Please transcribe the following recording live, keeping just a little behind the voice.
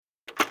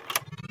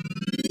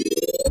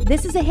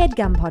This is a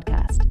HeadGum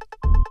podcast.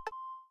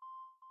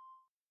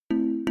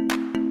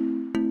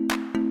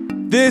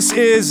 This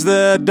is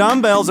the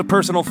Dumbbells, a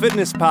personal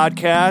fitness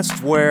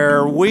podcast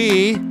where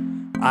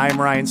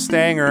I'm Ryan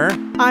Stanger.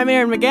 I'm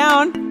Erin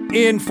McGowan.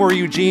 In for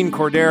Eugene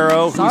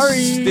Cordero,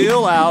 who's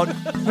still out.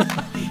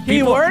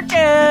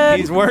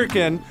 He's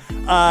working.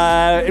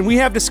 And we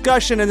have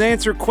discussion and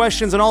answer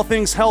questions on all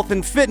things health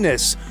and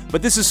fitness.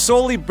 But this is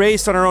solely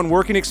based on our own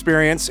working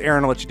experience.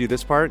 Erin, I'll let you do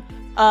this part.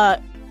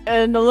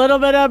 And a little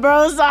bit of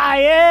bro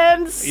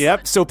science.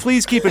 Yep. So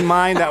please keep in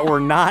mind that we're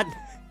not...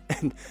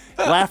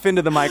 Laugh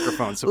into the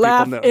microphone so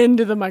people know.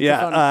 Into the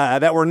microphone. Yeah,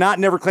 that we're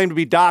never claimed to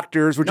be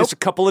doctors. We're just a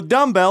couple of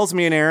dumbbells,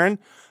 me and Erin.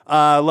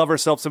 Love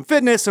ourselves some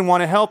fitness and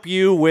want to help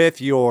you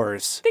with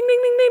yours. Ding, ding,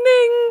 ding, ding,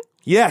 ding.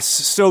 Yes,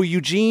 so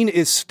Eugene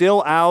is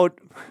still out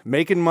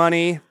making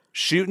money,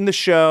 shooting the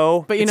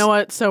show. But you know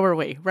what? So are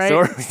we, right?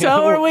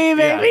 So are we,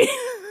 baby. Yeah.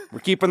 We're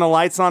keeping the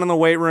lights on in the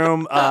weight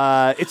room.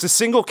 It's a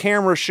single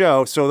camera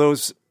show, so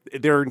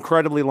they're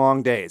incredibly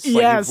long days.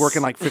 Yes. You're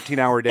working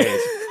 15-hour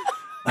days.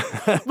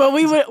 But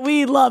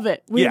we love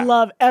it. We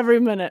love every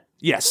minute.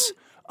 Yes.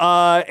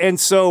 And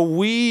so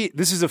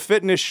this is a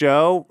fitness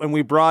show, and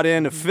we brought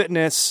in a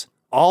fitness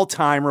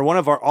all-timer, one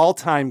of our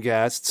all-time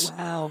guests.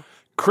 Wow.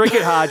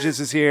 Krickit Hodges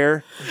is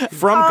here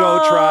from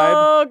Go Tribe.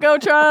 Oh, Go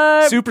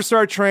Tribe.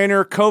 Superstar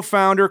trainer,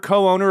 co-founder,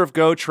 co-owner of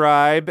Go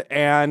Tribe,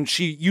 and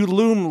you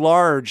loom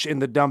large in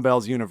the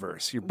dumbbells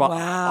universe. You're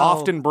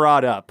often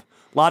brought up.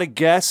 A lot of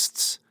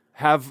guests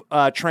have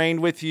trained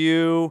with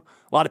you.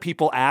 A lot of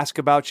people ask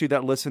about you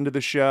that listen to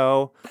the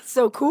show. That's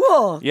so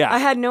cool. Yeah. I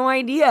had no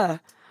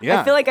idea. Yeah.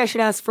 I feel like I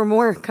should ask for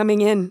more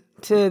coming in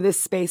to this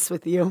space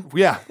with you.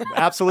 Yeah,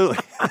 absolutely.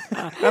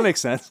 That makes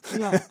sense.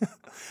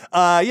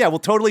 Yeah. We'll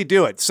totally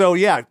do it. So,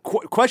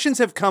 questions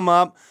have come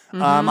up.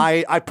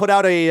 Mm-hmm. I put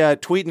out a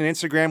tweet on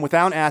Instagram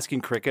without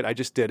asking Krickit. I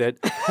just did it.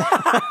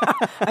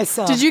 I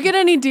saw. Did you get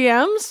any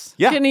DMs?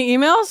 Yeah. Get any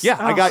emails? Yeah,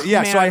 I got.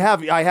 Yeah, man. so I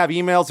have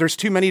emails. There's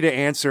too many to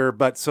answer,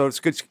 but so it's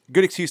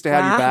good excuse to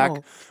have you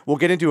back. We'll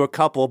get into a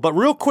couple, but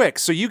real quick.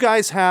 So you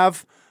guys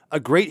have a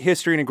great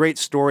history and a great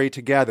story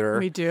together.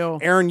 We do.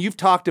 Erin, you've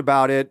talked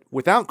about it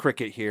without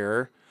Krickit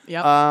here.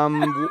 Yep.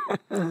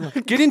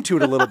 Get into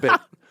it a little bit.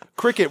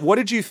 Krickit, what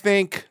did you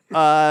think?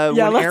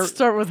 Let's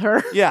start with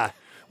her. Yeah.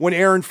 When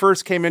Erin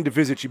first came in to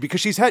visit you, because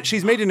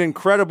she's made an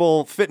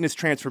incredible fitness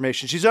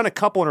transformation. She's done a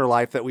couple in her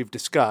life that we've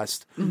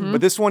discussed,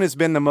 but this one has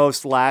been the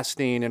most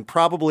lasting and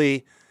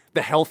probably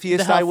the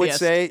healthiest, I would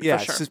say. Yeah,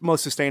 sure. It's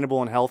most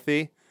sustainable and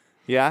healthy.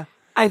 Yeah.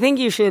 I think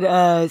you should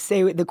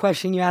say the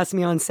question you asked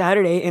me on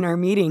Saturday in our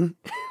meeting.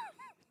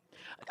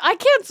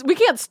 We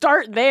can't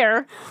start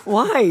there.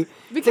 Why?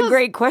 It's a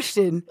great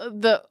question.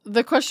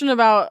 The question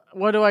about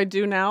what do I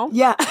do now?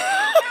 Yeah.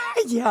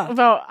 Yeah.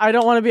 About I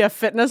don't want to be a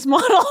fitness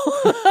model.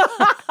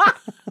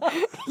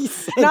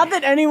 Not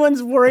that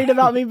anyone's worried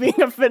about me being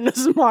a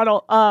fitness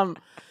model. I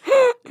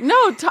want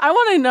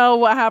to know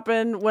what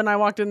happened when I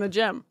walked in the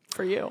gym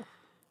for you.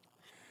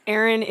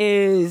 Erin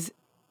is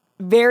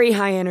very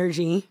high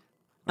energy.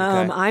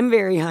 Okay. I'm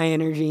very high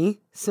energy.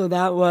 So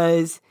that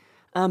was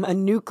a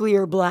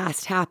nuclear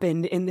blast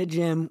happened in the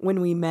gym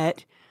when we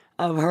met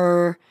of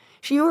her.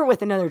 You were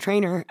with another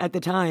trainer at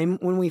the time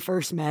when we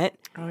first met.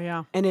 Oh,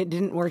 yeah. And it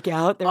didn't work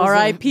out. There was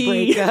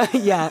R.I.P.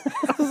 Yeah.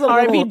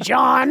 R.I.P.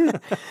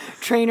 John.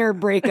 Trainer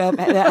breakup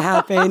that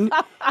happened.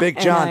 Big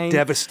John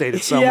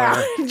devastated somewhere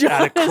at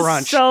a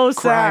crunch, so crying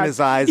sad. his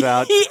eyes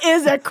out. He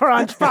is a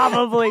crunch,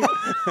 probably.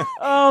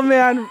 Oh,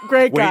 man.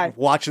 Great guy.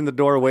 Watching the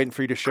door, waiting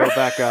for you to show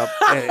back up.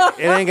 It ain't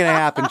going to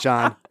happen,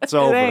 John. It's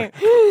over.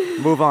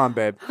 Move on,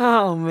 babe.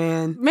 Oh,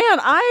 man. Man,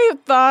 I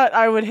thought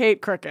I would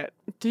hate Krickit.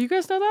 Do you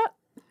guys know that?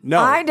 No.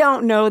 I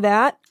don't know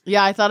that.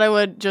 Yeah, I thought I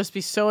would just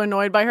be so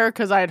annoyed by her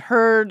because I had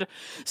heard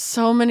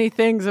so many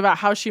things about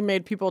how she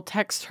made people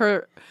text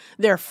her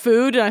their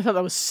food, and I thought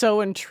that was so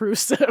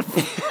intrusive.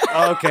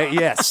 Okay,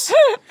 yes.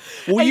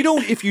 Well,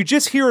 if you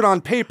just hear it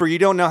on paper, you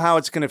don't know how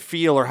it's going to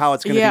feel or how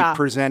it's going to be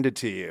presented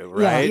to you,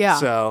 right? Yeah.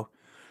 So,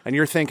 and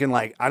you're thinking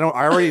I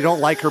already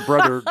don't like her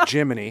brother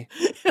Jiminy.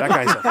 That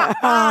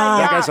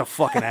guy's a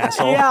fucking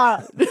asshole.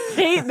 Yeah,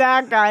 hate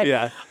that guy.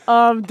 Yeah.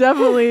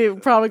 Definitely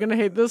probably going to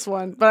hate this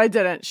one, but I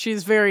didn't.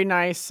 She's very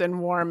nice and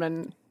warm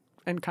and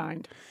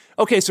kind.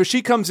 Okay, so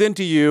she comes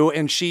into you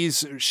and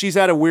she's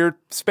at a weird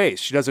space.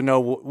 She doesn't know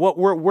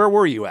where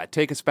were you at?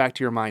 Take us back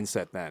to your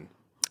mindset then.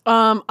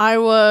 I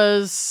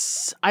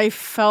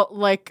felt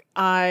like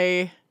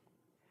I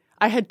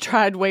had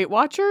tried Weight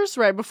Watchers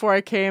right before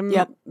I came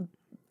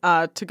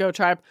to Go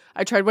Tribe.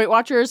 I tried Weight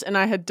Watchers and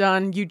I had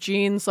done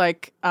Eugene's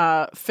Fit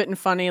and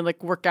Funny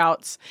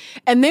workouts,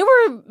 and they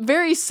were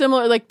very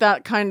similar, like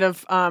that kind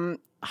of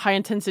high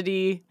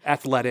intensity,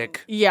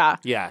 athletic. Yeah.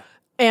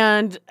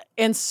 And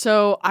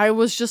so I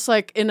was just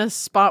in a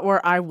spot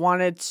where I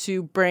wanted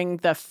to bring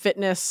the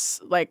fitness,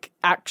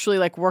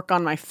 actually work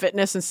on my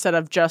fitness instead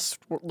of just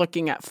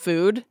looking at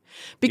food,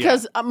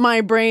 because my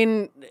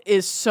brain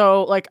is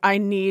so I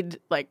need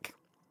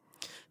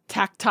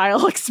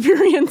tactile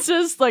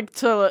experiences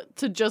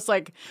to just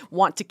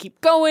want to keep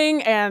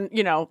going, and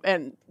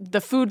and the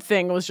food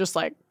thing was just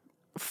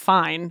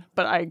fine,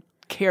 but I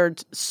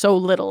cared so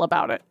little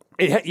about it.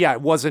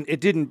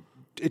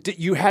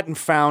 You hadn't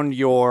found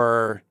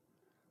your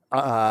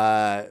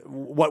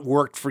what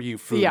worked for you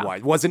food-wise.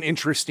 It wasn't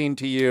interesting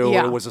to you.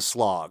 Yeah. It was a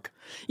slog.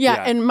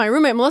 Yeah, and my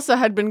roommate Melissa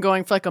had been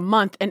going for like a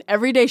month, and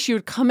every day she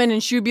would come in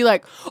and she would be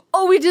like,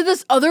 "Oh, we did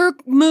this other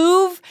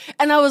move,"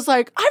 and I was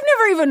like, "I've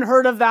never even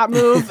heard of that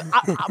move,"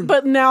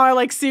 but now I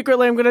like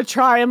secretly I'm gonna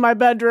try in my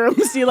bedroom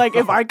see like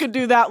if I could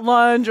do that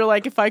lunge or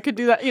like if I could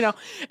do that,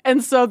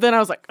 And so then I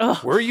was like, "Ugh,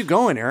 where are you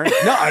going, Aaron?"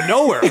 No,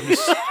 nowhere. I'm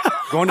just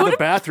going to the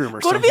bathroom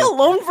or something. Go to be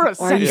alone for a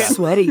second. Are you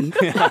sweaty?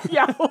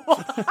 Yeah.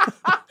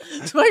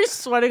 Why are you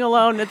sweating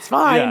alone? It's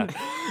fine.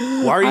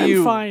 Yeah. Why are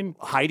you fine.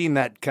 hiding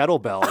that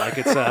kettlebell like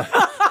it's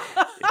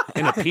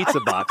in a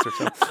pizza box or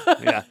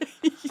something? Yeah.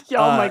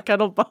 All my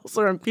kettlebells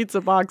are in pizza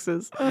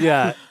boxes.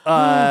 Yeah.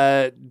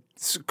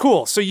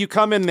 Cool. So you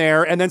come in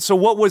there, and then so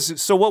what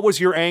was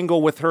your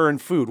angle with her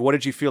and food? What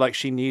did you feel like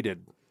she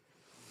needed?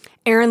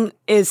 Erin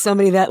is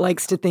somebody that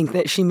likes to think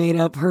that she made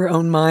up her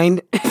own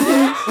mind.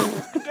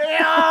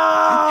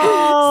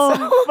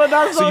 But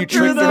that's So not you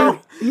true, tricked though.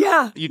 her?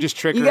 Yeah. You just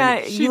trick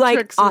her? She You like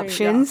tricks me,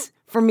 options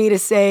for me to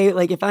say,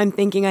 like, if I'm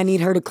thinking I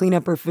need her to clean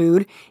up her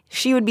food,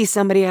 she would be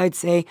somebody I'd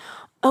say,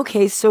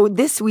 okay, so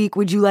this week,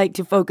 would you like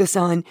to focus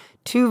on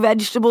 2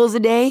 vegetables a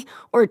day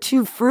or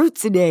 2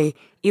 fruits a day?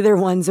 Either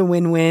one's a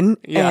win-win.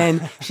 Yeah.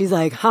 And she's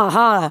like,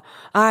 ha,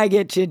 I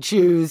get to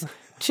choose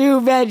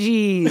 2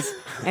 veggies.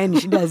 And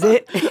she does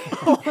it.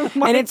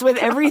 And it's with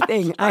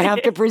everything. I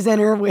have to present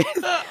her with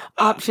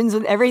options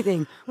with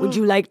everything. Would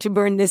you like to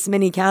burn this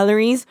many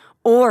calories?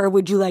 Or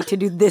would you like to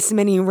do this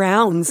many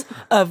rounds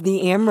of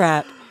the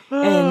AMRAP?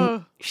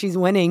 And she's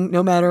winning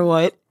no matter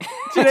what.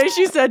 Today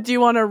she said, "Do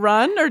you want to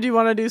run or do you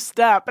want to do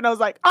step?" And I was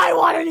like, "I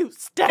want to do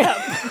step."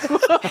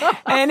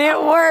 And it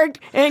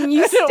worked. And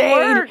you stayed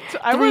worked.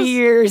 3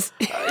 years.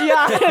 Here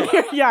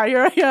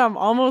I am,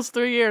 almost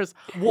 3 years.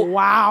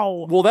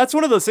 Wow. Well, that's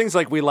one of those things,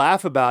 like, we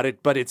laugh about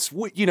it, but it's,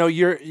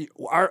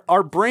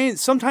 our brain,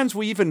 sometimes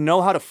we even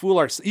know how to fool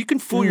ourselves. You can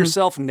fool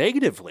yourself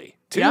negatively,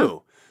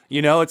 too.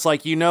 Yeah. It's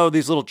like,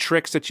 these little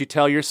tricks that you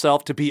tell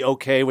yourself to be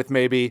okay with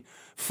maybe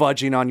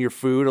fudging on your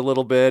food a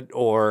little bit,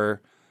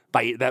 or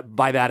by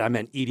that I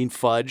meant eating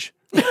fudge.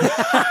 That's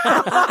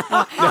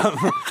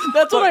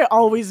what I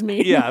always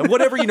mean. Yeah,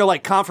 whatever,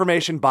 like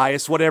confirmation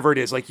bias, whatever it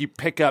is, like you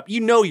pick up,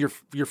 you're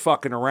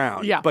fucking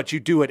around, but you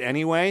do it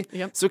anyway.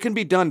 Yep. So it can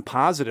be done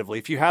positively.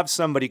 If you have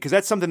somebody, because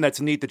that's something that's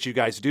neat that you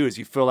guys do, is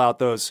you fill out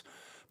those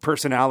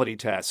personality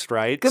tests,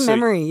 right? Good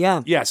memory,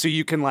 yeah. Yeah, so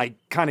you can like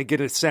kind of get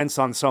a sense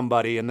on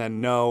somebody and then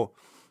know,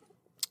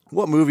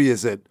 what movie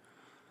is it?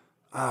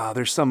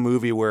 There's some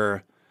movie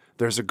where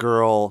there's a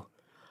girl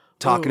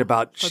talking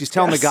about, she's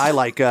telling the guy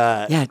like,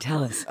 yeah,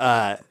 tell us.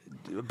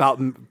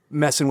 About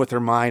messing with her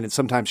mind, and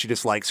sometimes she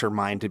just likes her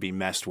mind to be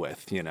messed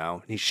with,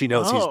 She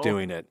knows he's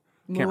doing it.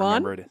 Can't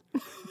Mulan? remember it.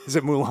 Is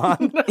it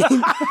Mulan?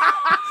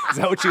 Is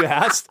that what you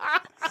asked?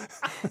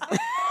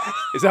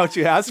 Is that what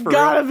you asked for?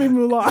 Gotta be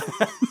Mulan.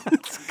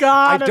 It's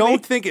gotta I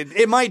don't think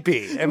it might be.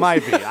 It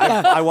might be.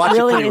 I watch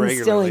really it pretty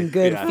instilling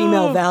regularly. good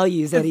female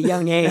values at a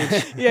young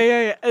age.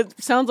 Yeah.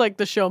 It sounds like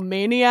the show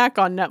Maniac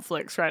on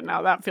Netflix right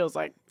now. That feels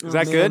like. Is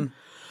that good?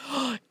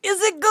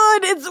 Is it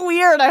good? It's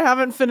weird. I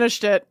haven't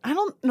finished it. I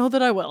don't know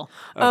that I will.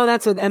 Oh,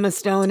 that's with Emma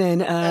Stone,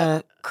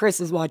 and Chris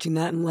is watching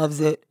that and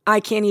loves it. I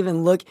can't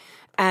even look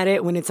at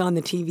it when it's on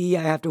the TV.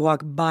 I have to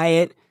walk by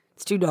it.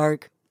 It's too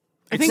dark.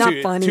 It's not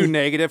funny. Too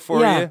negative for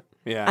you?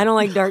 Yeah. I don't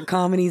like dark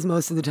comedies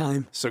most of the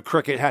time. So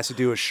Krickit has to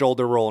do a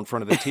shoulder roll in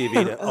front of the TV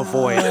to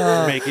avoid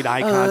making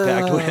eye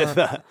contact with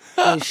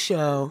the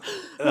show.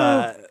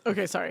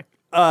 Okay, sorry.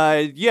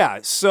 Yeah.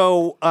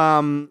 So,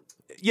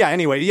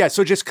 anyway. Yeah.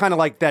 So just kind of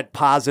like that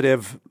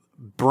positive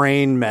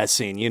brain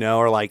messing,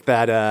 or like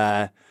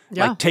that,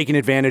 like taking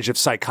advantage of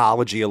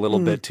psychology a little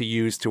bit to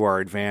use to our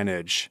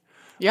advantage.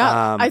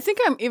 Yeah, I think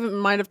I even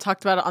might have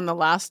talked about it on the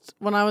last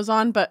one I was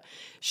on, but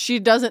she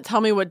doesn't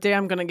tell me what day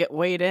I'm going to get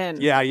weighed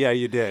in. Yeah,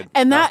 you did.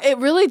 And that, it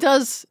really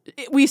does,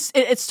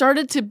 it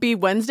started to be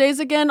Wednesdays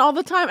again all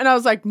the time, and I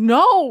was like,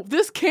 no,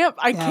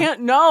 I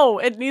can't know.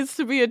 It needs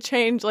to be a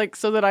change, like,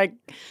 so that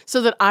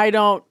I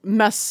don't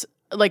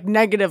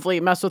negatively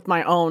mess with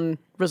my own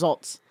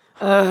results.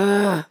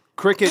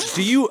 Krickit,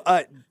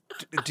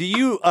 do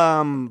you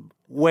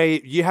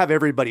weigh? You have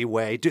everybody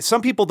weigh.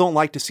 Some people don't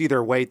like to see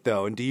their weight,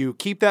 though, and do you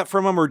keep that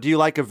from them, or do you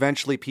like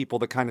eventually people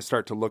to kind of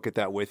start to look at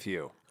that with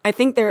you? I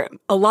think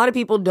a lot of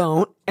people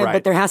don't, Right.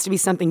 but there has to be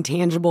something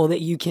tangible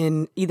that you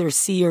can either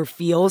see or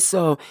feel.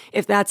 So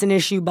if that's an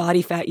issue,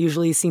 body fat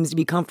usually seems to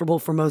be comfortable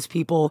for most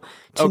people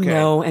to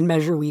know and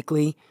measure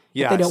weekly.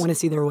 If they don't want to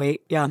see their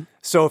weight. Yeah.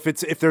 So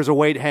if there's a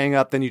weight hang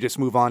up, then you just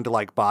move on to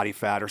like body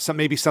fat or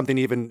maybe something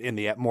even in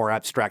the more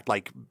abstract,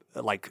 like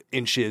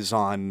inches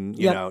on,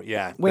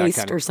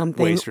 waist or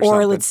something.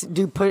 Or let's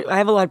do, I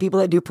have a lot of people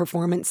that do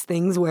performance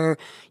things where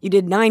you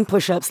did 9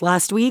 push-ups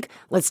last week.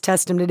 Let's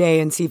test them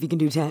today and see if you can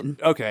do 10.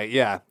 Okay.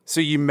 Yeah.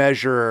 So you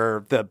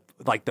measure the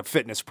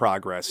fitness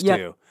progress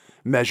too.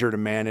 Measure to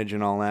manage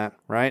and all that,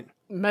 right?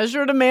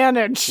 Measure to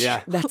manage.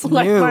 Yeah. That's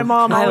like new. my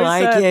mom always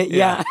I like said. it.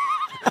 Yeah.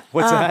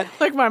 What's that?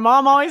 Like my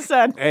mom always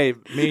said. Hey,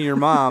 me and your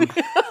mom.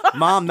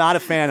 Mom, not a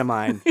fan of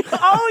mine.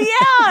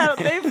 Oh, yeah.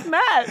 They've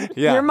met.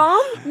 Yeah. Your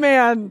mom?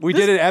 Man. We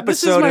did an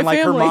this is episode my and like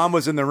her family. mom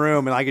was in the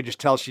room and I could just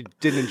tell she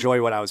didn't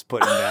enjoy what I was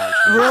putting down.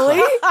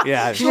 Really?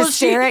 Yeah. She just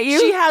stare at you?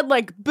 She had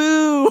like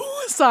boo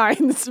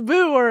signs.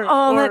 Boo or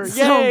Oh, or that's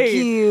so yay.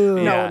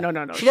 cute. Yeah.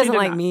 No. She doesn't did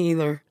like not. me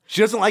either.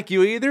 She doesn't like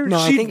you either? No,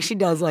 I think she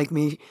does like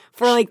me.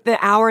 For like the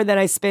hour that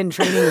I spend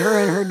training her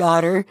and her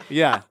daughter,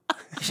 Yeah.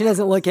 she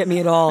doesn't look at me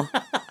at all.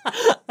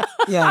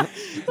 Yeah.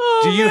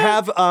 Do you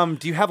have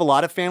a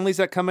lot of families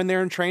that come in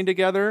there and train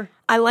together?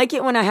 I like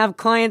it when I have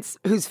clients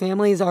whose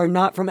families are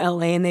not from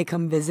LA and they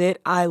come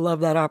visit. I love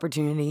that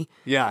opportunity.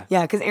 Yeah.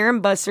 Yeah, because Erin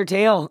busts her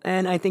tail,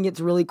 and I think it's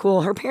really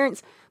cool. Her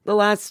parents,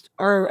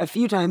 a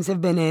few times, have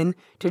been in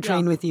to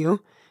train with you.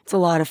 It's a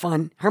lot of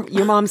fun.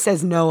 Your mom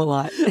says no a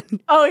lot.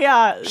 Oh,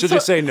 yeah. Should they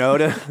say no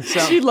to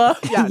She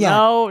loved, Yeah.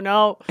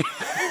 no.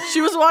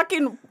 She was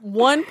walking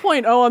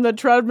 1.0 on the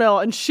treadmill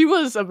and she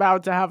was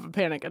about to have a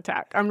panic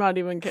attack. I'm not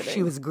even kidding.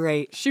 She was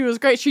great. She was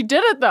great. She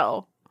did it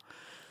though.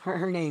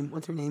 Her name,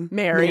 what's her name?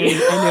 Mary.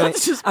 I knew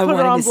it. Just I put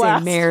her wanted on to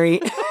blast. say Mary.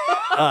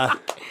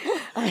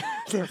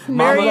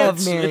 Mary, love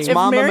it's- Mary. It's if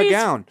Mama Mary's-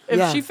 McGowan. If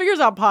Yeah. she figures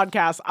out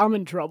podcasts, I'm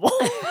in trouble.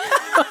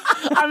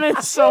 I'm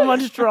in so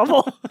much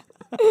trouble.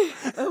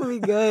 That would be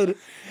good.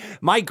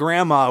 My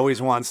grandma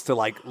always wants to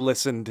like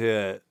listen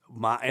to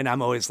and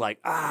I'm always like,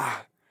 I'm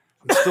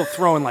still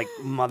throwing like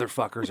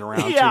motherfuckers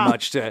around Yeah. too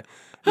much to,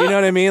 you know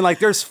what I mean? Like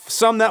there's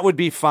some that would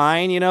be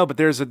fine, you know, but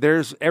there's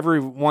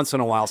every once in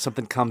a while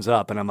something comes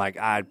up and I'm like,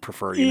 I'd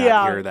prefer you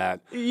not hear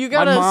that. You My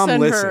gotta mom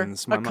send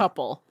listens. her a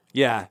couple.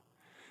 Yeah.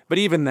 But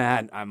even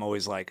that, I'm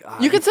always like,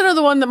 You consider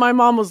the one that my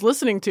mom was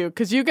listening to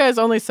because you guys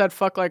only said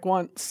fuck like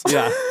once.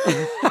 yeah.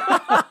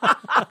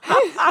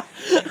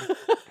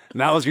 And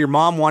that was your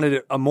mom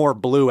wanted a more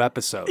blue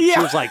episode. She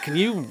Yeah. was like, can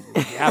you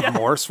have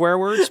more swear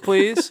words,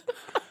 please?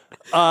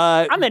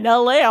 I'm in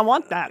LA. I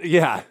want that.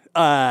 Yeah.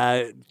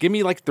 Give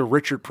me like the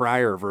Richard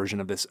Pryor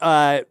version of this.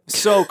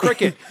 So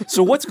Krickit,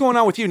 so what's going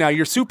on with you now?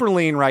 You're super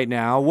lean right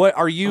now. What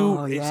are you?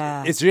 Oh,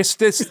 yeah. Is just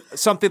this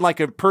something like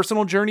a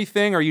personal journey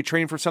thing? Are you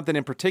training for something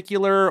in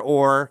particular,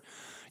 or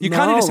you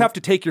kind of No. just have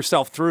to take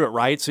yourself through it,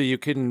 right? So you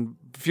can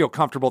feel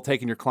comfortable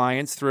taking your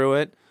clients through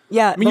it.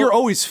 Yeah. I mean, you're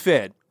always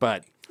fit,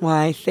 but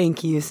Why,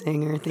 thank you,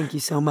 singer. Thank you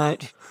so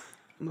much.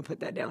 I'm going to put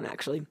that down,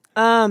 actually.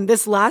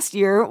 This last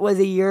year was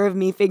a year of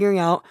me figuring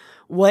out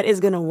what is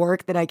going to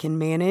work that I can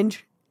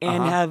manage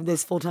and have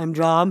this full-time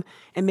job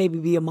and maybe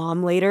be a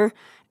mom later.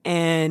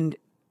 And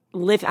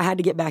I had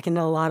to get back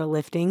into a lot of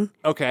lifting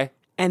okay.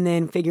 and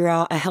then figure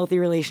out a healthy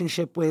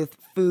relationship with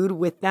food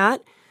with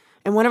that.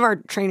 And one of our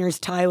trainers,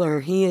 Tyler,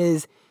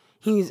 he's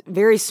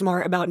very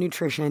smart about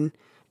nutrition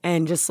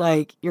and just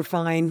like, you're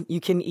fine.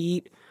 You can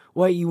eat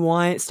what you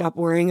want. Stop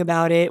worrying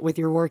about it with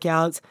your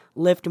workouts.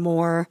 Lift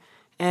more.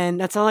 And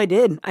that's all I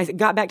did. I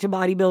got back to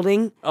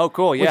bodybuilding. Oh,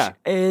 cool. Yeah. Which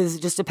is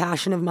just a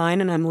passion of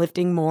mine. And I'm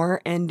lifting more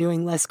and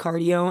doing less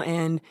cardio.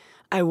 And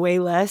I weigh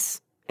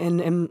less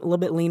and am a little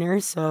bit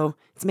leaner. So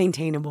it's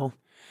maintainable.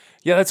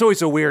 Yeah, that's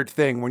always a weird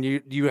thing when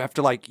you have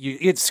to like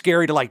it's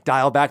scary to like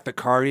dial back the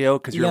cardio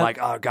because you're Yep. like,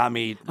 oh, it got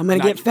me. I'm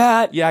going to get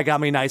fat. Yeah, it got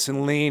me nice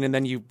and lean, and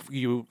then you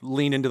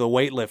lean into the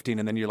weightlifting,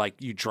 and then you're like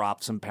you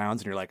drop some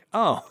pounds, and you're like,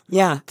 oh,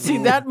 Yeah. See,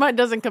 that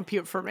doesn't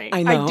compute for me.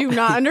 I know. I do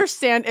not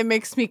understand. It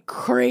makes me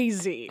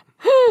crazy.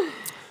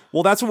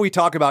 well, that's what we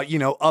talk about. You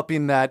know,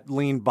 upping that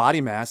lean body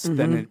mass, then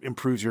Mm-hmm. it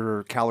improves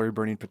your calorie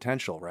burning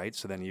potential, right?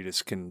 So then you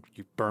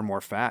burn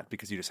more fat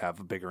because you just have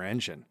a bigger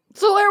engine.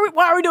 So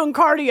why are we doing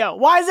cardio?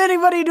 Why is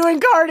anybody doing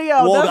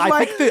cardio? Well,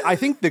 That's I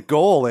think the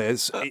goal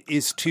is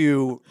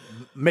to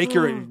make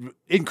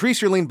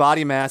increase your lean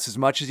body mass as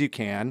much as you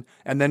can,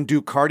 and then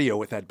do cardio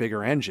with that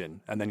bigger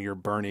engine, and then you're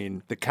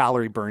burning the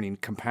calorie burning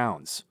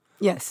compounds,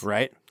 Yes.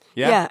 right?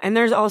 Yeah. And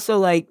there's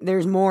also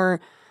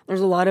there's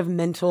a lot of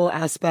mental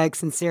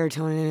aspects and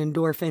serotonin and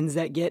endorphins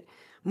that get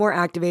more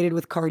activated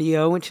with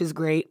cardio, which is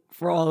great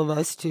for all of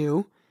us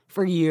too.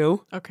 For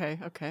you. Okay.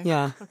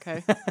 Yeah.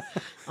 Okay.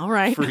 All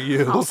right. For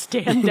you. I'll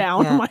stand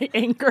down Yeah. my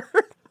anger.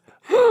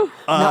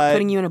 Not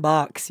putting you in a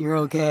box. You're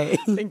okay.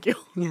 Thank you.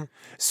 Yeah.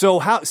 So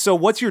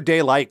what's your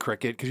day like,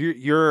 Krickit? Because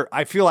you're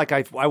I feel like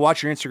I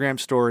watch your Instagram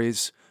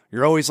stories.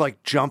 You're always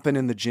like jumping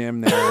in the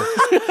gym there.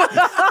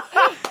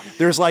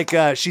 There's like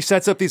she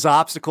sets up these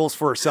obstacles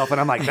for herself, and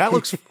I'm like, that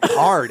looks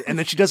hard. And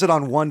then she does it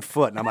on one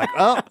foot, and I'm like,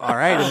 oh, all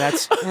right.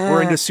 And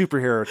we're into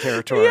superhero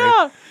territory.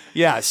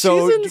 Yeah.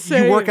 So She's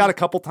insane. you work out a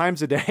couple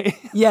times a day.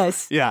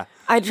 Yes. Yeah.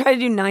 I try to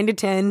do 9 to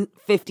 10,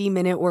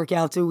 50-minute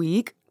workouts a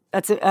week.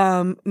 That's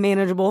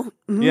manageable.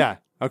 Mhm. Yeah.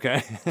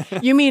 Okay.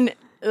 You mean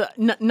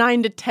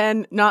 9 to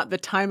 10, not the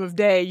time of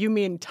day. You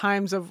mean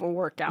times of a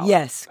workout.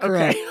 Yes,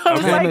 correct. Okay. I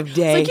was Time like, of it's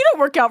day. like you don't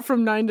work out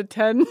from 9 to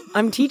 10.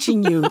 I'm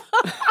teaching you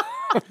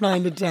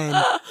 9 to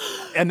 10.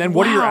 And then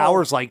what are your Wow.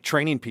 hours like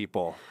training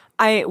people?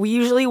 We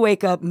usually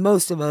wake up,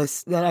 most of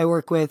us that I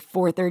work with,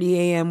 4:30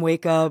 a.m.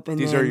 wake up. And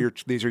These then,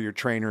 are your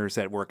trainers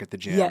that work at the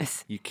gym.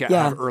 Yes. You can't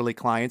Yeah. have early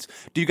clients.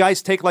 Do you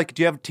guys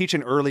teach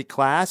an early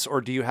class,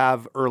 or do you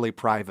have early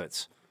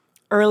privates?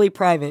 early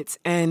privates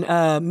and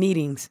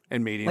meetings.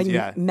 And meetings, like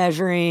yeah.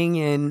 Measuring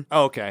and,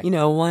 okay.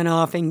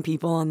 one-offing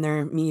people on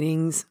their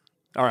meetings.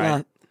 All right.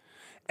 Yeah.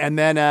 And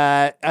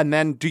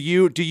then do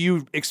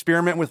you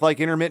experiment with like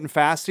intermittent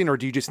fasting, or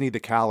do you just need the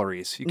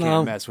calories? You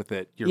can't mess with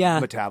it. Your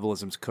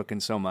metabolism's cooking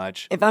so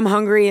much. If I'm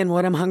hungry and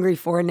what I'm hungry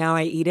for, now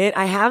I eat it.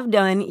 I have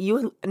done,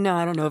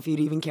 I don't know if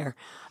you'd even care.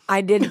 I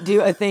did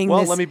do a thing.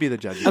 Well, let me be the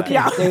judge of that.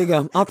 Okay, there you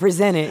go. I'll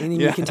present it and then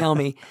you can tell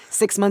me.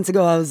 6 months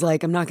ago, I was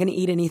like, I'm not going to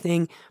eat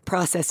anything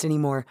processed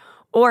anymore.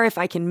 Or if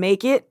I can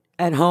make it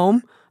at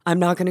home, I'm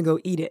not going to go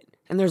eat it.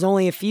 And there's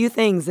only a few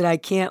things that I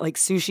can't, like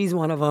sushi's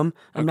one of them.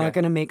 I'm not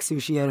going to make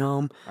sushi at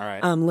home. All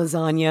right.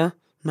 Lasagna, I'm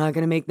not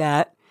going to make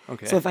that.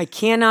 Okay. So if I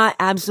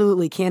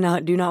absolutely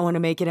cannot, do not want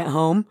to make it at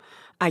home,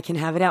 I can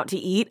have it out to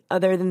eat.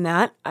 Other than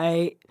that,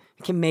 I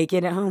can make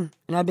it at home.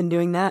 And I've been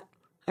doing that.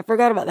 I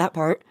forgot about that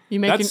part. You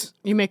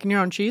making your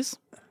own cheese?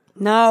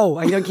 No,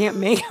 I can't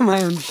make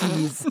my own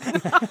cheese.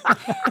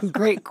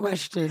 Great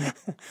question.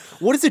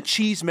 What is a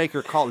cheese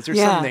maker called? Is there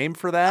some name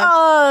for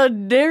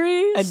that?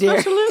 Dairy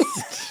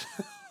specialist?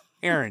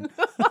 Aaron.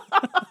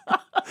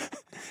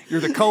 You're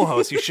the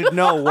co-host. You should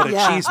know what a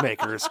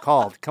cheesemaker is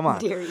called. Come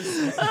on.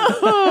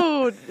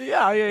 Oh,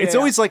 yeah. It's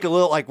always like a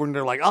little, like when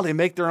they're like, oh, they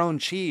make their own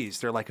cheese.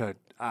 They're like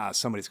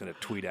somebody's going to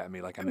tweet at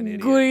me like I'm an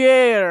idiot.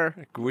 Gruyere.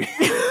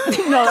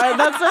 No,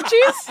 that's a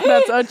cheese?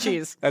 That's a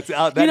cheese.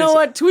 You know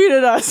what? Tweet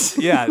at us.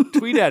 Yeah,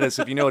 tweet at us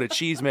if you know what a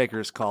cheesemaker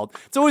is called.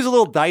 It's always a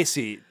little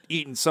dicey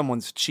eating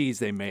someone's cheese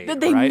they made. That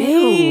they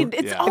made.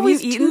 It's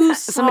always Have you eaten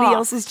somebody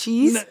else's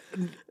cheese?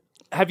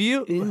 Have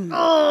you?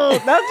 Oh,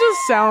 that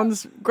just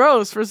sounds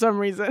gross for some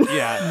reason.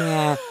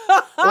 Yeah.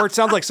 Or it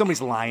sounds like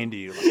somebody's lying to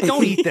you. Like,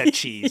 don't eat that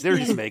cheese. They're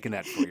just making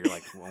that for you. You're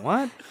like, well,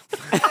 what?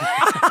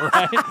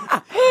 Right?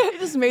 You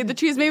just made the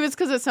cheese. Maybe it's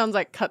because it sounds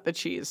like cut the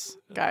cheese,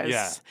 guys.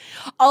 Yeah.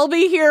 I'll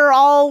be here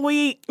all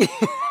week. Tweet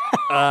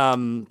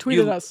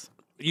at us.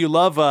 You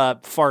love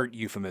fart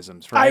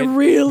euphemisms, right? I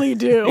really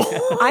do.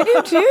 I do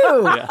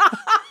too.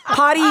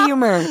 Potty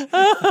humor.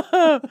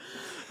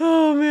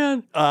 Oh,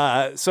 man.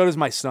 So does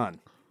my son.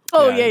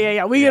 Oh,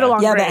 yeah. We get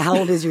along great. But how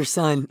old is your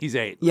son? He's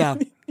 8. Yeah.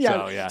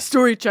 So,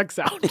 Story checks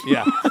out.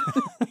 Yeah.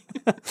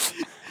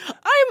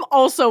 I'm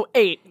also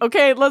 8,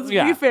 okay? Let's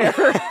be fair.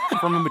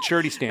 From a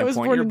maturity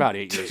standpoint, you're about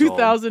 8 years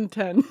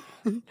 2010.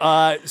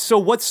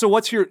 old.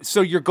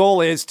 So your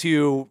goal is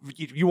you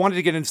wanted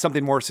to get into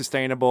something more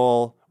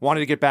sustainable,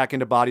 wanted to get back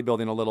into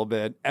bodybuilding a little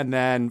bit, and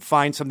then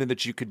find something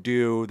that you could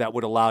do that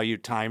would allow you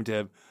time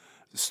to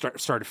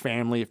start a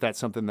family if that's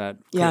something that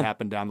could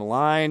happen down the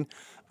line.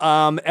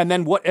 And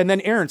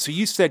then Aaron, so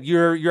you said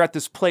you're at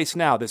this place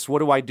now, this what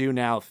do I do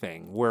now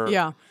thing.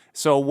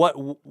 So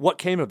what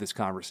came of this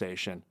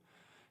conversation?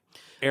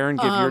 Aaron,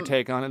 give your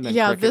take on it, and then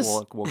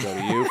Krickit will go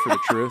to you for the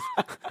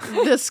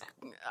truth.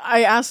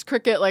 I asked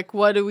Krickit, like,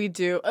 what do we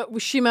do?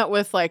 She met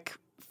with like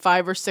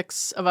 5 or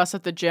 6 of us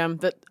at the gym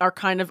that are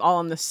kind of all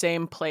in the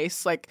same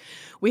place. Like,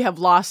 we have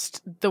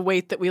lost the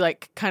weight that we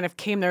like kind of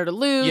came there to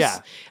lose.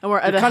 Yeah. And we're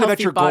at a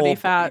healthy body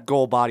fat.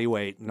 Goal body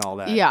weight and all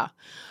that. Yeah.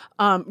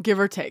 Give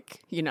or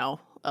take,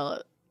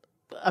 a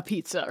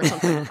pizza or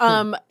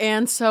something.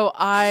 And so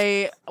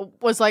I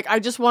was like, I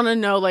just want to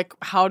know, like,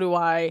 how do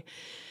I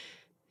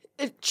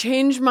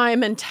change my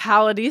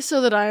mentality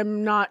so that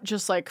I'm not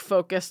just like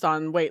focused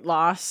on weight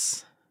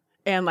loss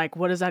and like,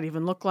 what does that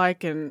even look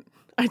like? And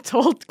I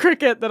told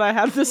Krickit that I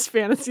had this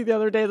fantasy the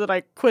other day that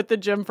I quit the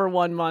gym for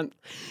 1 month,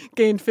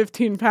 gained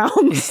 15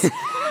 pounds,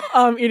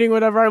 eating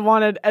whatever I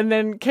wanted, and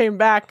then came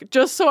back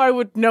just so I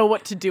would know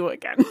what to do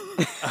again.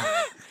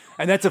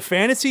 And that's a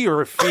fantasy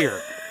or a fear?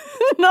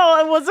 No,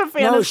 it was a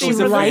fantasy. No,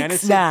 she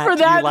likes that. For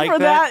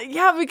that.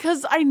 Yeah,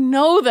 because I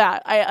know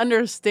that. I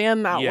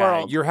understand that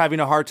world. You're having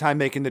a hard time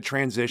making the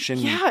transition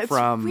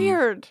from... it's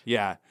weird.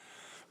 Yeah.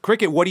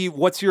 Krickit,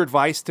 what's your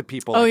advice to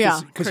people?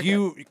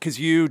 Because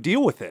you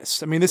deal with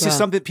this. I mean, this is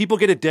something people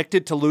get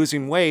addicted to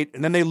losing weight,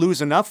 and then they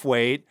lose enough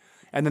weight,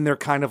 and then they're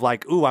kind of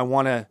like, ooh, I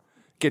want to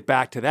get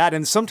back to that.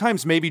 And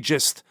sometimes maybe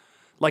just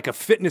like a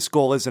fitness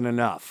goal isn't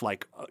enough.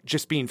 Like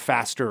just being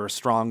faster or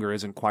stronger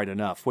isn't quite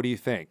enough. What do you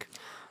think?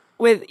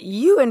 With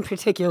you in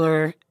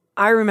particular,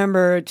 I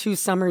remember 2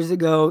 summers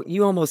ago,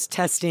 you almost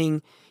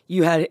testing,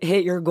 you had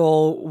hit your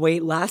goal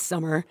weight last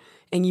summer,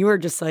 and you were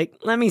just like,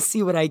 let me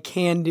see what I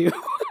can do.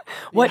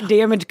 What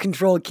damage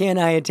control can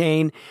I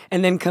attain?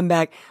 And then come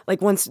back.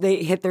 Like once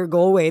they hit their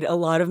goal weight, a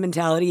lot of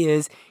mentality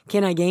is,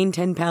 can I gain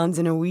 10 pounds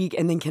in a week?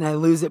 And then can I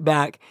lose it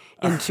back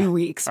in 2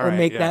 weeks or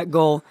make that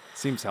goal?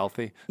 Seems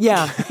healthy.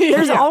 Yeah.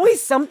 There's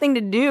always something to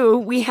do.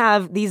 We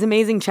have these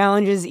amazing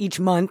challenges each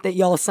month that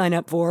y'all sign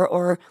up for,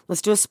 or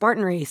let's do a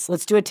Spartan race.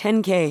 Let's do a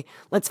 10K.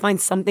 Let's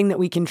find something that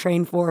we can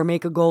train for or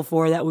make a goal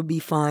for that would be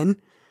fun.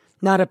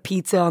 Not a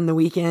pizza on the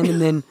weekend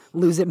and then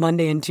lose it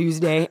Monday and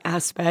Tuesday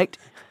aspect.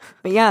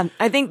 But yeah,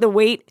 I think the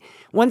weight,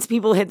 once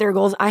people hit their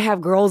goals, I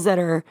have girls that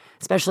are,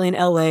 especially in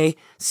LA,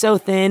 so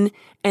thin,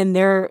 and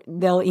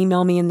they'll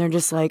email me and they're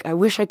just like, I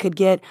wish I could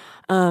get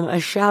a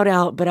shout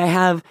out, but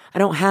I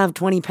don't have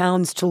 20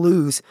 pounds to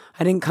lose.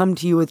 I didn't come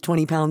to you with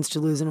 20 pounds to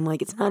lose. And I'm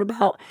like, it's not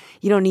about,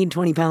 you don't need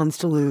 20 pounds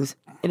to lose.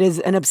 It is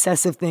an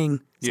obsessive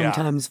thing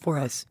sometimes for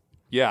us.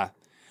 Yeah.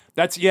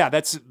 That's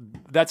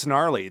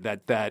gnarly.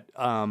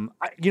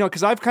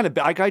 Because I've kind of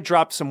I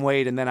dropped some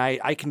weight, and then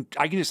I can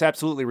just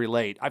absolutely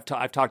relate. I've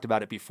talked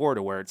about it before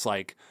to where it's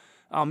like,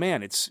 oh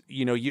man, it's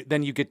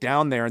then you get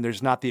down there and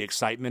there's not the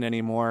excitement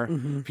anymore.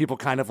 Mm-hmm. People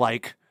kind of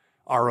like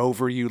are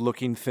over you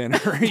looking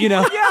thinner. They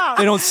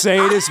don't say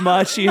it as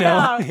much. You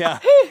want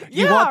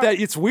that.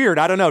 It's weird.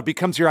 I don't know. It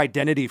becomes your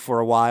identity for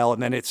a while,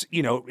 and then it's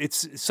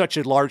such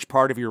a large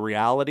part of your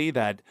reality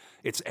that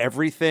it's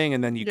everything,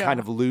 and then you kind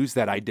of lose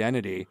that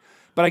identity.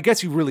 But I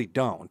guess you really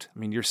don't. I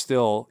mean, you're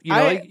still,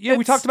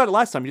 we talked about it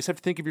last time. You just have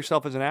to think of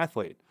yourself as an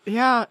athlete.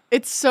 Yeah.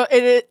 It's so,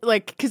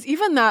 because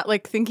even that,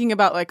 like, thinking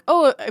about, like,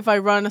 oh, if I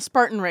run a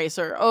Spartan race,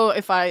 or, oh,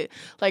 if I,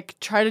 like,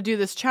 try to do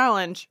this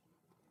challenge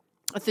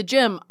at the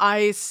gym,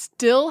 I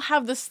still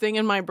have this thing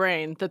in my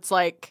brain that's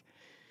like,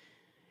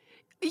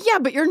 yeah,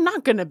 but you're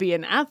not going to be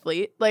an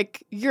athlete.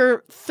 Like,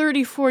 you're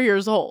 34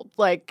 years old.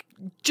 Like,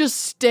 just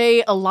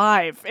stay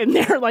alive in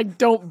there. Like,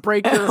 don't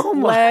break your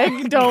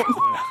leg. Don't...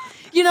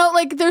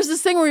 like there's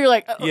this thing where you're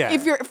like,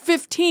 if you're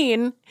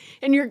 15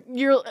 and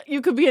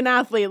you could be an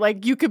athlete,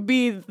 like you could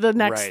be the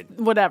next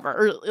whatever,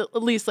 or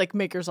at least like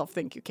make yourself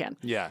think you can.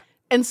 Yeah.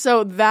 And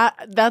so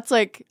that's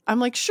like,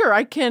 I'm like, sure,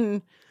 I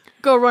can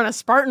go run a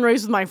Spartan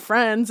race with my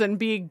friends and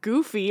be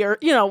goofy or,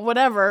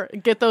 whatever,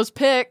 get those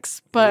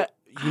pics. But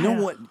you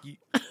know what?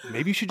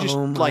 Maybe you should just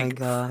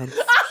God.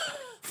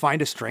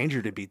 find a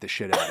stranger to beat the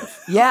shit out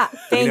of. Yeah.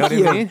 Thank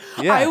you. I mean?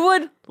 Yeah. I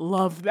would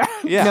love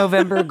that. Yeah.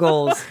 November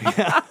goals.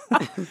 Yeah.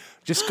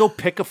 Just go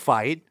pick a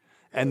fight,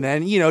 and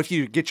then if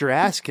you get your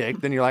ass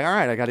kicked, then you're like, all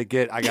right, I got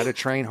to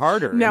train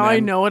harder. Now then, I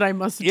know what I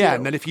must do. Yeah,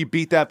 and then if you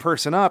beat that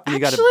person up, you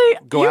got to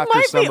go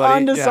after somebody. You might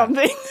be onto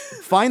something.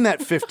 Find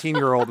that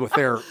 15-year-old with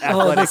their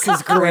athletic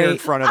career in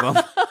front of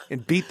them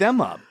and beat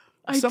them up.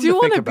 I do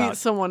want to beat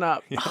someone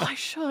up. Yeah. Oh, I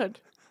should.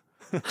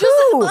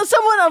 Just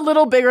someone a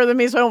little bigger than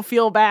me, so I don't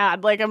feel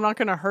bad. Like I'm not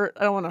going to hurt.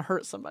 I don't want to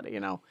hurt somebody.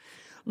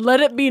 Let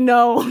it be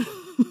known.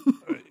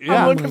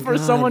 I'm looking for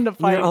someone to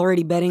fight. You're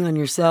already betting on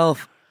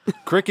yourself.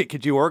 Krickit,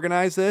 could you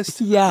organize this?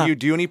 Yeah. Do you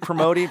do any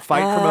promoting for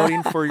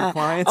your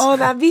clients? Oh,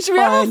 that'd be Should we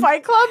have a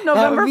fight club?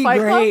 November fight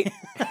great.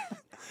 club?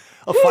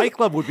 A fight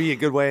club would be a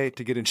good way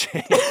to get in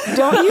shape.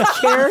 Don't you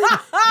care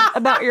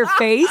about your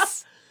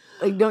face?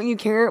 Like, don't you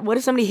care? What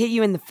if somebody hit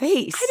you in the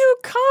face? I do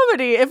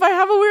comedy. If I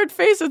have a weird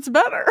face, it's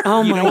better.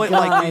 Oh my God.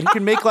 Like, you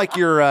can make like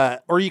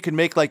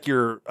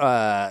your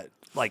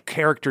like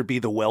character be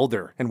the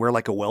welder and wear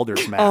like a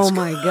welder's mask. Oh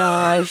my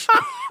gosh.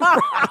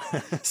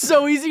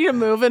 So easy to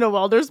move in a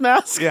welder's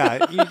mask.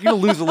 Yeah, you'll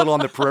lose a little on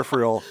the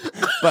peripheral,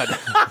 but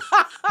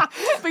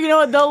you know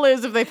what? They'll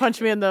lose if they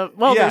punch me in the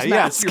welder's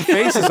mask. Yeah, your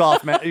face is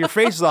off. Your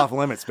face is off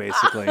limits,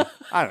 basically.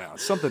 I don't know,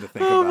 something to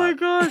think about. Oh my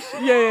gosh!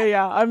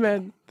 Yeah. I'm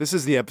in. This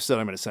is the episode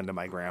I'm going to send to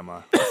my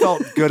grandma. I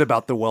felt good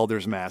about the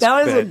welder's mask.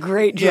 That was a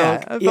great joke.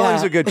 Yeah, I felt it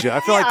was a good joke.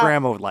 I feel like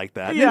grandma would like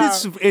that. Yeah.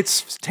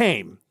 It's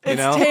tame.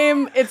 It's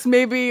tame. It's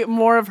maybe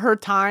more of her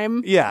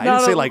time. Yeah, I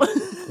didn't say like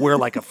wear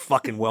like a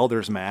fucking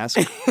welder's mask.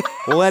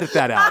 We'll edit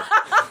that out.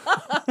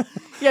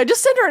 Yeah,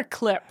 just send her a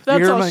clip.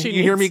 That's all she needs.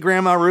 You hear me,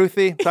 Grandma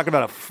Ruthie? Talking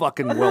about a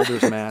fucking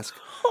welder's mask.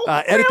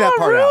 Edit that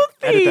part Ruthie. out.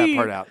 Edit that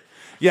part out.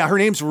 Yeah, her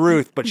name's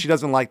Ruth, but she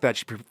doesn't like that.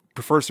 She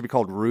prefers to be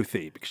called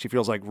Ruthie because she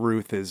feels like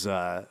Ruth is...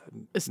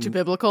 It's too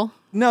biblical?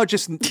 No, she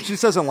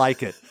just doesn't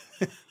like it.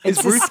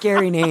 It's a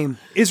scary name.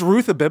 Is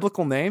Ruth a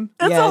biblical name?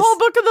 That's a whole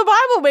book of the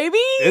Bible, baby.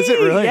 Is it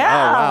really?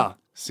 Yeah. Oh, wow.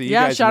 See, you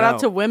guys shout know. out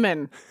to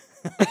women.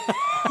 we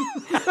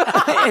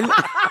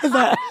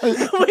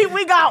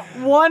got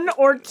one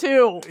or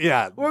two.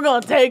 Yeah. We're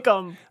going to take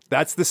them.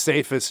 That's the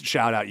safest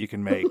shout out you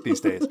can make these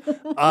days.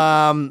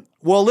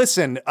 Well,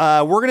 listen,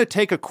 we're going to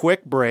take a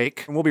quick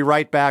break and we'll be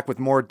right back with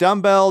more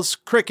Dumbbells,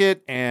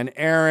 Krickit, and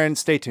Aaron.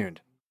 Stay tuned.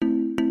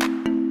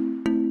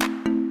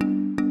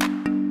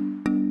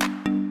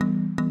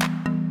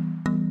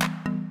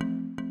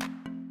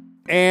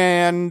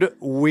 And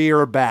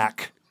we're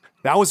back.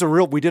 That was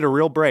we did a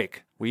real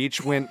break. We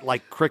each went,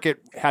 like, Krickit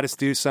had us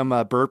do some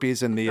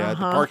burpees in the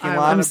parking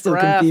lot. I'm still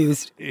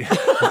confused.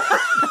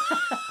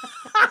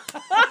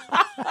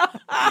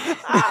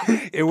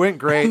 It went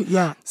great.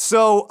 Yeah.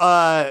 So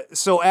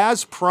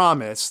as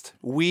promised,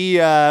 we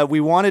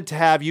wanted to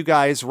have you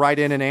guys write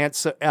in and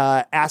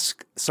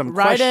ask some questions.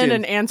 Write in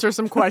and answer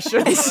some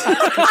questions.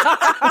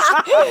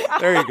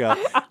 There you go.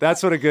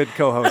 That's what a good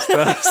co-host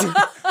does.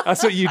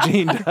 That's what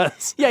Eugene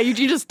does. Yeah,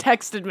 Eugene just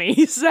texted me.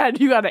 He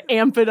said, you got to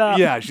amp it up.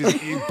 Yeah,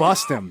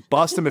 bust him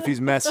if he's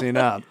messing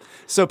up.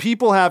 So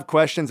people have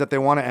questions that they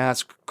want to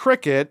ask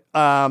Krickit.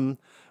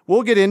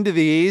 We'll get into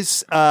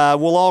these.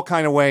 We'll all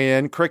kind of weigh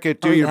in.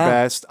 Krickit, do your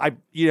best.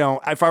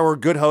 If I were a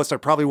good host, I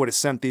probably would have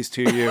sent these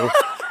to you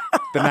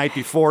the night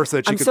before so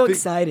that you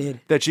excited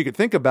that you could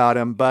think about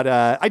them, but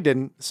I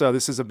didn't. So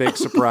this is a big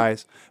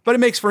surprise. But it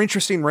makes for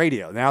interesting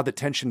radio. Now the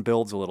tension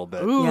builds a little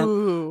bit.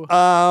 Ooh.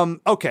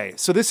 Okay,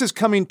 so this is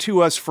coming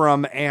to us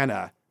from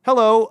Anna.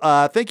 Hello,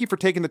 thank you for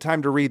taking the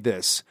time to read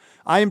this.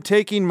 I am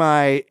taking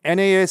my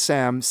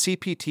NASM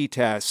CPT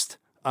test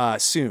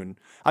soon.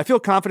 I feel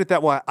confident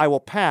that I will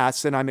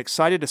pass, and I'm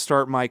excited to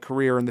start my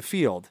career in the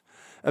field.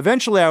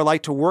 Eventually, I would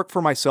like to work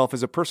for myself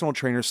as a personal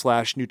trainer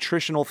 /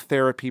 nutritional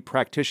therapy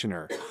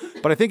practitioner,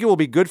 but I think it will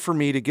be good for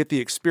me to get the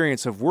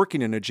experience of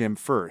working in a gym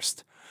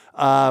first.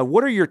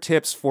 What are your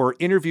tips for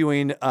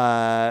interviewing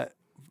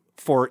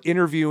for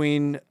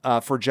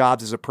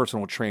jobs as a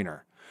personal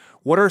trainer?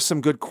 What are some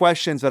good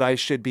questions that I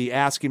should be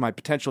asking my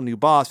potential new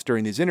boss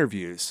during these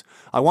interviews?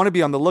 I want to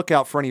be on the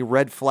lookout for any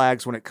red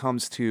flags when it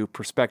comes to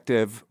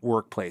prospective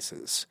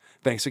workplaces.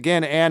 Thanks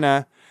again,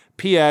 Anna.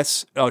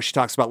 P.S. Oh, she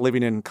talks about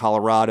living in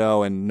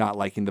Colorado and not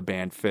liking the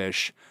band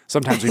Fish.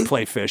 Sometimes we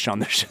play Fish on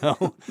the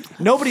show.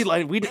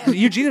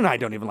 Eugene and I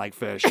don't even like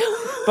Fish.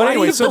 But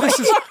anyway, so this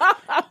is...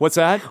 What's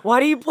that? Why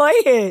do you play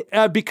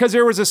it? Because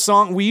there was a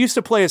song... We used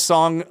to play a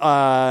song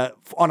on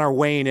our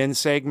Weighing In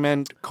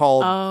segment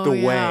called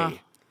The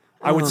Way.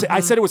 I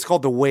said it was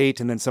called The Wait,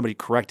 and then somebody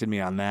corrected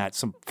me on that.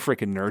 Some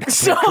freaking nerd.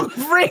 Some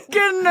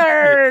freaking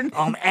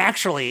nerd.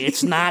 Actually,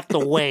 it's not The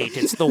Wait,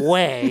 it's The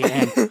Way.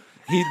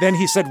 And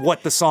he said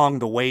what the song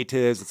The Wait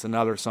is. It's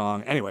another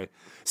song. Anyway,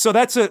 so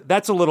that's a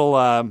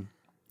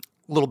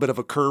little bit of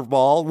a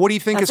curveball. What do you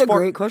think? That's a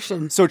great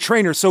question. So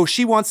trainer, so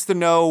she wants to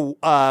know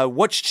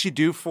what should she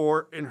do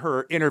in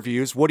her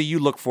interviews? What do you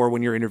look for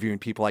when you're interviewing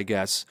people, I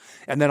guess?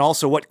 And then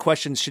also what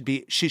questions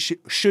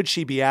should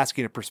she be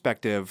asking a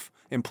prospective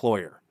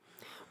employer?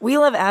 We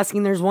love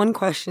asking. There's one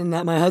question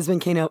that my husband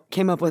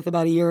came up with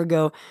about a year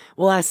ago.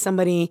 We'll ask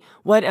somebody,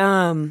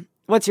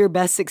 what's your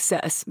best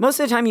success? Most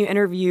of the time you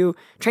interview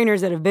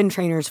trainers that have been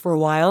trainers for a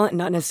while and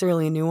not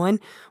necessarily a new one.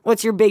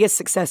 What's your biggest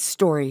success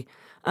story?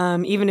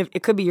 Even if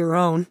it could be your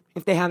own,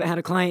 if they haven't had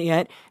a client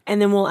yet.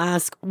 And then we'll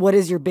ask, what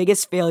is your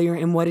biggest failure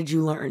and what did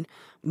you learn?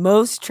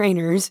 Most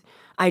trainers,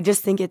 I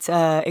just think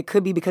it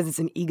could be because it's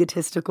an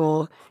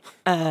egotistical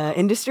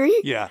industry.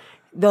 Yeah.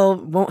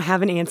 Won't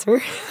have an answer.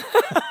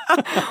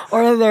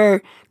 Or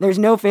there's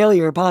no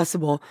failure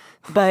possible.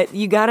 But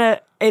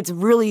it's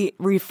really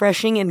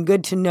refreshing and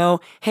good to know,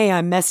 hey,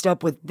 I messed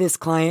up with this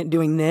client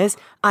doing this.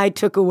 I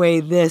took away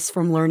this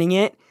from learning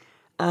it.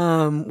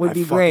 Would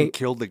be great. I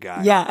killed the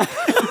guy. Yeah.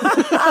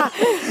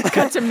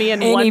 Cut to me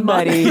in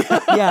Anybody. 1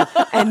 month. Yeah.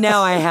 And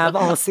now I have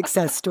all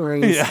success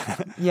stories. Yeah.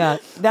 Yeah.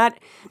 That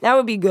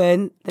would be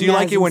good. Do you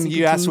like it when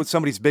you ask what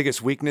somebody's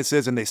biggest weakness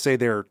is and they say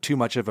they're too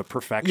much of a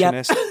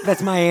perfectionist? Yep.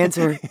 That's my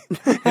answer.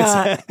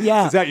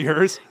 Yeah. Is that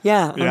yours?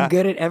 Yeah. I'm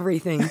good at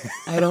everything.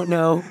 I don't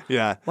know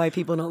why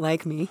people don't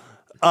like me.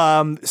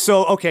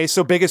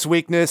 So biggest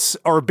weakness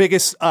or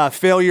biggest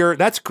failure,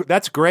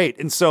 that's great.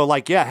 And so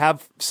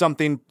have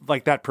something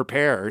like that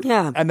prepared.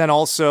 Yeah. And then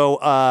also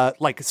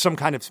some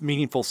kind of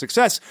meaningful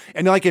success.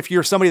 And if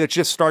you're somebody that's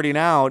just starting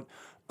out,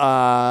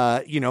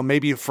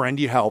 maybe a friend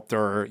you helped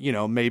or,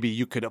 maybe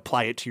you could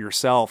apply it to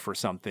yourself or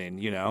something,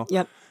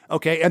 Yep.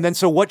 Okay. And then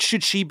so what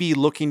should she be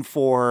looking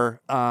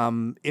for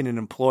in an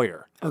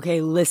employer?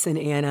 Okay, listen,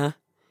 Anna,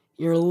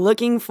 you're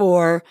looking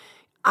for...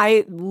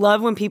 I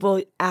love when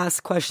people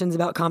ask questions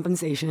about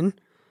compensation.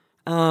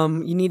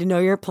 You need to know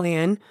your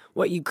plan,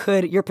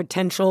 your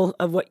potential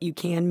of what you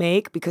can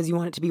make because you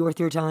want it to be worth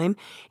your time,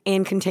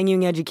 and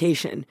continuing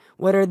education.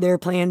 What are their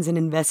plans in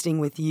investing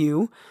with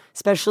you,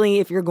 especially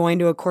if you're going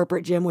to a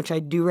corporate gym, which I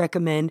do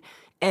recommend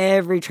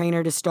every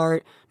trainer to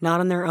start, not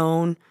on their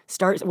own.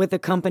 Start with a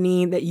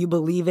company that you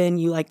believe in,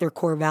 you like their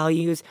core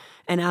values,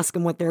 and ask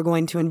them what they're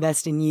going to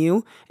invest in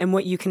you and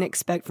what you can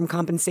expect from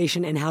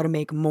compensation and how to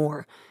make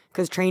more.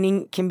 Because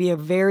training can be a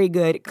very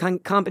good,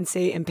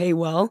 compensate and pay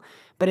well,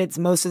 but it's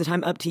most of the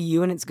time up to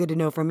you, and it's good to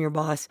know from your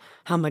boss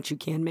how much you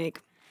can make.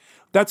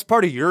 That's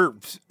part of your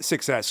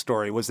success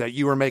story was that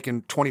you were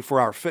making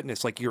 24-hour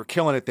fitness, you were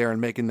killing it there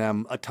and making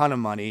them a ton of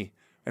money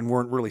and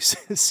weren't really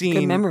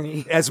seeing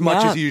as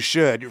much as you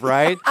should,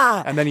 right?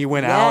 And then you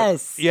went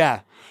out. Yeah.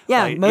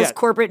 Yeah, most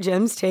corporate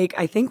gyms take,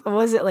 I think,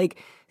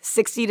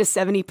 60 to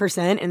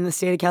 70% in the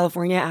state of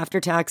California after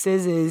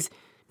taxes is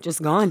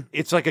just gone.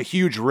 It's like a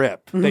huge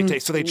rip. Mm-hmm.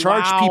 So they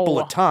charge people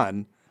a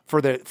ton for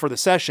the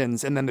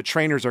sessions, and then the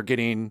trainers are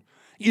getting.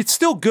 It's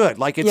still good.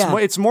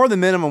 It's more than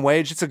minimum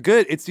wage.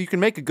 You can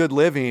make a good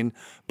living,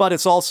 but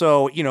it's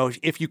also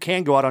if you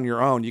can go out on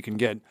your own, you can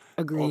get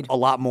a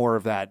lot more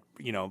of that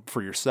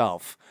for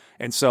yourself.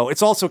 And so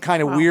it's also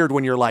kind of weird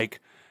when you're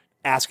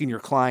asking your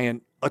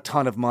client a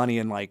ton of money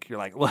and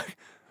you're look,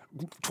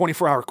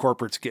 24-hour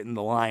corporate's getting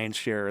the lion's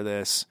share of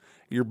this.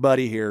 Your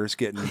buddy here is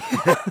getting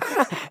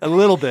a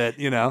little bit,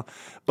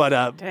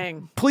 but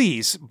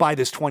please buy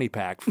this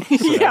 20-pack so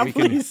that we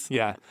please.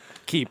 Can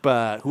keep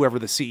whoever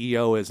the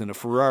CEO is in a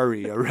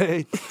Ferrari, all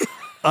right?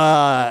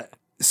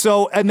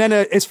 And then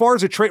as far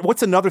as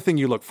what's another thing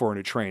you look for in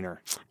a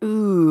trainer?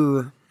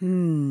 Ooh,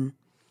 Aaron,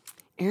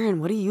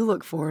 what do you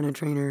look for in a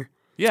trainer?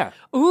 Yeah.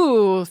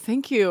 Ooh,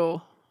 thank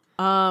you.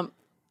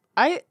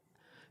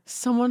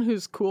 Someone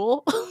who's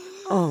cool.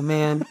 Oh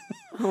man.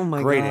 Oh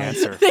my Great God.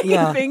 answer.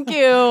 Thank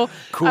you.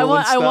 Cool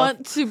I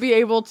want to be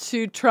able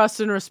to trust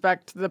and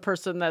respect the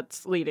person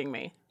that's leading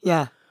me.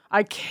 Yeah.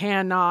 I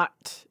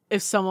cannot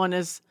if someone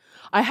is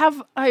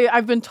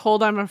I've been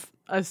told I'm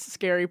a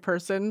scary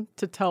person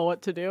to tell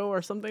what to do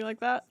or something like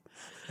that.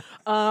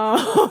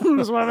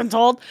 Is what I've been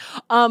told.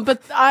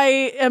 But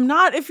I am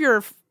not if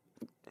you're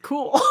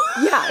cool.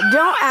 Yeah,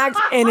 don't act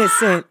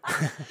innocent.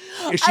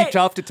 Is she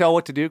tough to tell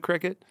what to do,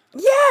 Krickit?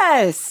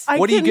 Yes.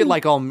 What do you get,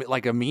 like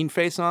a mean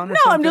face on or No,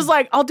 something? I'm just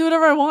like, I'll do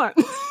whatever I want.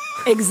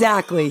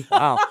 Exactly.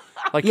 Wow.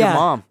 Like Yeah. your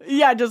mom.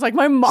 Yeah, just like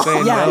my mom.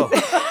 Saying Yeah.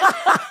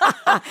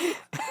 no.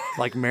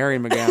 Like Mary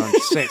McGowan.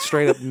 Say it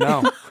straight up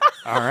no.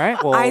 All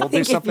right. Well, I we'll do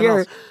think if something you're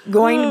else.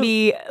 going to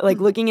be like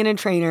looking in a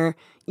trainer,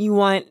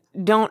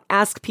 don't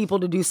ask people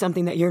to do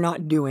something that you're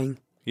not doing.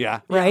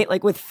 Yeah. Right?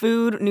 Like with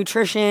food,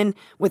 nutrition,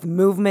 with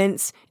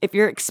movements, if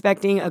you're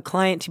expecting a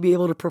client to be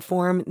able to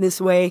perform this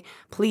way,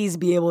 please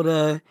be able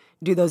to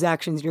do those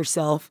actions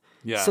yourself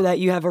Yeah. so that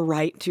you have a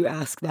right to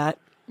ask that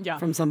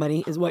from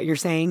somebody, is what you're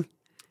saying.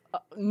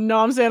 No,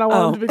 I'm saying I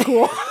want him to be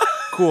cool.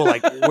 Cool.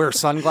 Like wear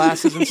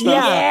sunglasses and stuff.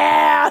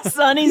 Yeah,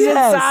 Sonny's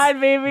Yes. inside,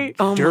 baby.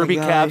 Oh my Derby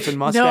caps gosh. and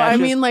mustaches. No, I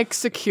mean like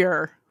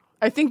secure.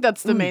 I think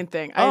that's the main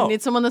thing. I Oh.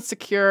 need someone that's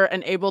secure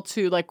and able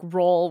to like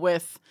roll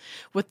with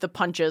the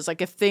punches.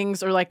 Like if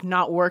things are like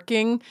not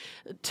working,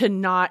 to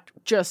not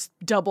just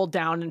double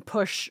down and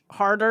push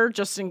harder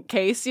just in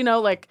case,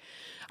 like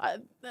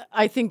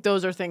I think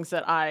those are things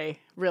that I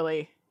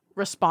really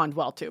respond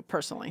well to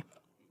personally.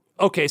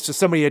 Okay, so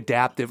somebody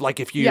adaptive.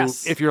 Like if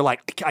you're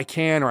like, I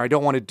can or I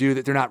don't want to do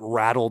that, they're not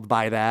rattled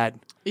by that.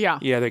 Yeah.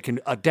 Yeah, they can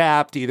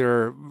adapt,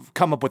 either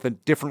come up with a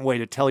different way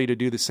to tell you to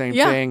do the same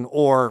Yeah. thing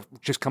or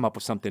just come up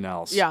with something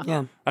else. Yeah.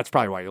 Yeah. That's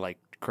probably why you like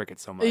Krickit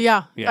so much.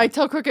 Yeah. I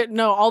tell Krickit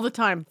no all the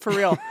time, for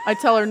real. I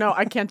tell her no,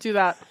 I can't do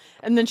that.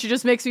 And then she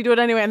just makes me do it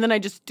anyway, and then I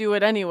just do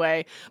it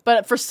anyway.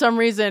 But for some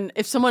reason,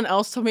 if someone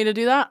else told me to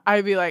do that,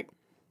 I'd be like,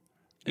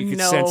 You can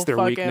no sense their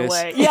fucking weakness.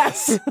 way.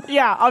 Yes.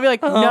 Yeah. I'll be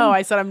like, no,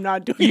 I said I'm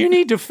not doing You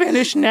need to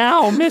finish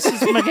now, Mrs.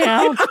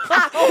 McGowan.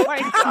 Oh my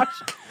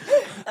gosh.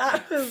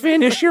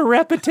 Finish your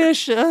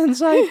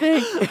repetitions, I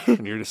think.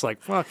 And you're just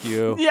like, fuck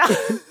you. Yeah.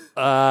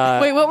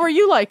 Wait, what were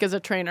you like as a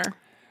trainer?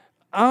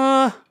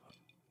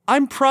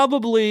 I'm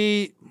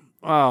probably,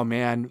 oh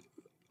man.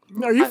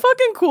 Are you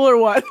fucking cool or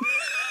what?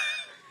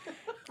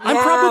 I'm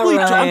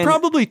Ryan.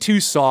 probably too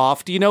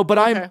soft, but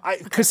Okay.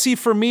 because see,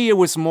 for me, it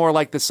was more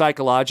like the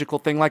psychological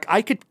thing. Like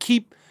I could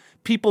keep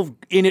people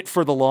in it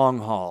for the long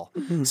haul.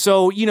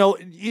 So,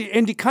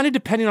 and kind of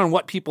depending on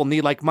what people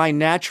need, like my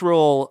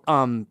natural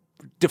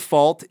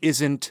default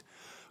isn't,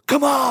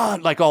 come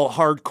on, like all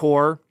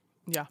hardcore.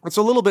 Yeah. It's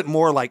a little bit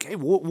more like, hey,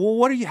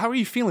 how are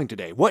you feeling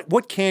today?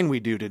 What can we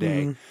do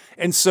today?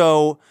 And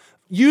so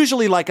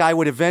usually like I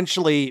would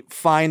eventually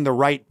find the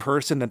right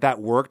person that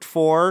worked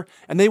for,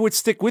 and they would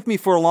stick with me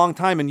for a long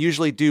time and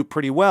usually do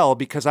pretty well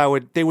because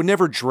they would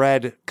never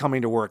dread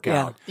coming to work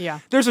out. Yeah.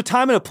 There's a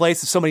time and a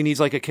place if somebody needs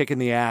like a kick in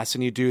the ass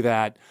and you do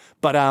that.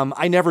 But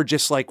I never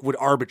just like would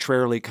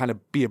arbitrarily kind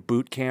of be a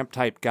boot camp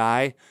type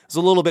guy. It's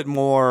a little bit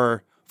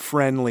more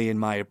friendly in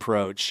my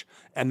approach.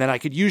 And then I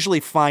could usually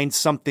find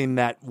something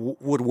that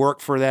would work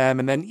for them.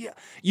 And then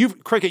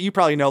Krickit, you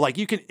probably know, like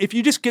you can, if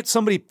you just get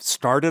somebody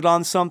started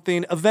on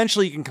something,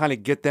 eventually you can kind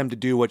of get them to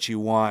do what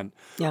you want.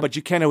 Yeah. But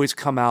you can't always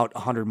come out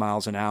 100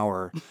 miles an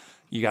hour.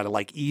 You got to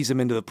like ease them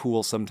into the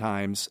pool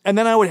sometimes. And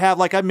then I would have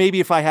like, maybe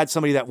if I had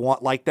somebody that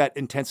like that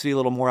intensity a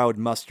little more, I would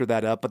muster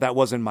that up. But that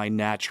wasn't my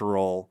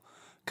natural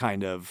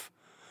kind of.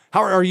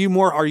 How are you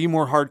more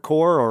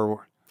hardcore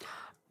or?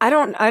 I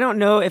don't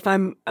know if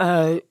I'm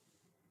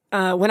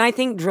when I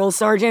think drill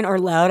sergeant or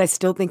loud, I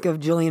still think of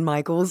Jillian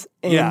Michaels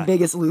in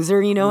Biggest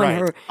Loser, and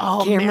her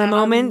camera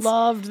moments. I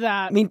loved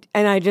that. I mean,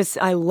 and I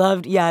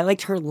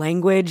liked her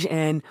language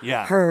and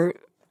her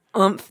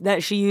oomph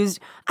that she used.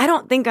 I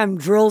don't think I'm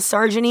drill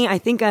sergeant-y. I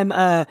think I'm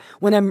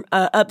when I'm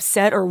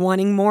upset or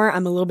wanting more,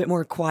 I'm a little bit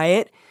more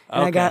quiet.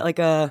 And I got like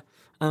a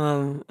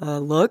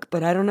look,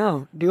 but I don't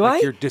know. Do I?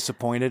 You're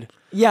disappointed.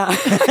 Yeah.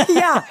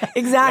 Yeah,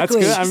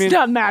 exactly. That's good. I mean, She's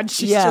not mad.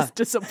 She's just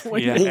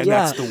disappointed. Yeah, and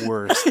that's the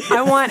worst.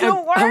 I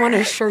want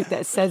a shirt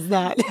that says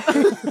that.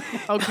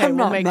 Okay, I'm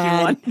we'll not make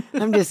mad. you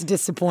one. I'm just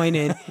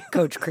disappointed.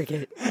 Coach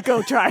Krickit.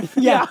 Go try.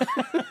 Yeah.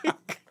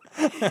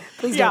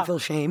 Please Yeah. don't feel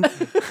shame.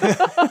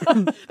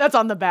 That's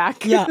on the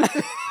back. Yeah.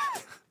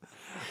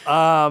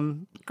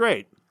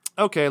 Great.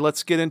 Okay,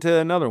 let's get into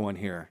another one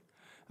here.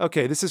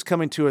 Okay, this is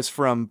coming to us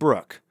from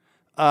Brooke.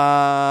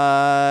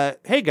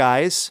 Hey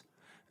guys.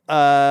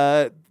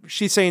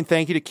 She's saying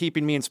thank you to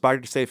keeping me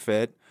inspired to stay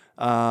fit.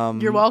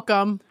 You're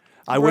welcome.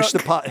 I wish the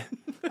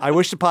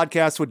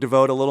podcast would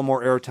devote a little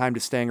more airtime to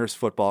Stanger's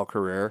football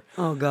career.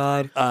 Oh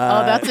God.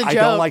 That's a joke. I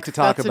don't like to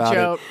talk That's about a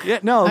joke. it. Yeah,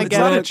 no, I it's get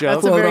not it. a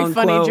joke. That's a very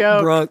funny Quote,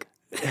 joke. Brooke.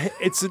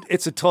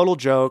 It's a total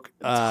joke.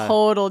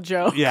 Total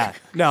joke. Yeah,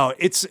 no,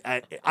 it's.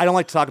 I don't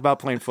like to talk about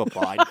playing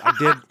football. I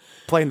did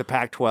play in the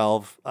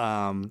Pac-12.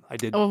 I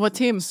did. Oh, what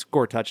team?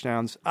 Score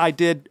touchdowns. I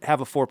did have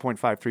a 4.5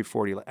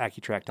 340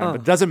 AccuTrack time,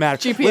 but it doesn't matter.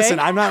 GPA? Listen,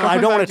 I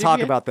don't want to talk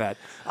GPA? about that.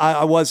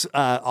 I was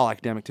all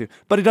academic too,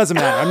 but it doesn't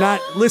matter. I'm not.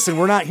 Listen,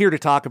 we're not here to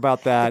talk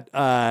about that.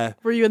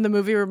 Were you in the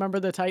movie Remember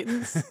the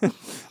Titans?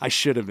 I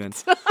should have been.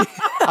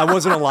 I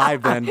wasn't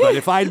alive then, but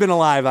if I had been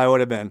alive, I would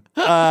have been.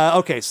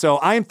 Okay, so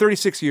I am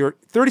 36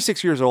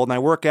 years old, and I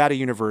work at a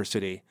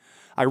university.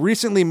 I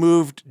recently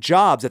moved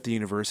jobs at the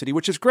university,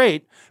 which is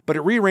great, but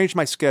it rearranged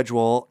my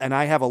schedule and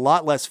I have a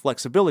lot less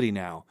flexibility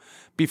now.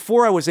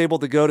 Before, I was able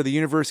to go to the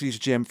university's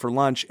gym for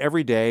lunch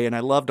every day, and I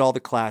loved all the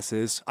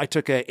classes. I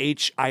took a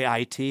HIIT,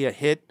 a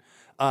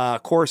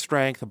HIIT, core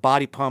strength, a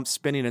body pump,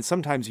 spinning, and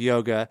sometimes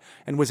yoga,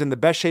 and was in the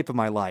best shape of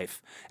my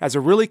life. As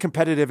a really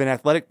competitive and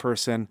athletic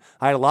person,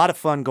 I had a lot of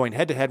fun going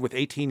head-to-head with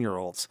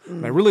 18-year-olds,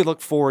 and I really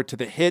looked forward to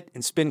the HIIT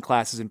and spin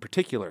classes in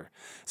particular.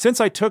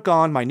 Since I took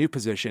on my new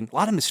position, a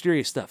lot of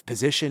mysterious stuff,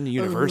 position,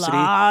 university.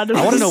 I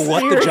want to know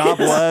what the job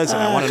was,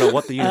 and I want to know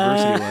what the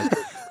university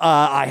was.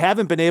 I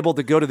haven't been able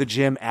to go to the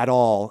gym at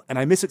all, and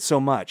I miss it so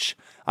much.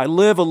 I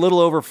live a little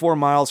over 4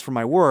 miles from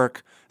my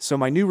work, so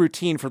my new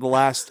routine for the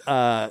last few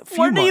months...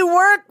 Where do you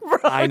work,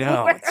 bro? I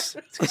know. It's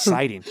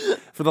exciting.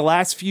 For the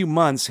last few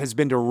months has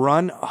been to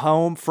run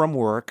home from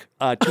work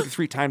 2 to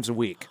 3 times a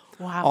week.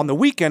 Wow. On the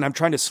weekend, I'm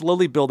trying to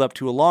slowly build up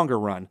to a longer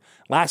run.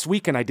 Last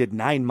weekend, I did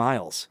 9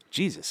 miles.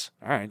 Jesus.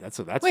 All right. That's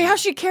Wait, how's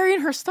she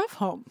carrying her stuff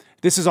home?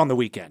 This is on the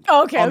weekend.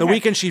 Oh, okay. On the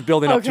weekend, she's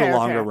building up to a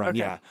longer okay, run. okay.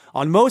 Yeah.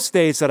 On most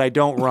days that I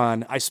don't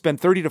run, I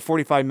spend 30 to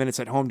 45 minutes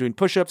at home doing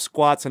push-ups,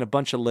 squats, and a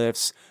bunch of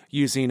lifts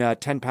using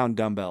 10-pound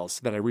dumbbells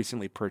that I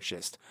recently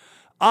purchased.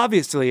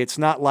 Obviously, it's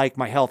not like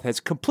my health has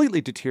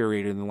completely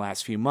deteriorated in the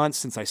last few months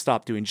since I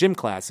stopped doing gym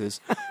classes.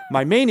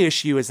 My main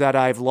issue is that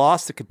I've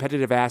lost the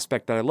competitive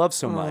aspect that I love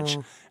so much,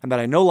 and that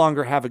I no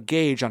longer have a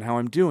gauge on how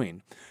I'm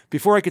doing.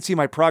 Before, I could see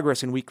my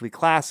progress in weekly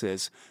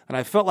classes, and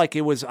I felt like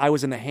I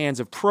was in the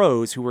hands of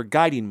pros who were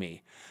guiding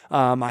me.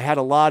 I had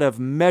a lot of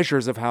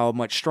measures of how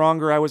much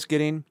stronger I was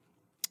getting,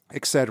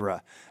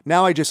 etc.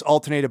 Now I just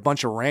alternate a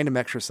bunch of random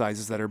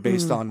exercises that are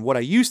based on what I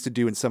used to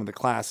do in some of the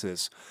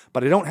classes,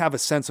 but I don't have a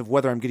sense of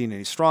whether I'm getting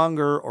any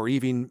stronger or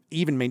even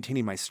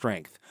maintaining my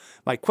strength.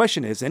 My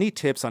question is, any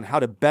tips on how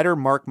to better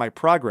mark my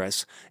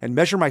progress and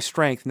measure my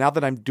strength now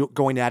that I'm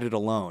going at it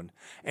alone?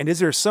 And is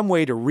there some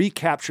way to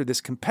recapture this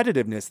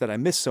competitiveness that I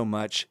miss so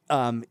much,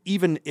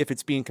 even if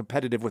it's being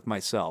competitive with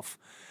myself?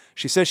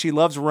 She says she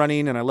loves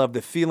running, and I love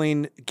the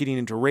feeling getting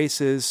into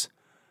races.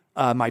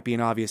 Might be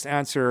an obvious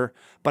answer,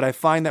 but I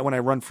find that when I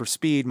run for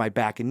speed, my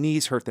back and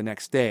knees hurt the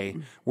next day,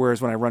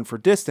 whereas when I run for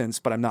distance,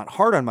 but I'm not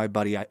hard on my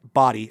body,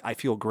 I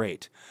feel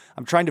great.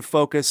 I'm trying to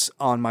focus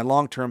on my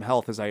long-term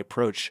health as I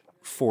approach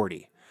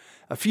 40.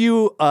 A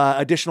few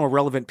additional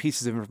relevant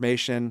pieces of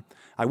information.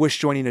 I wish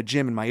joining a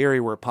gym in my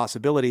area were a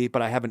possibility,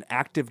 but I have an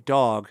active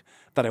dog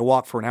that I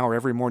walk for an hour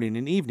every morning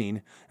and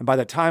evening, and by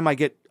the time I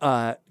get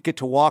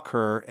to walk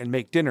her and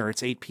make dinner,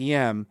 it's 8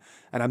 p.m.,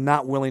 and I'm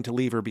not willing to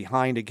leave her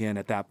behind again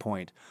at that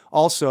point.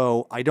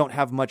 Also, I don't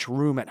have much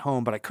room at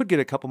home, but I could get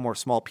a couple more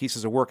small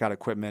pieces of workout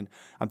equipment.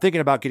 I'm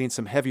thinking about getting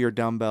some heavier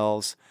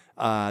dumbbells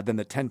than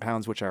the 10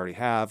 pounds, which I already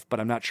have, but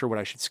I'm not sure what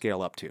I should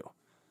scale up to.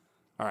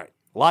 All right,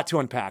 a lot to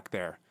unpack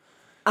there.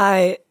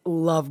 I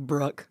love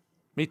Brooke.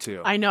 Me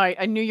too. I know.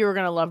 I knew you were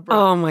going to love Brooke.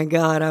 Oh my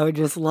God, I would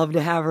just love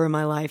to have her in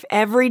my life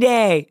every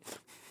day.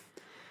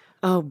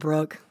 Oh,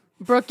 Brooke.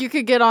 Brooke, you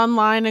could get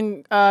online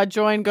and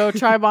join Go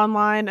Tribe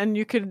online, and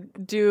you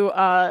could do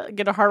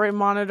get a heart rate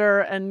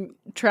monitor and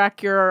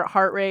track your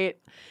heart rate,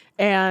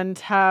 and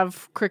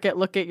have Krickit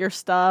look at your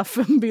stuff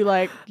and be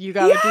like, "You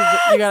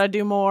gotta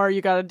do more.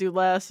 You gotta do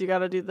less. You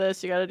gotta do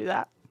this. You gotta do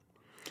that."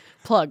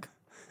 Plug.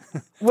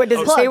 What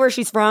does it say where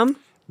she's from?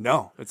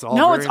 No, it's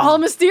all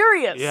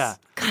mysterious. Yeah.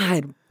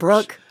 God,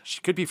 Brooke. She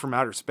could be from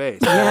outer space.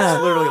 Yeah.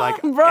 It's literally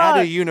like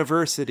at a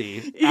university,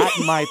 at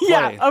my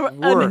place,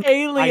 work. An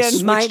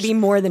alien. Might be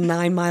more than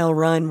 9 mile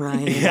run,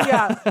 Ryan.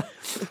 Yeah,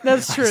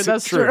 that's true.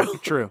 That's true.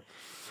 True.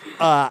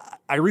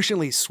 I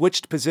recently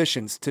switched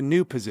positions to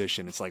new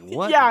position. It's like,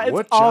 what? Yeah, it's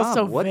what all job?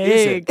 so What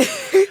vague.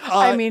 is it?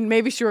 I mean,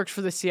 maybe she works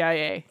for the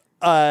CIA.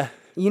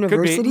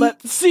 University?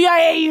 But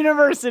CIA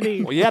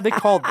University. Well, yeah, they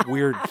called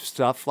weird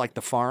stuff like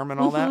the farm and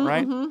all that,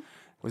 right?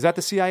 Was that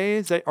the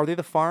CIA? Are they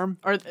the farm?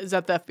 Or is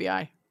that the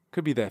FBI?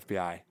 Could be the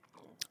FBI.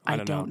 I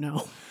don't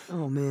know.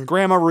 Oh, man.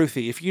 Grandma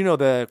Ruthie, if you know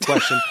the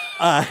question,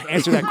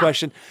 answer that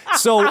question.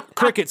 So,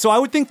 Krickit, so I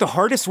would think the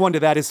hardest one to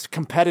that is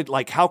competitive.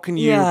 Like, how can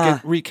you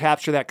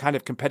recapture that kind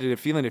of competitive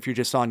feeling if you're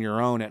just on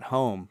your own at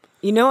home?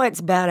 You know what's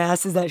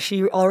badass is that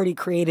she already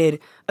created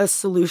a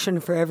solution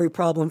for every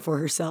problem for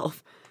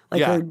herself.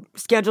 Like her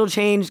schedule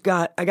changed,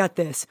 I got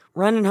this.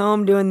 Running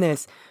home, doing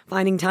this.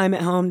 Finding time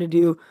at home to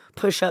do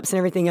push-ups and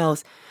everything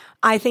else.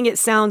 I think it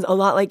sounds a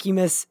lot like you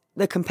miss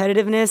the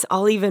competitiveness.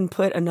 I'll even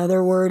put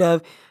another word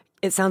of,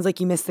 it sounds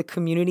like you miss the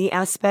community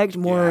aspect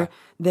more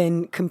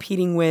than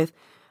competing with.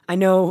 I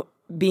know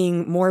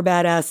being more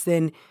badass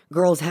than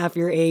girls half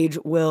your age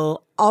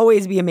will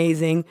always be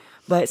amazing,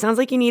 but it sounds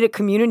like you need a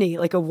community,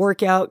 like a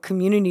workout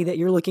community that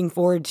you're looking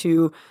forward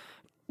to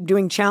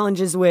doing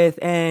challenges with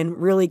and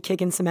really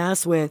kicking some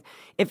ass with.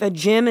 If a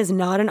gym is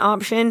not an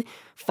option,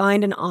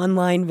 find an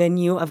online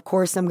venue. Of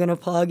course, I'm going to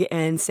plug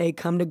and say,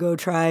 come to Go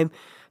Tribe.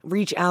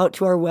 Reach out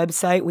to our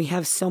website. We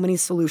have so many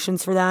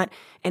solutions for that.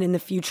 And in the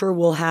future,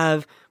 we'll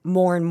have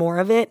more and more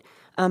of it.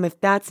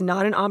 If that's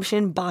not an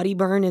option, Body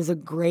Burn is a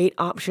great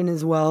option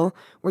as well,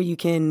 where you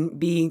can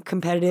be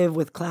competitive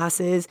with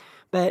classes.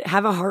 But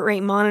have a heart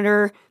rate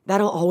monitor.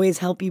 That'll always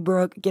help you,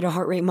 Brooke. Get a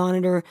heart rate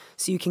monitor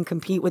so you can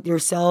compete with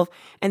yourself.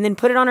 And then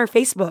put it on our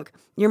Facebook.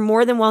 You're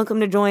more than welcome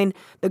to join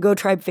the Go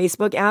Tribe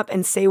Facebook app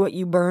and say what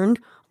you burned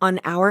on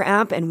our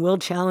app, and we'll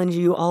challenge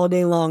you all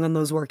day long on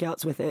those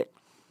workouts with it.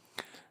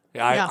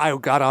 Yeah, I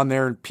got on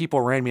there and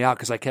people ran me out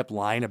because I kept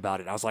lying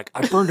about it. I was like,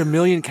 I burned 1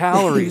 million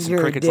calories. You're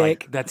and a Cricket's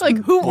dick. like, that's Like,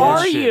 who bullshit.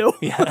 are you?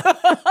 Yeah.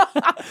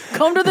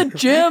 Come to the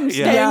gym,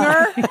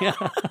 Stanger.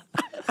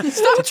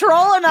 Stop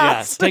trolling Yeah,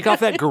 us. take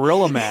off that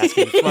gorilla mask.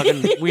 And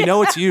fucking, we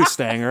know it's you,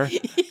 Stanger.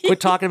 Quit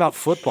talking about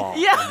football.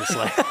 Yeah. I'm just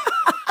like,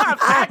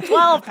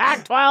 Pac-12,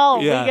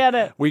 Pac-12. yeah, We get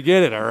it. We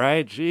get it, all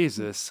right?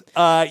 Jesus.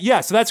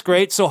 Yeah, so that's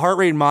great. So heart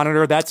rate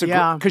monitor, that's a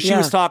Yeah. because she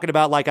was talking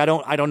about like I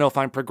don't know if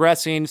I'm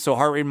progressing. So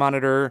heart rate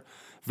monitor,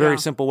 very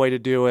simple way to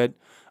do it.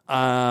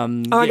 I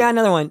got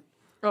another one.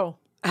 Oh.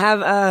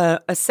 Have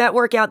a set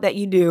workout that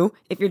you do.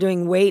 If you're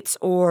doing weights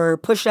or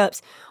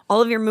push-ups,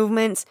 all of your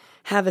movements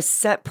have a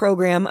set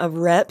program of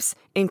reps.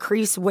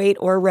 Increase weight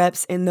or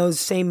reps in those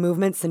same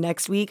movements the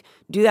next week.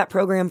 Do that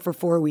program for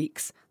 4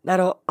 weeks.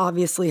 That'll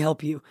obviously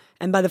help you.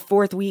 And by the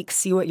 4th week,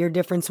 see what your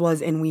difference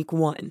was in week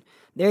 1.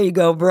 There you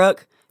go,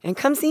 Brooke. And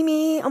come see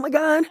me. Oh my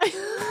God.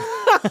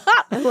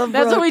 I love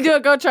That's Brooke. what we do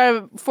at Go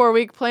Try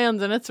 4-week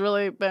plans, and it's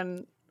really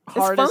been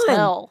hard as fun.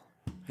 hell.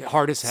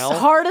 Hard as hell. It's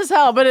hard as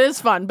hell, but it is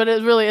fun. But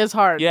it really is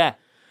hard. Yeah.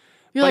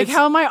 You're But like,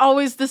 how am I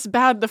always this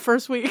bad the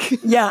first week?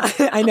 Yeah,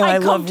 I know. I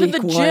come love to week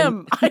the 1.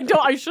 gym.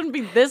 I shouldn't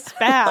be this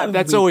bad.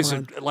 That's week always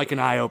 1. like an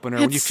eye opener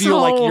when you It's feel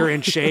like so- you're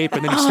in shape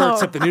and then you start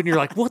something new and you're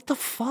like, what the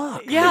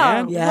fuck? yeah.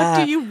 Man? Yeah.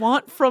 What do you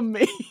want from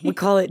me? We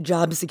call it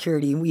job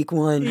security week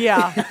 1.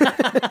 Yeah.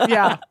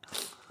 Yeah.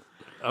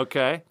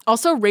 Okay.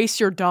 Also, race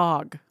your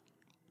dog.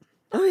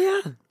 Oh,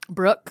 yeah.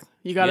 Brooke,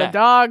 you got Yeah. a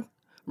dog?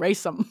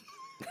 Race him.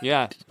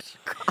 Yeah.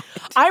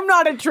 I'm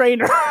not a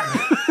trainer.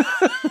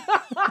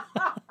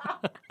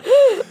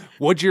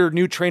 What'd your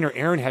new trainer,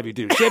 Erin, have you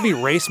do? She had me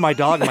race my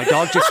dog, and my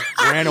dog just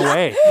ran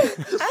away.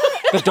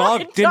 The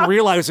dog didn't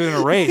realize it was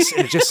in a race,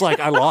 and it's just like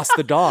I lost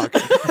the dog.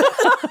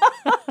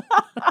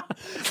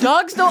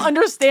 Dogs don't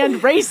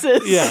understand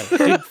races. Yeah,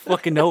 didn't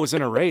fucking know it was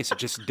in a race. It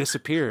just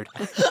disappeared.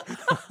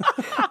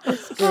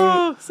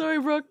 Oh, sorry,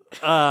 Brooke.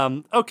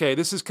 Okay,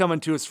 this is coming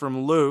to us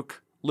from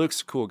Luke.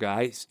 Luke's a cool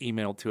guy. He's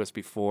emailed to us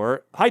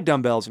before. Hi,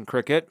 Dumbbells and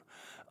Cricket.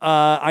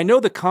 I know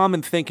the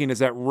common thinking is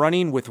that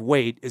running with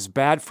weight is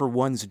bad for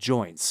one's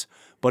joints.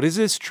 But is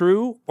this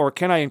true, or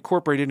can I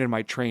incorporate it in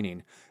my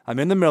training? I'm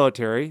in the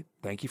military.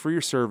 Thank you for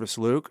your service,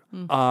 Luke.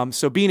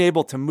 So being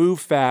able to move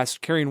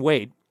fast, carrying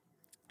weight,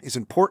 is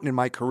important in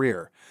my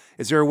career.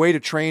 Is there a way to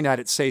train at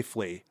it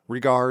safely?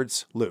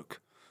 Regards,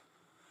 Luke.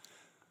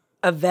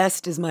 A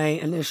vest is my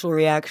initial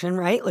reaction,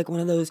 right? Like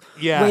one of those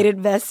Yeah. weighted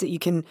vests that you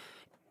can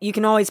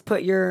always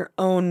put your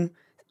own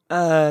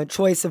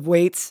choice of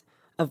weights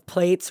of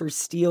plates or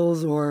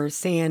steels or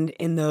sand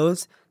in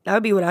those. That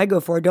would be what I go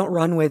for. Don't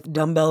run with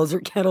dumbbells or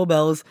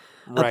kettlebells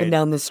up Right. and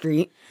down the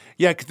street.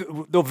 Yeah, 'cause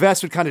the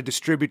vest would kind of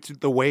distribute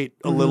the weight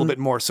a little bit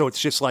more, so it's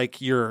just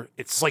like you're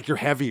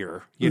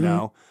heavier, you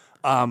know.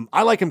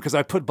 I like them because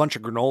I put a bunch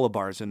of granola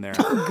bars in there.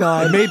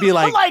 God. And maybe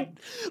like,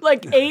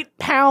 like 8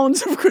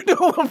 pounds of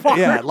granola bars.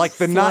 yeah, like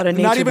the Lot not of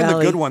Nature even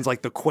Valley. the good ones,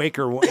 like the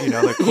Quaker one,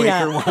 the Quaker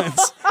Yeah.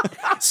 ones,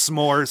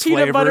 s'mores Peanut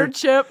flavored, butter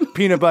chip.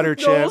 peanut butter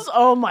chip. Those,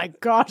 oh my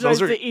gosh, Those I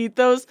used are- to eat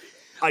those.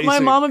 I used My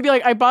to- mom would be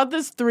like, I bought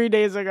this 3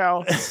 days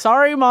ago.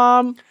 Sorry,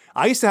 Mom.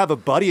 I used to have a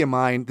buddy of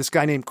mine, this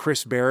guy named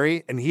Chris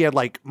Berry, and he had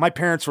my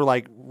parents were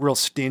like real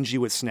stingy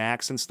with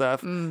snacks and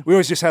stuff. We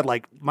always just had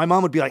my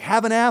mom would be like,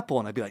 have an apple.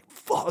 And I'd be like,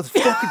 fuck, this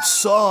fucking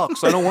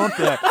sucks. I don't want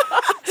that.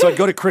 So I'd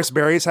go to Chris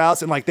Berry's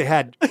house and they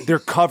had their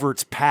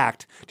cupboards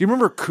packed. Do you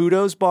remember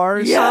Kudos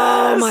bars?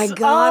 Oh my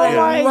God. Oh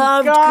I my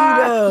loved gosh.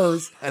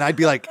 Kudos. And I'd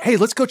be like, hey,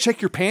 let's go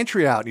check your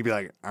pantry out. And he'd be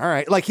like, all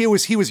right. Like he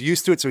was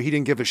used to it, so he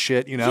didn't give a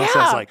shit, So I was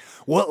Yeah. like,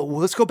 well,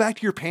 let's go back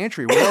to your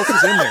pantry. What else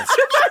is in there?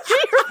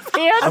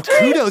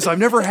 Kudos, I've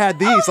never had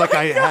these. Like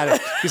I had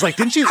it. He's like,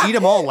 didn't you eat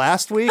them all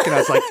last week? And I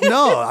was like,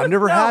 no, I've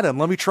never had them.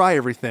 Let me try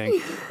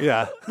everything.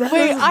 Yeah.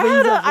 Wait,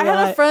 I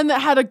had a friend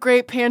that had a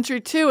great pantry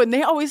too, and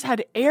they always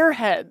had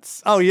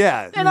Airheads. Oh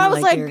yeah. And I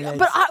was like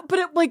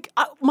like,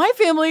 Airheads. my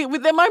family,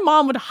 then my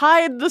mom would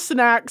hide the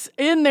snacks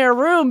in their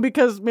room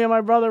because me and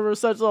my brother were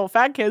such little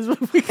fat kids,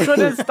 we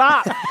couldn't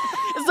stop.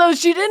 So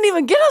she didn't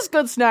even get us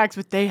good snacks,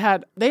 but they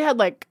had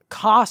like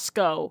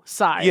Costco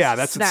size. Yeah,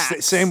 that's the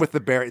snacks. same with the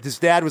Berry. His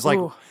dad was like,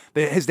 Ooh.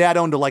 his dad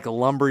owned a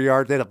lumber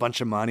yard. They had a bunch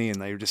of money, and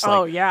they were just like,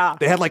 Oh, yeah.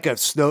 They had like a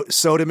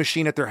soda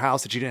machine at their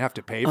house that you didn't have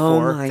to pay Oh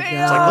for. my It's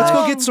God. like, let's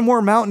go get some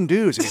more Mountain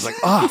Dews. And he's like,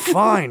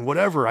 fine,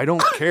 whatever. I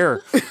don't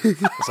care.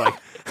 It's like,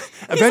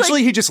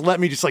 eventually he just let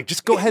me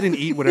just go ahead and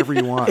eat whatever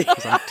you want.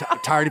 'Cause I'm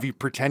tired of you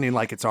pretending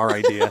like it's our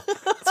idea.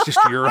 It's just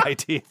your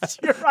idea.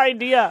 Your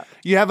idea.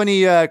 You have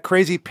any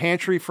crazy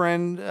pantry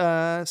friend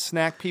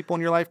snack people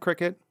in your life,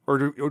 Cricket? Or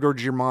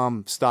did your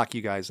mom stock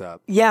you guys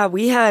up? Yeah,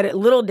 we had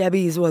Little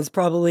Debbie's was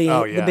probably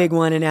Oh, yeah. the big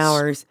one in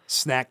ours.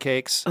 Snack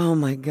cakes. Oh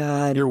my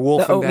God. Your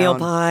wolfing The oatmeal down.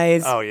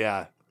 pies. Oh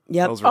yeah.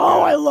 Yep. Those were Oh,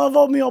 good. I love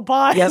oatmeal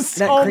pies. Yep,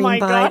 that oh cream my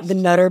pie, gosh. the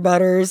Nutter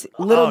Butters,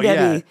 Little yeah.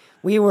 Debbie.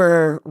 We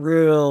were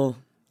real.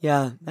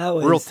 Yeah, that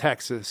was Real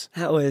Texas.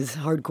 That was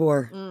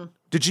hardcore.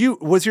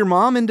 Was your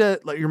mom and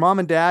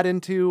dad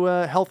into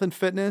health and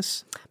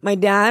fitness? My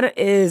dad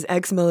is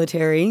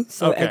ex-military,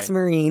 so Okay.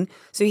 ex-Marine.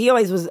 So he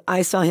always was.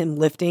 I saw him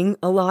lifting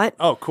a lot.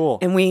 Oh, cool.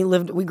 And we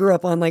grew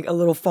up on like a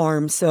little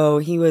farm, so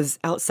he was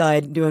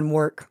outside doing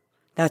work.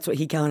 That's what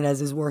he counted as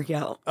his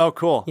workout. Oh,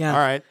 cool. Yeah. All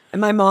right. And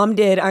my mom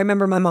did. I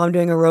remember my mom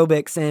doing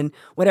aerobics and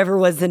whatever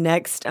was the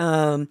next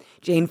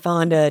Jane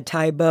Fonda,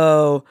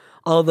 Tybo,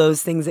 all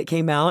those things that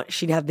came out.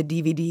 She'd have the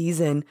DVDs,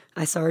 and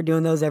I saw her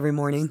doing those every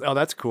morning. Oh,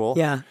 that's cool.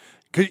 Yeah.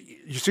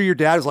 So your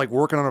dad is like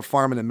working on a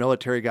farm and a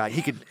military guy.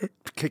 He could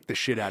kick the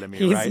shit out of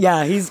me, right?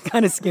 Yeah, he's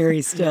kind of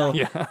scary still.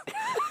 Yeah.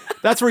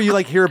 That's where you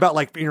like hear about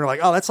like, you're like,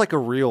 oh, that's like a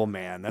real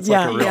man. That's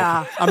like a real,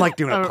 I'm like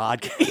doing a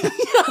podcast.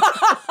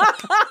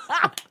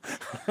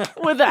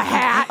 With a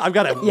hat. I've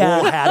got a wool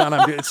hat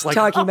on. It's like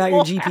Talking about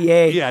your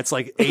GPA. Yeah, it's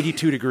like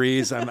 82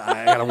 degrees. I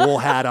got a wool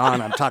hat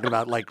on. I'm talking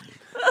about like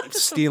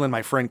stealing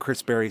my friend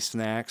Chris Berry's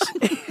snacks.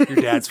 Your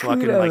dad's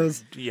fucking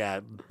Kudos.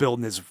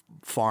 building his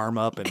farm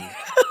up and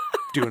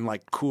doing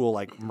like cool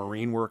like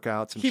marine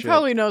workouts and He shit.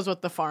 probably knows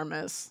what the farm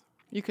is.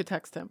 You could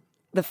text him.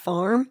 The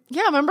farm?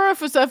 Yeah, remember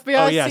if it was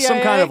FBI, Oh yeah, CIA?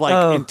 some kind of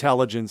like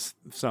intelligence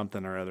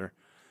something or other.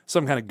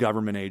 Some kind of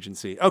government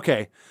agency.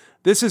 Okay.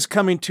 This is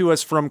coming to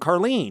us from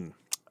Carlene.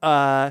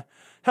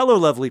 Hello,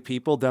 lovely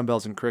people,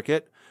 Dumbbells and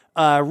Krickit.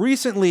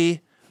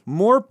 Recently,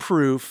 more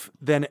proof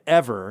than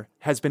ever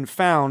has been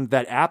found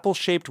that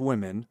apple-shaped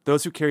women,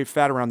 those who carry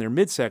fat around their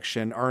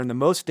midsection, are in the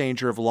most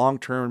danger of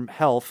long-term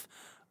health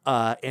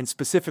and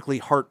specifically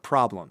heart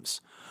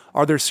problems.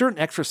 Are there certain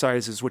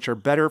exercises which are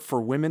better for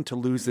women to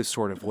lose this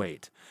sort of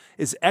weight?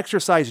 Is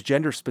exercise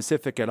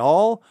gender-specific at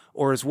all,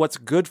 or is what's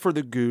good for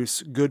the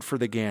goose good for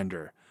the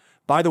gander?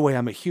 By the way,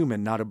 I'm a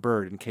human, not a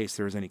bird, in case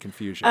there was any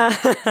confusion.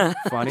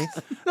 Funny.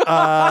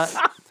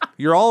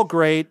 You're all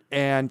great,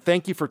 and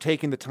thank you for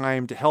taking the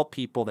time to help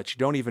people that you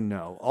don't even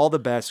know. All the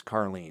best,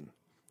 Carlene.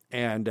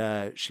 And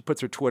she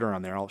puts her Twitter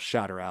on there. I'll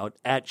shout her out.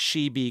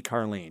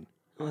 @SheBeCarlene.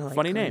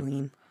 Funny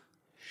name.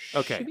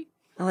 Okay.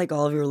 I like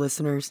all of your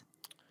listeners.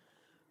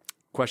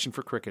 Question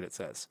for Krickit, it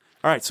says.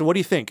 All right, so what do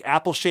you think?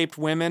 Apple-shaped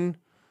women?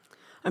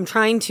 I'm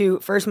trying to,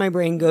 first my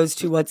brain goes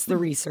to what's the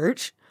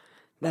research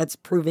that's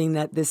proving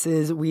that this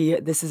is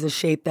a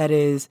shape that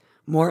is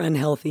more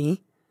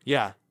unhealthy.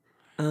 Yeah.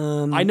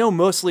 I know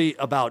mostly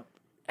about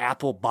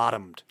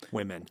apple-bottomed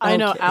women. I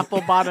know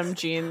apple bottom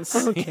jeans.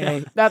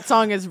 Okay. That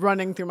song is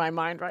running through my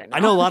mind right now. I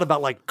know a lot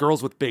about like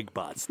girls with big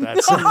butts.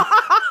 That's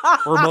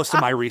where most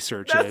of my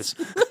research is.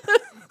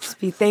 Just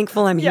be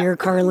thankful I'm here,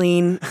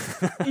 Carlene.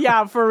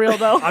 Yeah, for real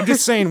though. I'm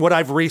just saying what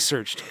I've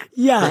researched.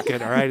 Yeah.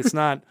 Krickit, all right? It's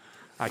not,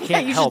 I Yeah,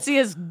 can't you help. should see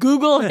his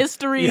Google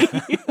history.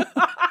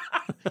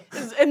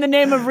 In the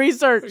name of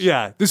research.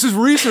 Yeah, this is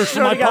research for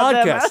my Should've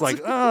got them. podcast.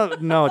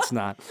 Like, no, it's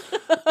not.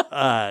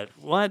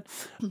 What?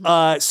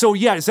 So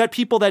yeah, is that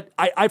people that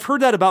I've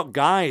heard that about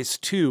guys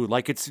too?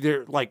 Like it's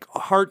their like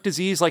heart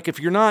disease. Like if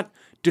you're not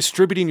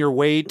distributing your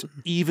weight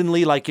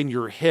evenly, like in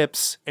your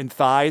hips and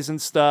thighs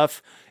and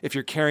stuff, if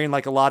you're carrying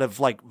like a lot of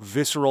like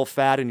visceral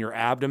fat in your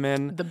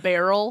abdomen, The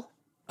barrel.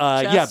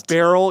 yeah, chest.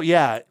 barrel,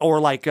 yeah, or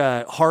like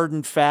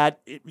hardened fat,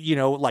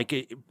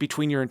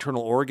 between your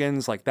internal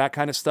organs, like that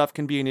kind of stuff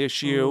can be an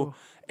issue,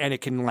 and it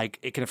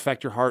can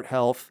affect your heart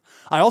health.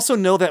 I also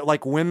know that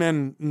like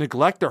women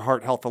neglect their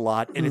heart health a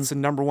lot, and it's the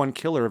number one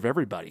killer of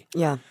everybody.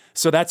 Yeah.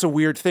 So that's a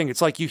weird thing.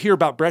 It's like you hear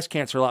about breast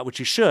cancer a lot, which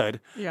you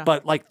should, Yeah.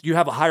 but like you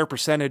have a higher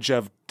percentage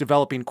of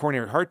developing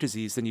coronary heart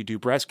disease than you do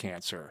breast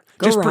cancer,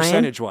 Go, just Ryan.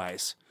 percentage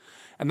wise.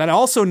 And then I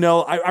also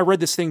know, I read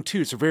this thing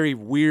too, it's a very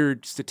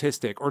weird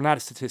statistic, or not a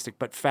statistic,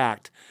 but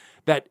fact,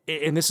 that,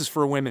 and this is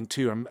for women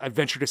too, I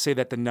venture to say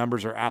that the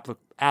numbers are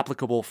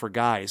applicable for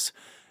guys.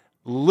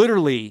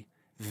 Literally,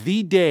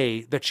 the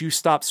day that you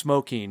stop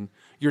smoking,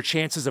 your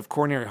chances of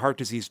coronary heart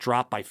disease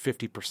drop by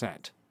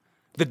 50%.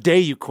 The day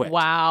you quit.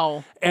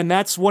 Wow. And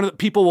that's one of the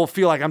people will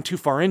feel like I'm too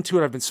far into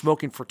it. I've been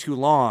smoking for too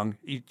long.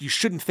 You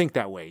shouldn't think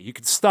that way. You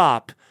can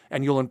stop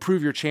and you'll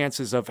improve your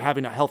chances of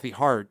having a healthy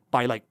heart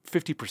by like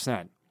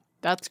 50%.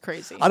 That's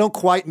crazy. I don't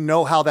quite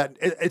know how that,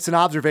 it's an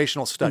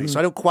observational study. So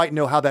I don't quite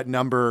know how that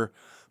number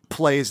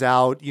plays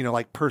out,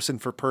 like person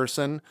for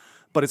person,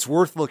 but it's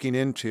worth looking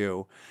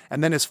into.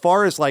 And then as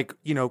far as like,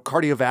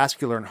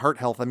 cardiovascular and heart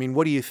health, I mean,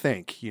 what do you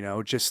think?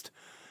 Just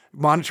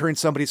monitoring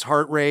somebody's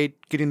heart rate,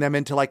 getting them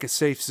into like a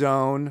safe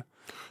zone.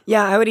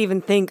 Yeah, I would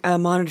even think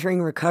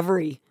monitoring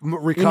recovery.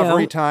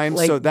 Recovery time.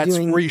 like So that's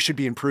doing- where you should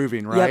be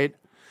improving, right?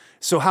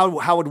 So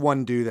how would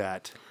one do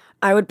that?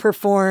 I would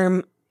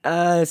perform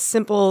a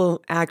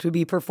simple act would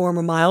be perform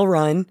a mile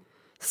run,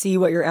 see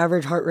what your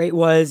average heart rate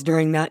was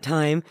during that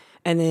time,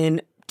 and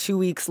then 2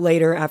 weeks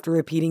later, after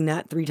repeating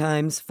that 3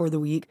 times for the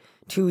week,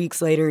 2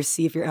 weeks later,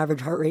 see if your average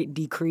heart rate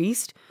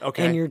decreased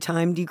and your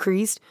time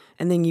decreased,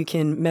 and then you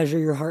can measure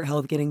your heart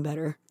health getting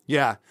better.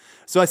 Yeah.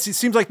 So it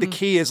seems like the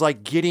key is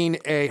like getting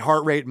a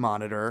heart rate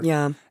monitor.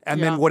 Yeah.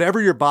 And then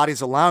whatever your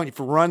body's allowing, if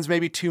it runs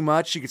maybe too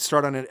much, you could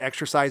start on an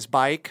exercise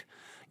bike.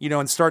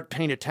 and start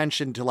paying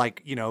attention to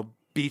like,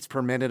 beats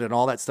per minute and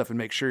all that stuff and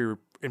make sure you're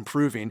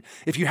improving.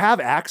 If you have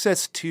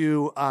access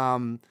to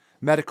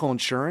medical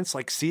insurance,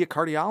 like see a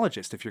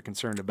cardiologist if you're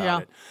concerned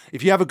about it.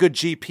 If you have a good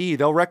GP,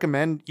 they'll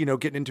recommend,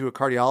 getting into a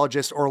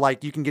cardiologist, or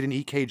like you can get an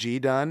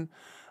EKG done.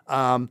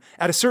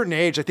 At a certain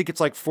age, I think it's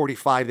like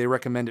 45, they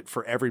recommend it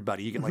for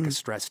everybody. You get like a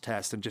stress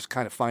test and just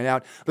kind of find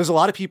out. There's a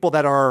lot of people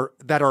that are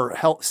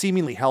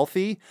seemingly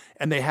healthy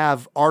and they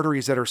have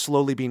arteries that are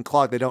slowly being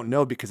clogged. They don't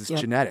know because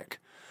it's genetic.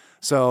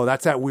 So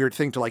that's that weird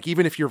thing to like,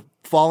 even if you're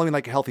following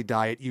like a healthy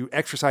diet, you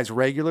exercise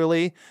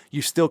regularly,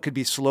 you still could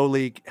be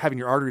slowly having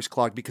your arteries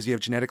clogged because you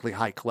have genetically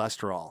high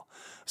cholesterol.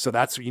 So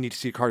that's what you need to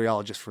see a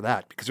cardiologist for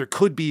that, because there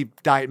could be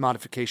diet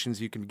modifications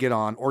you can get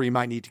on, or you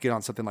might need to get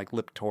on something like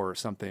Lipitor or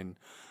something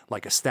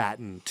like a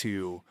statin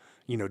to,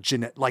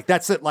 like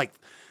that's it. Like,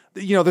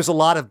 there's a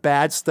lot of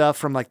bad stuff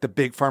from like the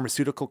big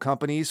pharmaceutical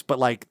companies, but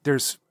like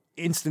there's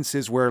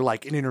instances where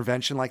like an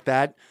intervention like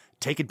that,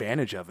 take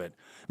advantage of it.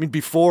 I mean,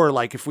 before,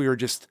 like if we were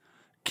just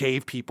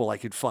cave people, like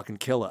it'd fucking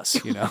kill us,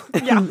 Yeah.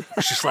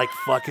 It's just like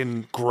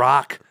fucking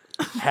Grok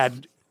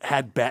had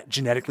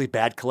genetically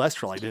bad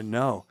cholesterol. I didn't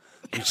know.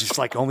 He just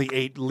like only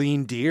ate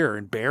lean deer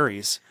and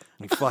berries.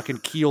 And he fucking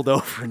keeled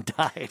over and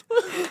died.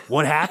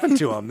 What happened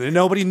to him?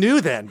 Nobody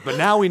knew then, but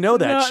now we know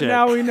that shit.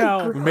 Now we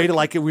know. We made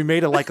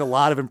it a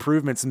lot of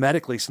improvements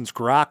medically since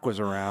Grok was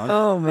around.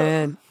 Oh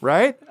man,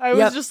 right? I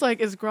was just like,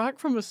 is Grok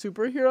from a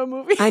superhero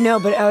movie? I know,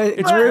 but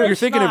it's Groot. You're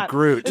thinking of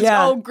Groot.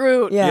 Oh,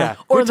 Groot. Yeah.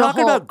 Or we're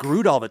talking about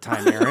Groot all the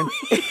time, Aaron.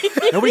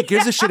 Nobody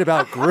gives a shit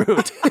about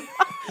Groot.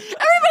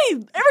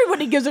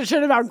 Everybody gives a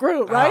shit about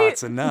Groot, right? Oh,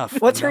 it's enough.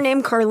 What's her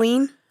name?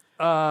 Carlene?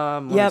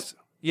 Yep.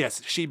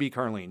 Yes, she be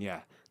Carlene,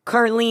 yeah.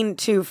 Carlene,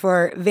 too,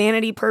 for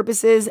vanity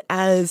purposes,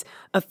 as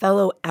a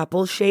fellow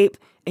apple shape,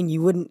 and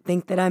you wouldn't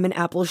think that I'm an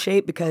apple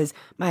shape because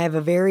I have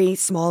a very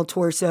small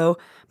torso,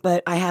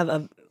 but I have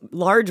a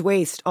large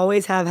waist,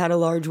 always have had a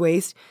large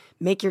waist.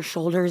 Make your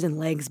shoulders and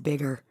legs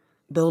bigger.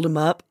 Build them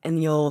up,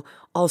 and you'll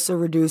also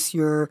reduce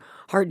your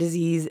heart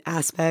disease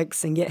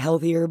aspects and get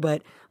healthier,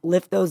 but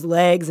lift those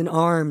legs and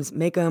arms,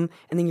 make them,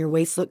 and then your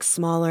waist looks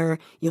smaller,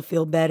 you'll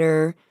feel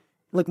better,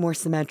 look more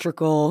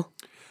symmetrical.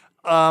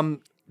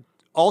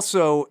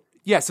 Also,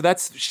 yeah, so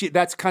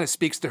that's kind of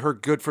speaks to her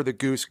good for the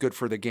goose, good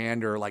for the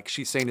gander. Like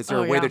she's saying, is there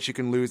a way that you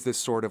can lose this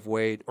sort of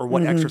weight, or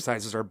what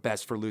exercises are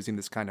best for losing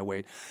this kind of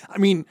weight? I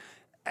mean,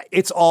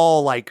 it's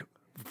all like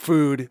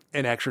food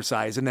and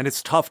exercise, and then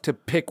it's tough to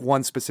pick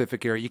one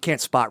specific area. You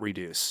can't spot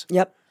reduce.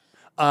 Yep.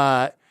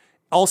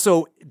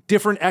 Also,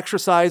 different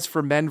exercise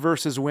for men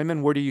versus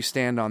women. Where do you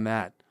stand on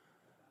that?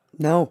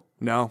 No.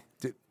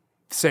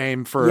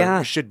 Same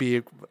for should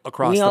be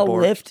across the board. We all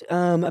lift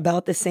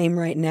about the same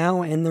right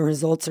now, and the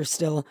results are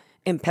still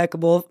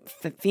impeccable.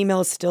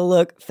 Females still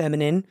look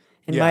feminine,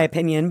 in my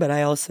opinion, but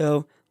I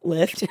also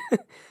lift.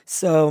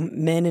 So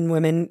men and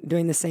women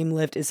doing the same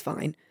lift is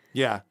fine.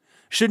 Yeah.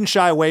 Shouldn't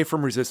shy away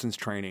from resistance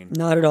training.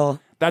 Not at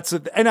all.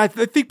 And I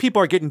think people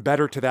are getting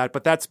better to that,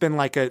 but that's been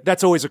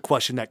that's always a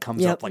question that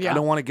comes up. Like, I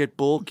don't want to get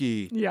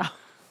bulky. Yeah.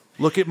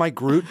 Look at my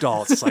Groot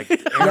doll. It's like,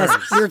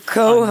 yes, your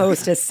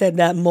co-host has said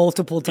that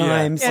multiple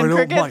times. And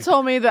Krickit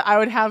told me that I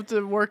would have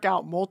to work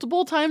out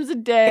multiple times a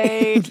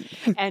day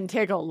and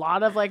take a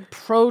lot of like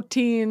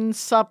protein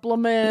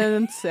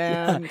supplements.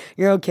 And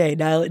you're okay.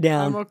 Dial it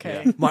down. I'm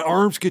okay. Yeah. My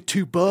arms get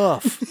too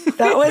buff.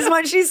 That was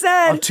what she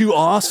said. I'm too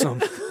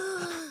awesome.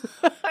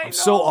 I'm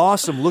so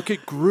awesome. Look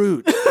at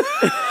Groot.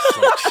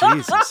 It's like,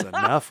 Jesus,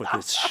 enough with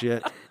this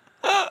shit.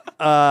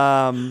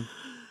 I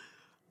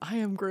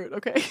am Groot.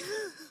 Okay.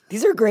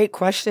 These are great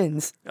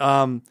questions.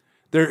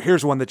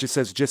 Here's one that just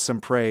says, just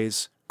some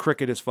praise.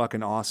 Krickit is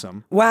fucking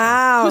awesome.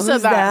 Wow. Who said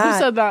that? Who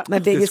said that? My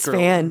biggest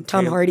fan,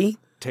 Tom Hardy.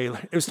 Taylor.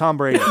 It was Tom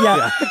Brady.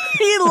 Yeah.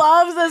 He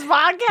loves this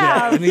podcast.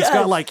 Yeah, and he's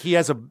got he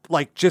has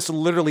just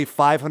literally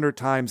 500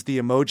 times the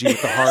emoji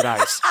with the hard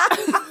eyes.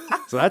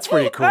 So that's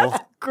pretty cool.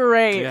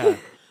 Great. Yeah.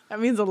 That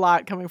means a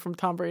lot coming from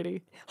Tom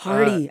Brady.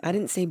 Hardy. I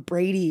didn't say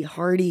Brady.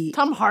 Hardy.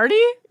 Tom Hardy?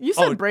 You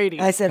said Brady.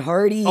 I said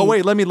Hardy. Oh,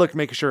 wait. Let me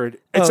make sure.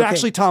 It's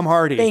actually Tom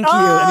Hardy. Thank you.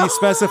 And he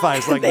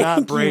specifies, not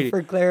Thank Brady. you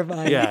for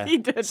clarifying. Yeah. He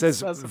did says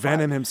specify.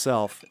 Venom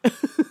himself.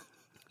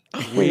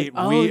 We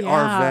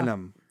are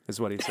Venom,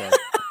 is what he said.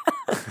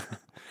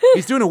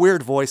 He's doing a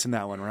weird voice in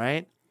that one,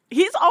 right?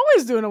 He's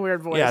always doing a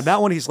weird voice. Yeah,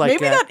 that one he's like...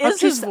 Maybe that is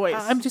his voice.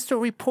 I'm just a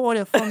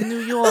reporter from New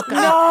York.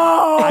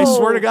 No! I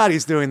swear to God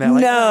he's doing that.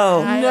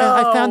 No.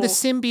 I found a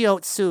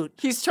symbiote suit.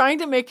 He's trying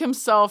to make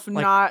himself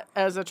not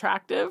as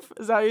attractive.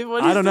 Is that what he's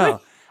doing? I don't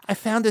know. I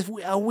found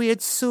a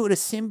weird suit, a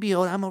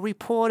symbiote. I'm a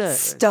reporter.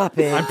 Stop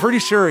it. I'm pretty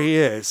sure he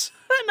is.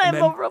 And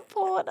I'm a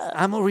reporter.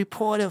 I'm a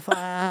reporter.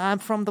 I'm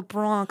from the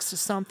Bronx or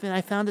something.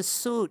 I found a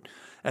suit.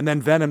 And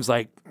then Venom's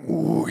like,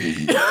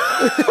 we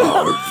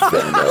are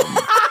Venom.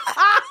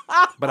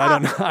 But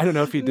I don't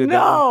know if he did that.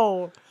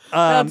 No,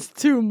 that's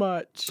too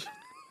much.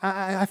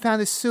 I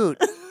found a suit.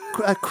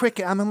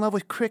 Krickit. I'm in love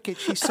with Krickit.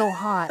 She's so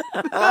hot.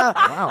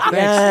 Wow,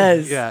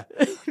 thanks. Yes.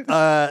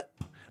 Yeah.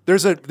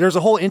 There's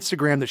a whole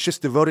Instagram that's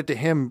just devoted to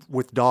him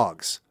with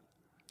dogs.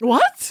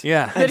 What?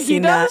 Yeah. That he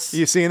seen that. does?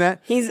 You seen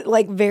that? He's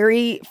like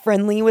very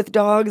friendly with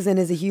dogs and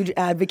is a huge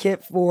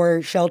advocate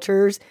for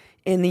shelters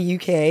in the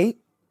UK.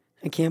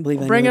 I can't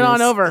believe I Bring know it on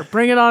this. over.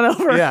 Bring it on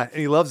over. Yeah, and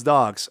he loves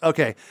dogs.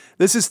 Okay,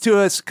 this is to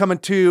us coming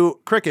to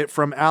Krickit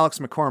from Alex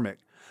McCormick.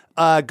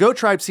 Go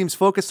Tribe seems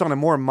focused on a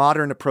more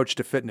modern approach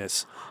to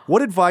fitness.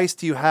 What advice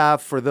do you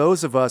have for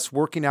those of us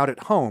working out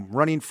at home,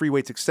 running free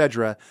weights,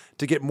 etc.,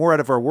 to get more out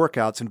of our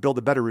workouts and build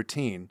a better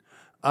routine?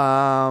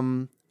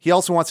 He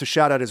also wants to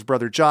shout out his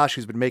brother Josh,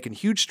 who's been making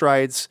huge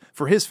strides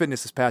for his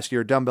fitness this past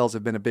year. Dumbbells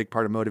have been a big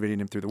part of motivating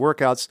him through the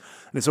workouts,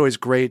 and it's always a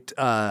great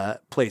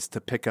place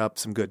to pick up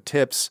some good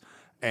tips.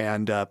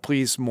 And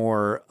please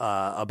more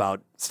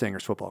about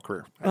Stanger's football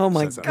career. Oh,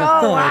 my Says that.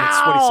 God.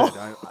 That's what he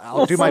said.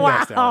 I'll do my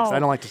best, Alex. I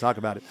don't like to talk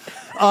about it.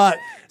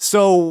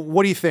 So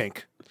what do you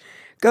think?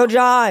 Go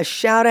Josh.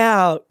 Shout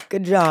out.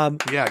 Good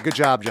job. Yeah, good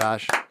job,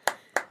 Josh.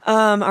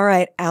 All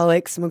right,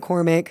 Alex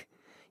McCormick.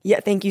 Yeah,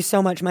 thank you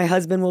so much. My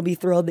husband will be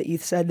thrilled that you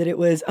said that it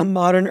was a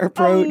modern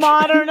approach. A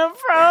modern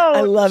approach.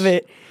 I love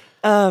it.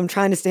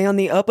 Trying to stay on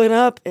the up and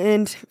up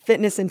in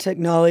fitness and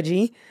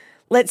technology.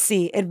 Let's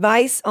see.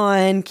 Advice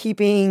on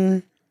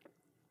keeping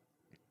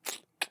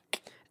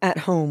at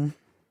home.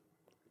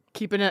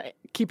 Keeping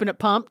it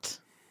pumped.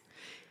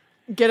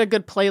 Get a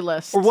good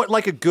playlist. Or what,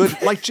 like a good,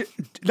 like,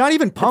 not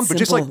even pump, but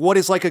just like simple. what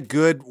is like a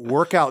good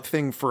workout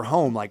thing for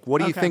home? Like,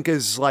 what do you think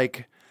is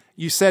like,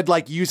 you said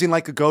like using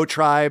like a Go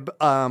Tribe,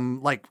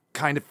 like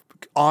kind of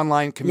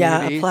online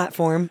community. Yeah, a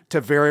platform.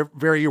 To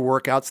vary your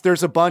workouts.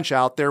 There's a bunch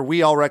out there.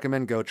 We all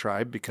recommend Go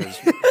Tribe because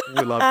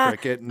we love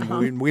Krickit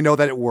and we know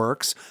that it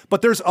works.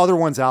 But there's other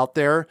ones out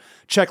there.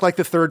 Check like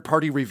the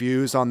third-party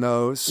reviews on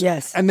those.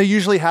 Yes. And they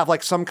usually have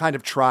like some kind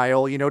of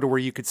trial, you know, to where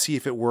you could see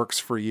if it works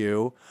for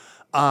you.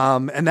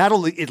 And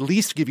that'll at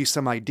least give you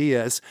some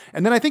ideas.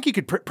 And then I think you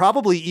could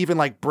probably even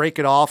like break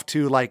it off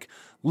to like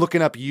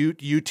looking up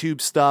YouTube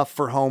stuff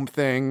for home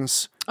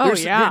things.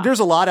 There's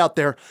a lot out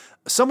there.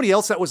 Somebody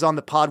else that was on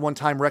the pod one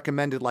time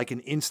recommended like an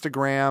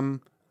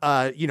Instagram,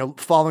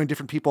 following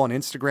different people on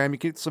Instagram. You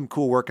get some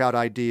cool workout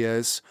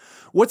ideas.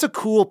 What's a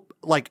cool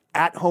like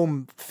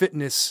at-home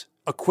fitness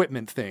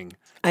equipment thing?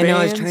 I know.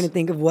 I was trying to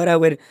think of what I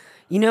would.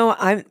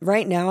 I'm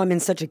right now. I'm in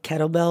such a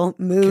kettlebell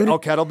mood. Oh,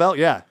 kettlebell,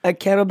 yeah. A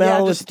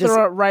kettlebell with just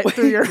throw it right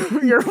through your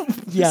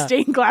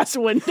stained glass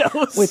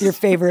windows with your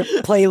favorite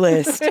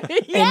playlist,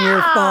 and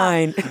you're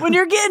fine. When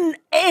you're getting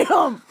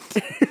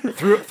amped,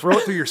 throw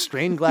it through your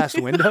stained glass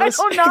windows. I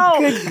don't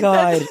know. Good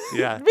God.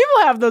 Yeah.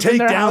 People have those. Take in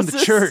their down houses. the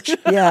church.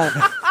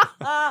 Yeah.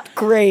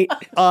 Great.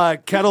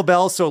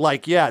 Kettlebell. So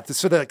like,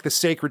 so like the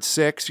Sacred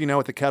Six,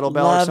 with the kettlebell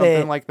Love or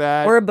something it. like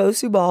that. Or a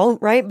Bosu ball,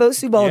 right?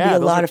 Bosu ball would be a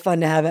those lot are- of fun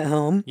to have at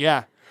home.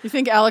 Yeah. You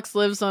think Alex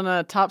lives on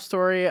a top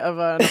story of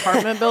an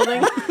apartment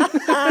building?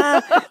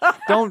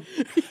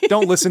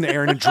 Don't listen to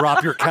Aaron and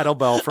drop your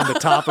kettlebell from the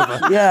top of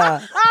it.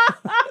 Yeah.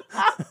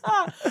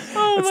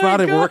 It's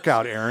not a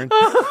workout, Aaron.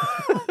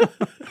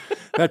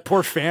 That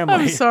poor family.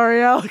 I'm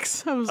sorry,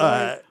 Alex. I'm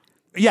sorry.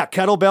 Yeah,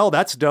 kettlebell,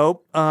 that's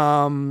dope.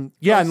 And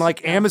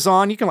like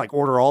Amazon, you can like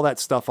order all that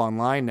stuff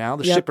online now.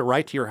 They ship it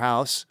right to your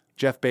house.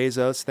 Jeff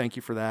Bezos, thank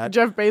you for that.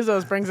 Jeff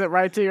Bezos brings it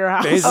right to your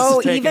house. Bezos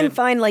is taking Even it.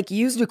 find like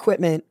used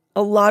equipment.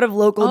 A lot of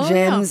local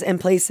gyms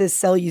and places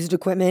sell used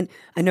equipment.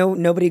 I know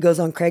nobody goes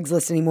on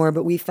Craigslist anymore,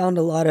 but we found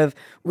a lot of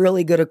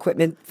really good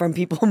equipment from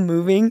people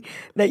moving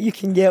that you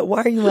can get.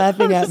 Why are you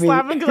laughing at Just me?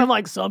 laughing because I'm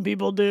like, some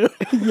people do.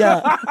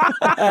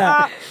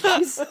 Yeah.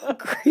 She's so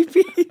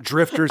creepy.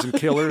 Drifters and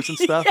killers and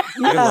stuff.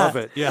 I love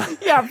it. Yeah.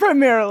 Yeah,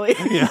 primarily.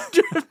 Yeah.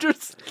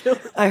 Drifters,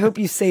 killers. I hope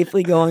you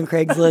safely go on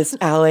Craigslist,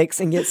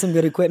 Alex, and get some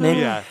good equipment.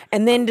 Yeah.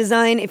 And then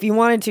if you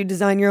wanted to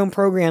design your own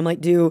program,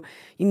 you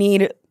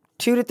need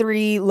 2 to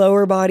 3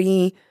 lower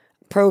body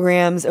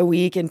programs a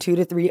week and 2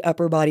 to 3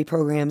 upper body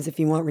programs if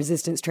you want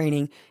resistance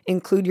training.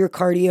 Include your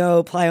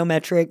cardio,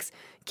 plyometrics,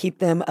 keep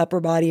them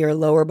upper body or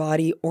lower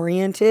body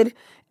oriented,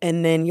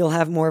 and then you'll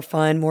have more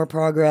fun, more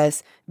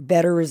progress,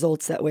 better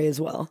results that way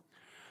as well.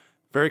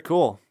 Very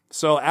cool.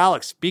 So,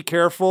 Alex, be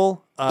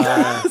careful.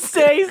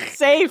 Stay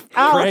safe,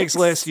 Alex.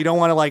 Craigslist, you don't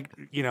want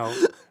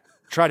to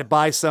try to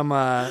buy some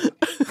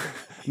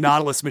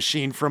Nautilus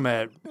machine from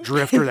a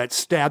drifter that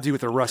stabs you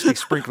with a rusty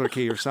sprinkler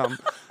key or something.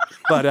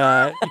 But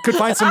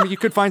you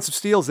could find some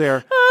steals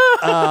there.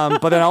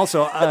 But then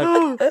also,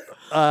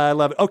 I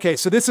love it. Okay,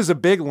 so this is a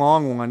big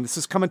long one. This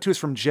is coming to us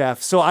from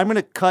Jeff. So I'm going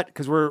to cut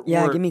because we're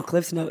give me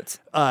Cliff's notes.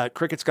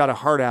 Krickit's got a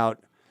heart out.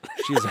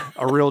 She's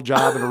a real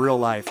job and a real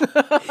life.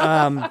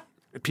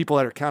 People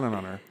that are counting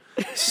on her.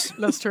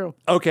 That's true.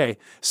 Okay,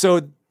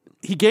 so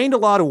he gained a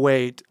lot of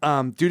weight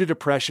due to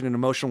depression and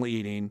emotional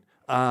eating.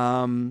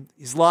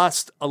 He's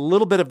lost a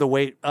little bit of the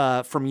weight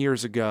from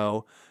years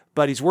ago,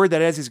 but he's worried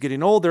that as he's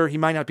getting older, he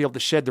might not be able to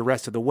shed the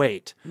rest of the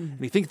weight. And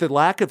he thinks the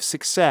lack of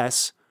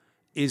success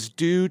is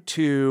due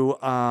to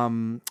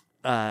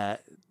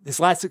his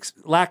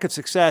lack of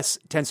success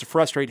tends to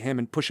frustrate him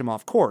and push him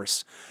off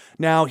course.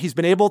 Now, he's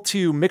been able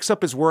to mix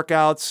up his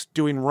workouts,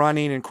 doing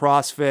running and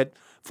CrossFit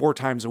 4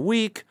 times a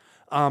week.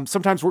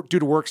 Sometimes due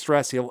to work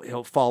stress,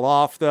 he'll fall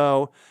off,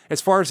 though.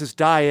 As far as his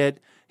diet,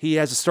 He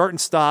has a start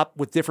and stop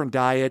with different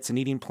diets and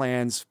eating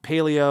plans.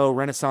 Paleo,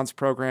 Renaissance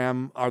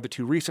program are the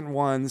two recent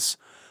ones.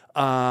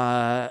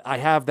 I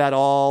have that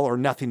all or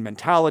nothing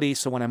mentality.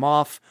 So when I'm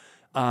off,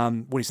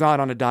 when he's not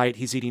on a diet,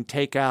 he's eating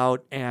takeout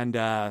and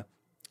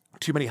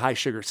too many high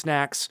sugar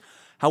snacks.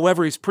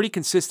 However, he's pretty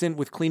consistent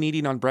with clean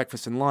eating on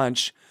breakfast and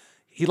lunch.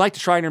 He'd like to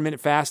try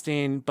intermittent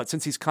fasting, but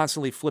since he's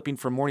constantly flipping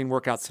from morning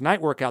workouts to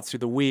night workouts through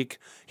the week,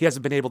 he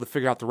hasn't been able to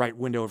figure out the right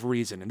window of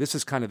reason. And this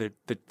is kind of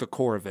the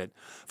core of it.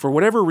 For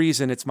whatever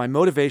reason, it's my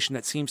motivation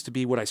that seems to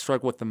be what I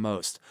struggle with the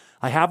most.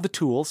 I have the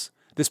tools,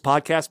 this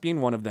podcast being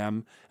one of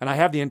them, and I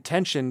have the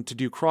intention to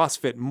do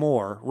CrossFit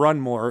more, run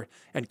more,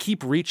 and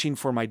keep reaching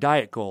for my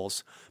diet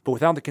goals. But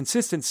without the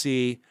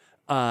consistency,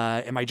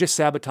 am I just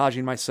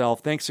sabotaging myself?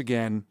 Thanks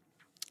again.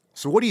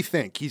 So what do you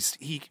think?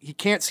 He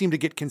can't seem to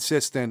get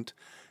consistent.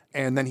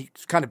 And then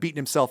he's kind of beating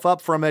himself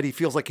up from it. He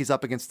feels like he's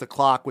up against the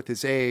clock with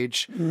his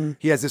age.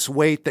 He has this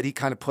weight that he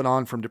kind of put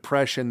on from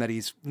depression that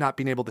he's not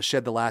been able to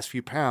shed the last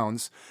few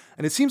pounds.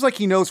 And it seems like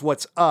he knows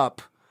what's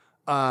up.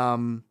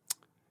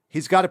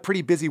 He's got a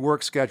pretty busy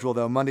work schedule,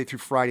 though, Monday through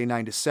Friday,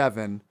 9 to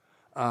 7.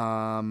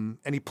 And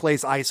he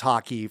plays ice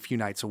hockey a few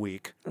nights a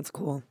week. That's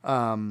cool.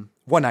 1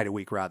 night a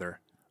week, rather.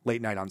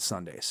 Late night on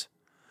Sundays.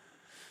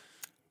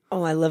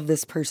 Oh, I love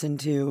this person,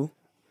 too.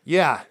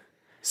 Yeah.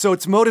 So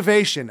it's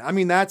motivation. I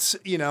mean, that's,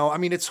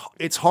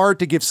 it's hard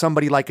to give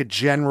somebody like a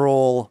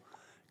general,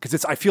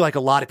 because I feel like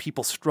a lot of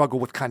people struggle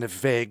with kind of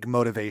vague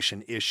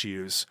motivation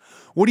issues.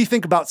 What do you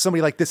think about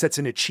somebody like this that's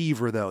an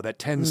achiever, though, that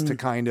tends to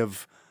kind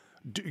of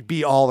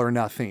be all or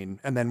nothing,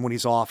 and then when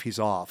he's off, he's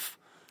off?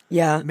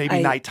 Yeah.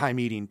 Maybe nighttime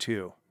eating,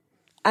 too.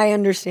 I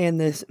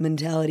understand this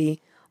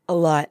mentality a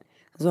lot.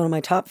 Because one of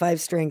my top 5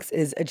 strengths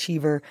is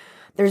achiever.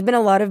 There's been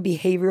a lot of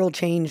behavioral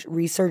change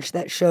research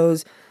that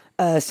shows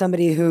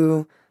somebody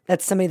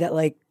that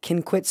like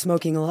can quit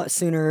smoking a lot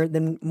sooner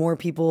than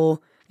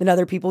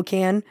other people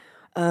can,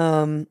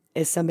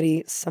 is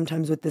somebody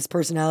sometimes with this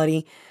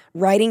personality.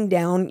 Writing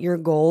down your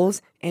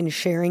goals and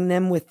sharing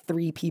them with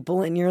 3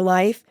 people in your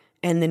life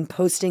and then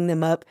posting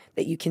them up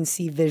that you can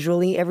see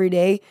visually every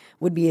day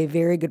would be a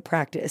very good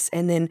practice.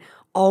 And then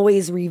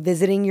always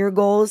revisiting your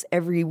goals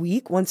every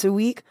week, once a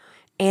week,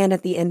 and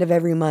at the end of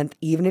every month.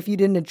 Even if you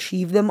didn't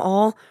achieve them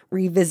all,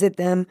 revisit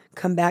them,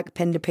 come back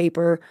pen to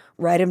paper,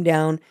 write them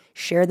down,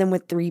 share them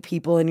with 3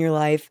 people in your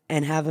life,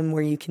 and have them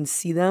where you can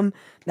see them.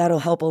 That'll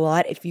help a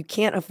lot. If you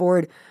can't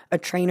afford a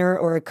trainer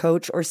or a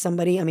coach or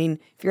somebody,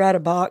 if you're at a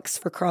box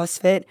for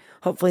CrossFit,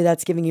 hopefully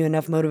that's giving you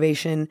enough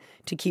motivation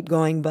to keep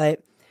going.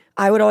 But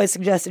I would always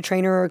suggest a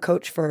trainer or a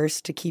coach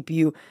first to keep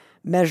you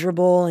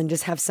measurable and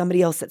just have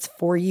somebody else that's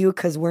for you,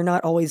 because we're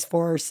not always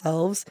for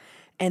ourselves.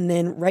 And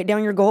then write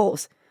down your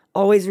goals.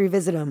 Always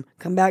revisit them.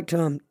 Come back to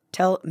them.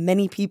 Tell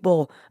many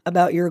people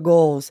about your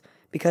goals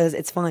because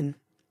it's fun.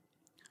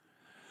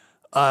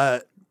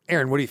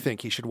 Aaron, what do you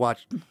think? He should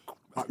watch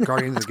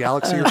Guardians of the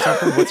Galaxy or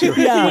something? What's your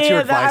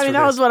advice for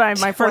that was what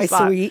my first Twice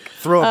thought. a week.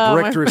 Throw a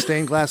brick through a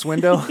stained glass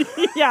window?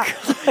 Yeah.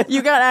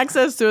 You got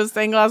access to a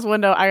stained glass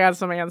window. I got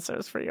some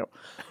answers for you.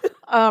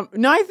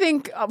 No, I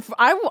think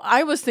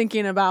I was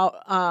thinking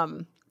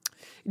about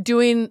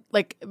doing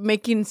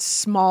making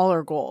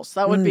smaller goals.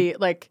 That would be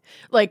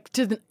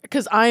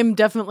because I'm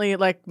definitely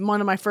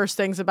one of my first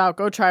things about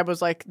Go Tribe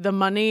was the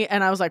money,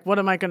 and I was what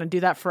am I going to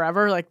do that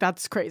forever?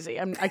 That's crazy.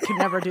 I could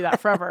never do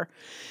that forever.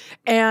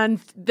 And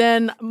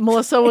then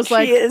Melissa was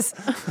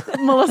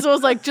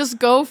just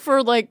go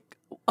for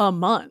a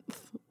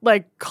month.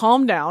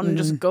 Calm down and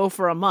just go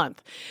for a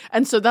month.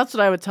 And so that's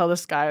what I would tell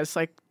this guy is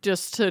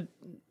just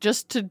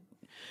to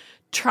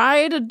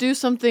try to do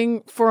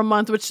something for a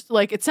month, which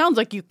it sounds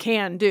like you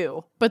can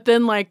do, but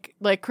then like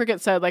Krickit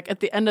said,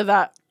 at the end of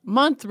that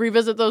month,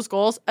 revisit those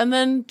goals and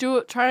then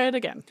try it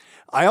again.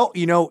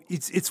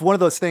 It's one of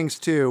those things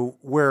too,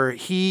 where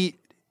he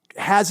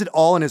has it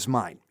all in his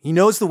mind. He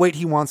knows the weight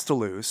he wants to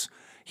lose.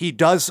 He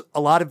does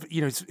a lot of,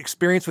 his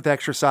experience with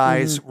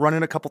exercise,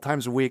 running a couple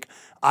times a week.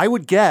 I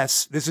would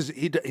guess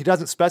he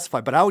doesn't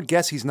specify, but I would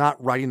guess he's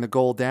not writing the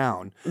goal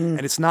down, and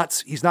he's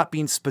not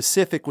being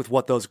specific with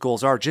what those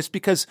goals are. Just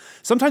because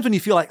sometimes when you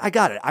feel I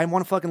got it, I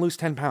want to fucking lose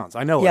 10 pounds.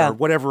 I know it, or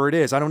whatever it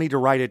is. I don't need to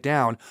write it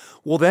down.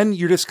 Well, then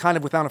you're just kind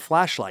of without a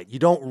flashlight. You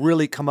don't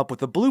really come up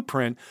with a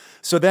blueprint.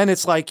 So then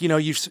it's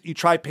you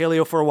try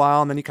paleo for a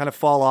while and then you kind of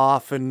fall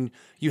off and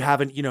you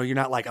haven't, you're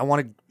not I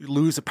want to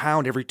lose a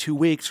pound every 2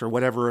 weeks or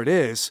whatever it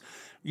is.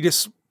 You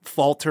just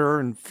falter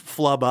and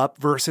flub up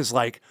versus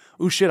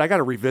oh shit, I got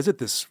to revisit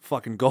this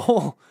fucking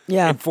goal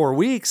in 4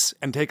 weeks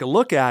and take a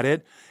look at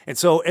it.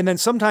 And then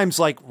sometimes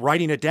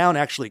writing it down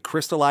actually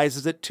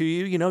crystallizes it to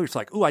you. It's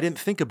oh, I didn't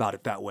think about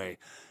it that way.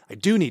 I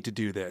do need to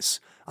do this.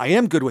 I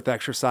am good with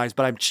exercise,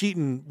 but I'm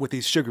cheating with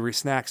these sugary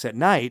snacks at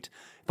night.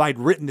 If I'd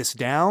written this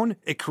down,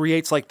 it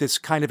creates this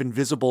kind of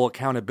invisible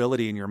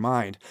accountability in your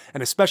mind.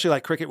 And especially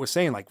like Krickit was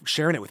saying,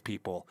 sharing it with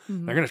people.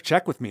 They're going to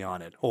check with me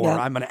on it, or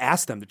I'm going to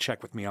ask them to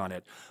check with me on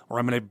it, or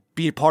I'm going to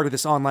be a part of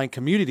this online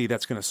community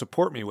that's going to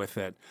support me with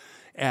it.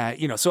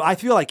 So I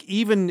feel like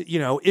even,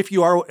 if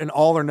you are an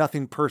all or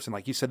nothing person,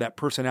 like you said, that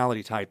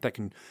personality type that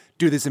can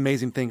do these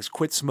amazing things,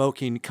 quit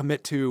smoking,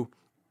 commit to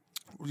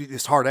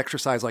this hard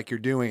exercise like you're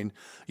doing,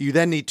 you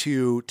then need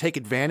to take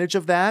advantage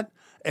of that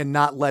and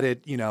not let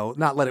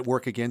it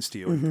work against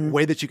you. And the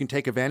way that you can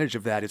take advantage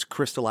of that is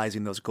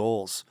crystallizing those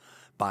goals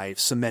by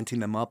cementing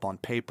them up on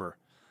paper.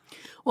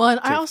 Well, and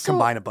I also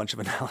combine a bunch of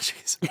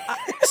analogies.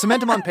 Cement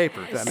them on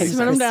paper. If that makes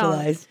cement sense.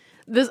 them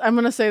down. I'm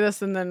going to say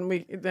this, and then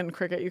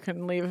Krickit, you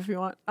can leave if you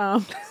want.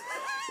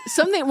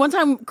 One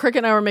time Krickit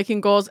and I were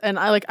making goals, and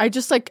I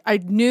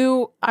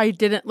knew I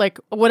didn't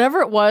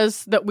whatever it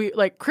was that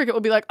Krickit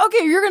would be like,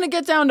 okay, you're going to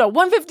get down to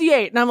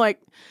 158. And I'm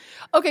like,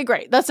 okay,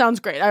 great. That sounds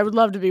great. I would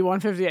love to be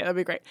 158. That'd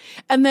be great.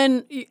 And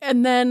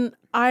then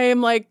I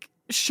am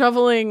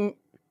shoveling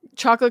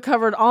chocolate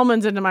covered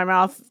almonds into my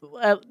mouth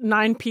at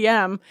 9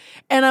 p.m.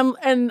 and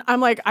I'm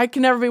like, I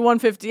can never be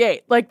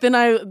 158.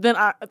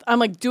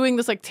 I'm doing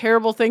this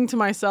terrible thing to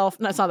myself.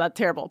 No, it's not that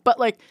terrible, but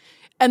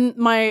and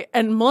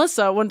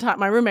Melissa one time,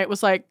 my roommate,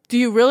 was like, do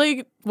you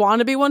really want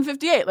to be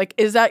 158?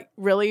 Is that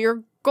really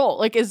your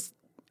goal?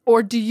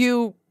 Or do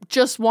you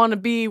just want to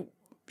be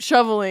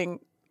shoveling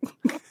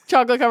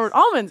chocolate covered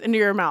almonds into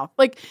your mouth?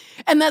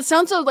 And that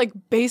sounds so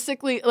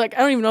basically I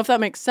don't even know if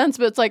that makes sense,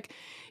 but it's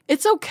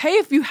it's okay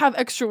if you have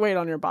extra weight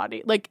on your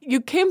body.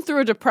 You came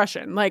through a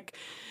depression.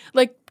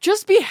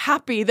 Just be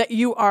happy that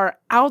you are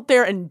out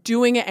there and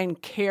doing it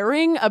and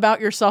caring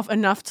about yourself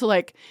enough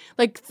to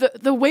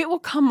the weight will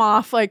come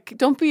off.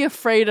 Don't be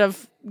afraid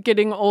of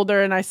getting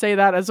older. And I say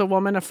that as a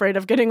woman afraid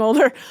of getting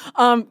older.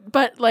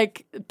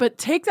 But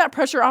take that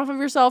pressure off of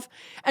yourself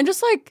and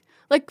just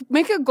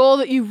make a goal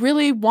that you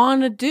really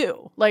want to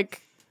do.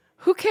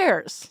 Who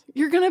cares?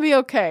 You're going to be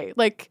okay.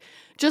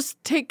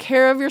 Just take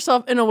care of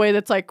yourself in a way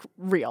that's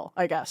real,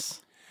 I guess.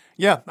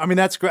 Yeah. I mean,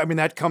 that's great. I mean,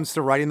 that comes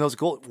to writing those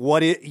goals.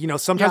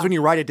 Sometimes when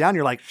you write it down,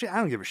 you're like, shit, I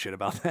don't give a shit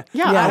about that.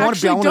 Yeah. I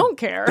don't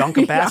care. Dunk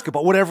a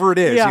basketball, whatever it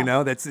is,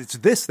 it's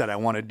this that I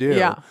want to do.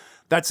 Yeah.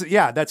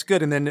 That's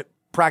good. And then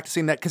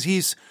practicing that, because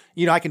he's,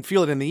 I can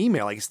feel it in the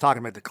email. He's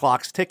talking about the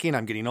clock's ticking.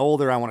 I'm getting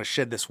older. I want to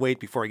shed this weight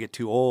before I get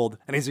too old.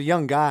 And he's a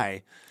young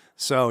guy.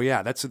 So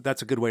yeah, that's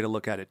a good way to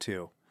look at it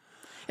too.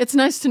 It's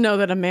nice to know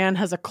that a man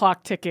has a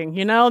clock ticking,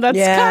 That's kind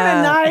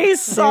of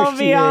nice, I'll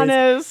be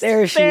honest.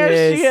 There she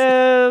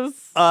is.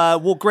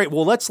 Well, great.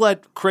 Well, let's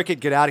let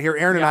Krickit get out of here.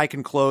 Aaron and I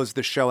can close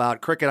the show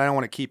out. Krickit, I don't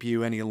want to keep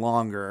you any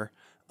longer.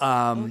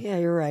 Yeah,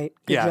 you're right.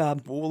 Good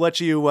job. We'll let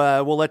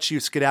you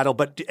skedaddle.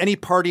 But any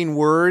parting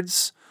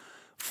words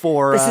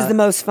for... This is the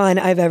most fun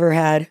I've ever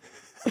had.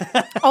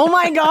 Oh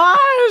my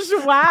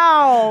gosh.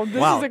 Wow. This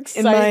is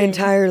exciting. In my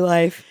entire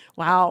life.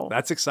 Wow.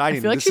 That's exciting.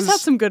 I feel she's had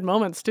some good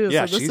moments too.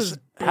 Yeah, so this she's is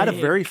had a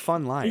very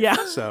fun life.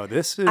 Yeah. So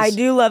this is... I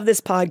do love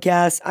this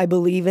podcast. I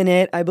believe in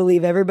it. I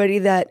believe everybody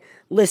that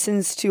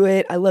listens to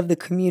it. I love the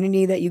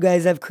community that you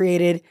guys have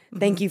created.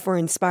 Thank you for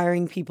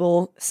inspiring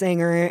people,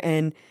 Sanger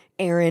and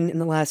Aaron, in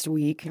the last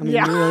week. I mean,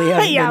 you really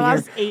have been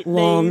last here 8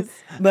 long. days.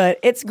 But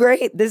it's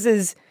great.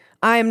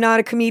 I am not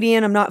a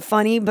comedian. I'm not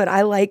funny, but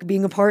I like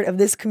being a part of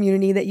this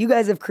community that you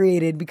guys have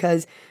created,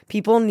 because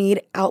people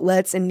need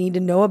outlets and need to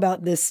know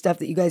about this stuff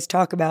that you guys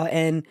talk about.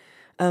 And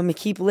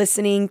keep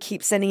listening,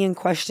 keep sending in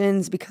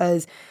questions,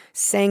 because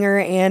Sanger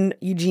and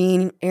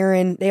Eugene,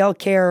 Aaron, they all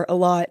care a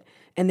lot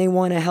and they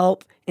want to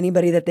help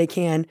anybody that they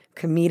can,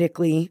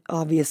 comedically,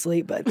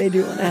 obviously, but they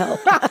do want to help.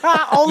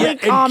 Only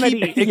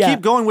comedy.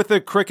 Keep going with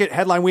the Krickit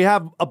headline. We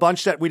have a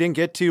bunch that we didn't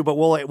get to, but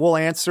we'll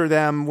answer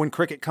them when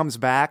Krickit comes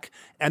back.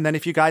 And then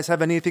if you guys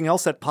have anything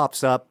else that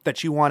pops up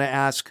that you want to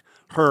ask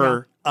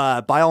her,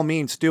 by all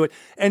means, do it.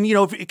 And,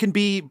 if it can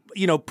be,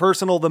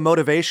 personal, the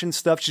motivation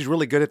stuff, she's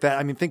really good at that.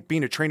 I mean, think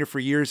being a trainer for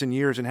years and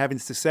years and having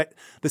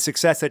the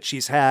success that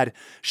she's had,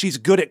 she's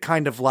good at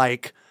kind of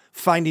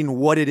finding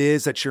what it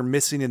is that you're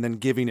missing and then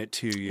giving it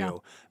to you. Yeah.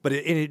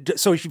 But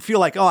so if you feel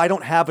like, I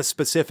don't have a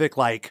specific,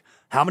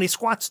 how many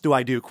squats do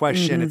I do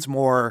question, it's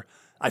more,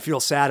 I feel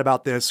sad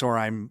about this, or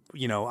I'm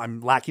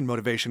lacking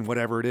motivation,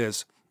 whatever it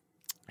is.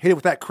 Hit it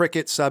with that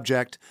Krickit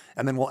subject,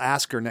 and then we'll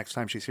ask her next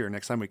time she's here.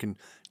 Next time we can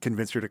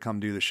convince her to come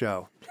do the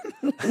show.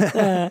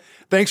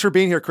 Thanks for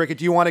being here, Krickit.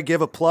 Do you want to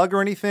give a plug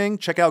or anything?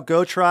 Check out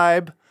Go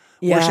Tribe.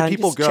 Where should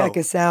people go? Check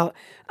us out.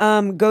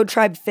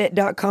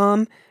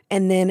 GoTribeFit.com.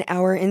 And then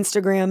our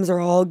Instagrams are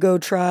all Go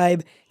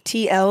Tribe.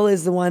 TL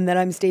is the one that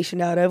I'm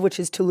stationed out of, which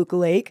is Toluca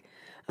Lake.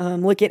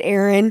 Look at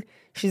Erin.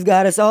 She's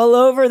got us all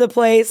over the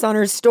place on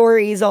her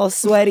stories, all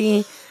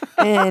sweaty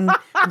and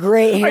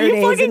gray hair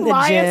days in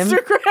the gym.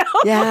 Instagram?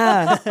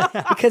 Yeah,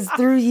 because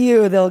through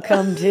you, they'll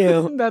come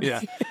too.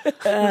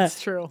 That's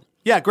true.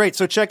 Yeah, great.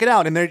 So check it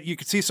out. And there you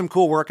can see some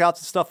cool workouts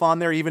and stuff on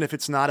there, even if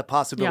it's not a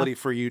possibility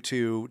for you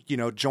to,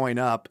 join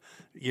up.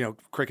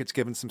 Krickit's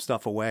giving some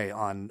stuff away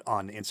on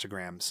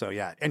Instagram. So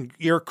yeah. And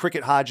you're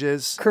Krickit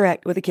Hodges.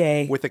 Correct. With a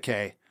K. With a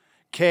K.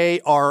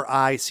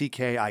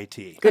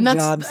 Krickit. Good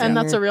job, Sanger. And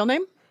that's a real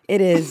name? It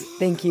is.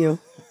 Thank you.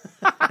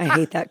 I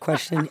hate that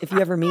question. If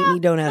you ever meet me,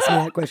 don't ask me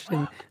that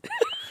question.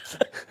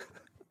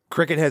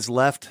 Krickit has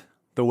left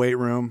the weight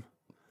room.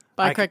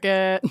 Bye,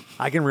 Krickit.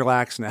 I can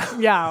relax now.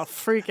 Yeah,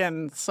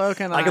 freaking so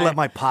can I. I can let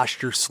my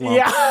posture slump.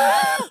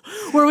 Yeah.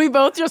 Were we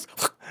both just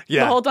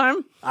the whole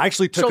time? I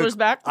actually took shoulders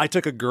back. I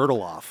took a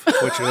girdle off,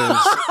 which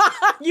was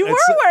you were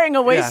wearing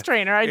a waist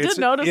trainer. I did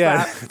notice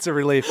that. Yeah, it's a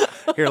relief.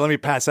 Here, let me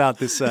pass out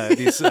these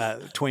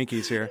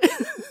Twinkies here.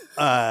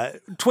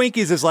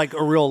 Twinkies is like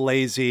a real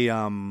lazy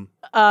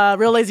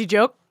real lazy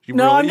joke.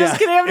 No, I'm just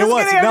kidding. I'm just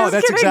kidding. No,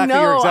 that's kidding. exactly.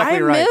 You're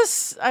exactly right.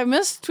 I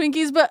miss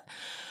Twinkies, but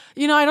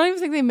I don't even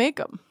think they make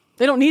them.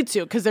 They don't need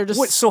to because they're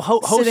just. So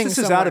Hostess is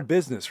somewhere. out of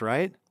business,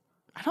 right?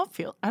 I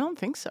don't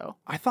think so.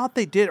 I thought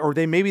they did, or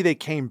maybe they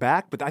came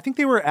back, but I think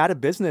they were out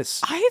of business.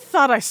 I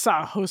thought I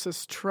saw a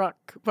Hostess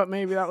truck, but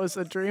maybe that was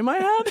a dream I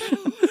had.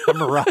 A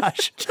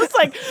mirage. Just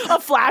like a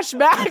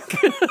flashback.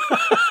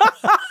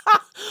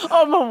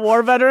 I'm a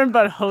war veteran,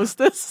 but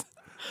Hostess.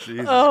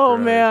 Jesus oh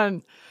Christ.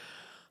 Man.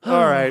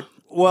 All right.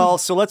 Well,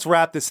 so let's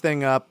wrap this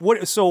thing up.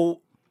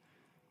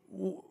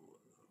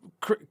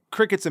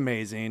 Krickit's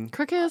amazing.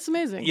 Krickit is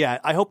amazing. Yeah,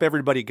 I hope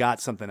everybody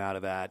got something out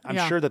of that.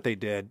 I'm sure that they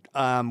did.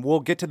 We'll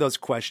get to those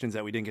questions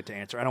that we didn't get to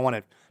answer. I don't want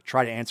to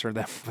try to answer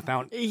them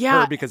without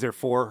her because they're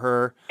for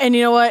her. And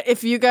you know what?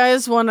 If you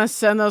guys want to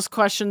send those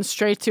questions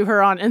straight to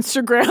her on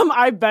Instagram,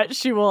 I bet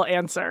she will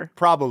answer.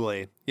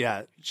 Probably.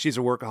 Yeah, she's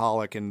a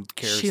workaholic and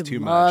cares too much. She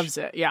loves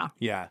it. Yeah.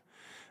 Yeah.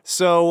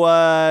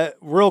 So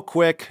real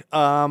quick,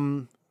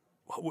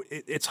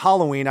 it's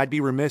Halloween. I'd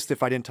be remiss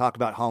if I didn't talk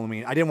about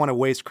Halloween. I didn't want to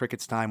waste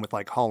Krickit's time with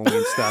like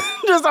Halloween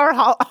stuff. Just our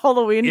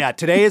Halloween. Yeah,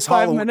 today is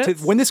Halloween.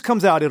 Minutes? When this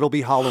comes out, it'll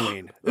be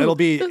Halloween. It'll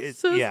be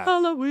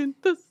Halloween.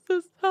 This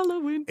is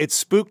Halloween.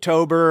 It's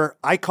Spooktober.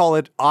 I call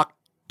it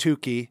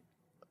Octuki.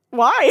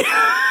 Why?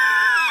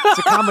 It's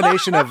a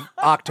combination of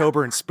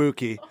October and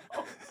spooky.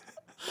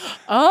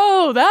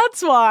 Oh,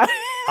 that's why.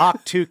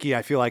 Octuki,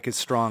 I feel like, is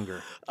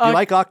stronger. Do you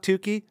like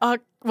Octuki?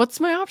 What's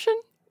my option?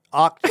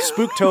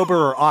 Spooktober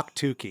or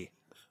Octuki?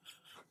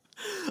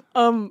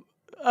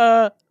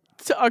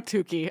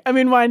 Octuki. I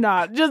mean, why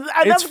not?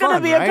 That's going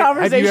to be right? a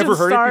conversation Have you ever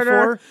heard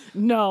starter. it before?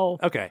 No.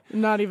 Okay.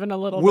 Not even a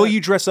little bit. Will you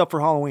dress up for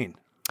Halloween?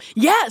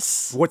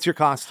 Yes. What's your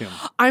costume?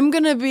 I'm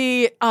going to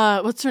be,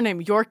 what's her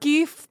name?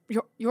 Yorkie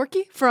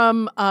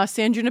from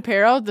San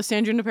Junipero, the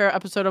San Junipero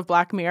episode of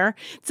Black Mirror.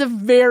 It's a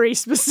very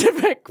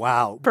specific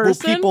person. Will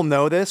people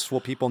know this? Will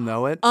people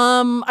know it?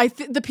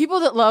 The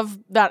people that love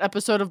that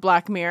episode of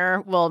Black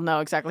Mirror will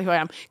know exactly who I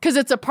am because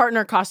it's a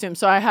partner costume.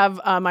 So I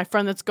have my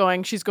friend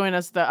she's going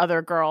as the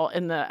other girl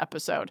in the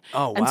episode.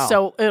 Oh, wow. And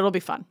so it'll be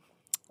fun.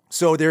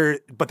 So they're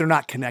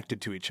not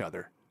connected to each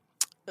other.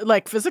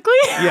 Like physically?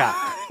 Yeah.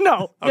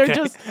 No, Okay.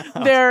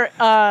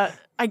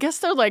 I guess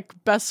they're like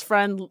best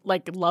friend,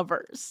 like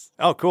lovers.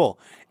 Oh, cool.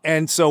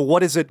 And so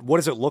what does it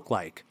look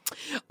like?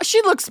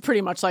 She looks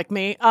pretty much like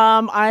me.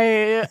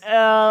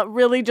 I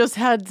really just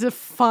had to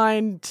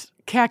find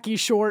khaki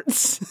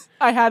shorts.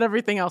 I had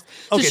everything else.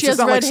 So Okay, she so has it's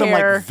not red like some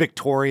hair. like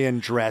Victorian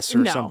dress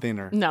or something,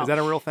 or no. Is that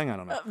a real thing? I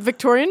don't know.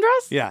 Victorian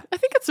dress? Yeah. I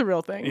think it's a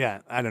real thing.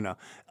 Yeah, I don't know.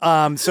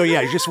 So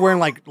yeah, you're just wearing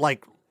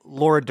like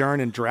Laura Dern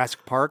in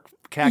Jurassic Park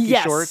khaki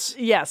shorts?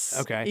 Yes.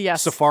 Okay.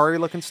 Yes. Safari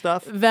looking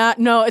stuff?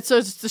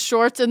 It's the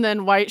shorts and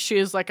then white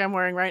shoes like I'm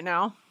wearing right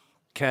now.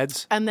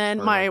 Keds? And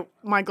then my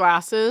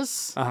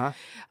glasses. Uh-huh.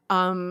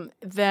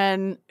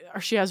 Then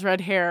she has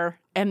red hair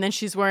and then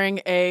she's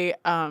wearing a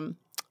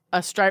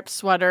striped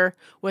sweater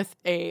with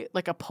a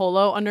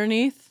polo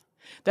underneath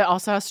that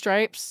also has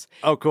stripes.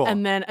 Oh, cool.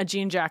 And then a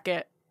jean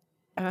jacket.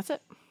 And that's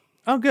it.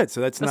 Oh, good.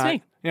 So that's not...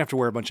 me. You don't have to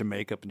wear a bunch of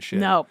makeup and shit.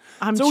 No,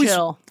 I'm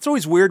chill. It's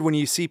always weird when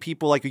you see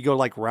people like you go to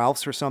like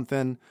Ralph's or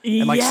something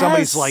and like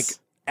somebody's like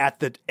at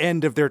the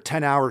end of their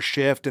 10-hour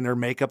shift and their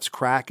makeup's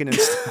cracking and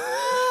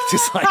stuff.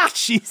 Just like,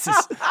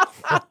 Jesus.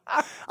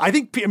 I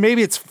think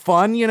maybe it's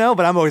fun,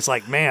 but I'm always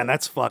like, man,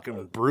 that's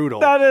fucking brutal.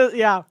 That is,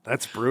 yeah.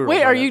 That's brutal.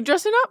 Wait, are you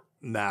dressing up?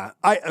 Nah.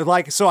 I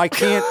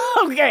can't.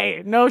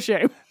 Okay, no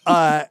shame.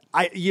 I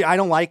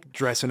don't like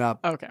dressing up.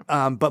 Okay.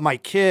 But my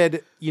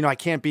kid, I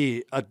can't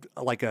be a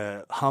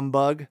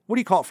humbug. What do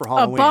you call it for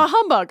Halloween? A bah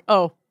humbug.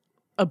 Oh,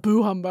 a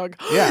boo humbug.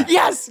 Yeah.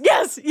 Yes.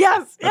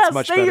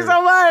 Much Thank you better.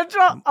 so much.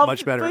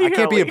 Much better. I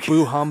can't be a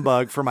boo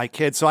humbug for my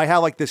kids. So I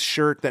have like this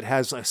shirt that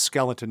has a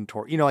skeleton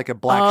like a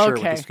black shirt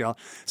with a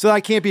skeleton. So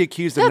I can't be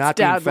accused of not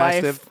being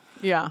festive. Life.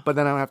 Yeah. But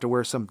then I don't have to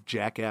wear some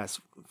jackass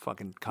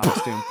fucking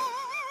costume.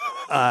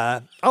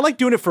 I like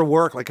doing it for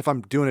work. Like if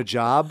I'm doing a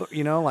job,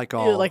 like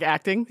all... You like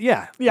acting?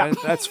 Yeah.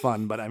 That's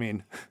fun. But I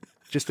mean,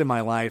 just in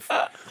my life.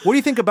 What do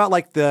you think about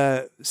like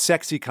the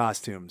sexy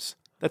costumes?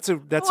 What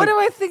do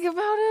I think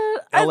about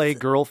it? LA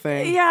girl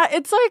thing? Yeah,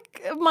 it's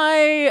like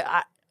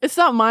it's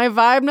not my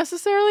vibe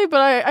necessarily,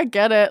 but I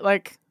get it.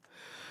 Like,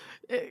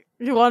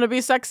 you want to be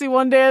sexy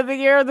one day of the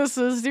year? This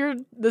is your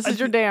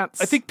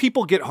dance. I think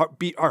people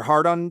are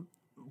hard on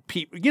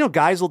people.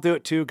 Guys will do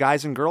it too,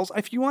 guys and girls.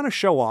 If you want to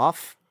show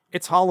off,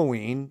 it's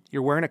Halloween.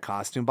 You're wearing a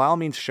costume. By all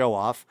means, show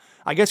off.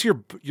 I guess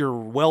your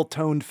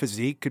well-toned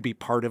physique could be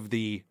part of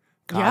the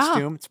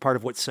costume. Yeah. It's part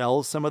of what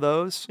sells some of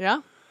those.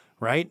 Yeah.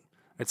 Right?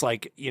 It's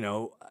like,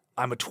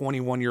 I'm a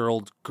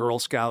 21-year-old Girl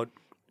Scout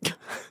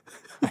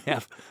I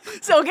have.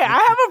 So, okay, I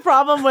have a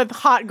problem with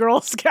hot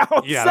Girl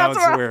Scouts. Yeah, That's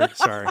that was weird.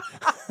 Sorry.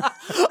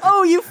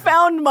 Oh, you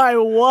found my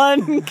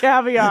one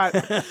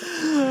caveat.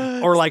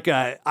 Or like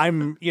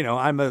I'm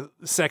a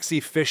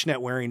sexy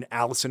fishnet wearing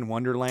Alice in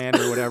Wonderland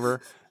or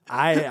whatever.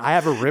 I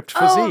have a ripped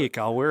physique.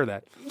 I'll wear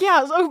that.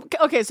 Yeah.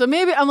 Okay. So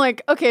maybe I'm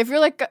like, okay, if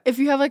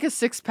you have like a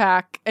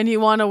 6-pack and you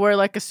want to wear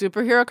like a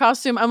superhero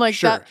costume, I'm like,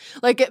 sure. that,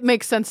 like, it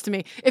makes sense to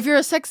me. If you're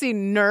a sexy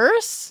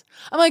nurse,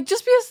 I'm like,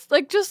 just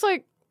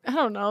I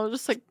don't know,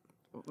 just like,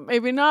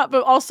 maybe not,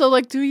 but also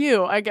like, do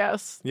you, I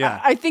guess. Yeah.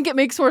 I think it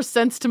makes more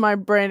sense to my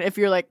brain if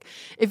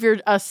you're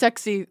a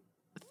sexy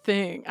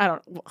thing.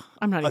 I'm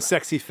not even. A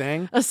sexy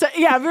thing?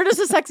 Yeah, if you're just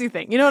a sexy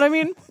thing. You know what I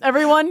mean?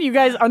 Everyone, you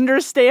guys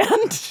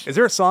understand? Is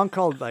there a song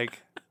called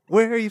like,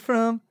 Where Are You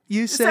From,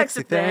 You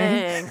Sexy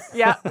Thing?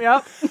 Yeah,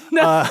 yep.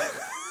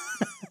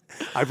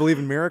 I Believe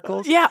in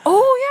Miracles? Yeah.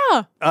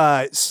 Oh, yeah.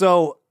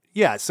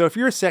 So if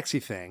you're a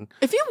sexy thing.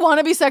 If you want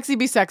to be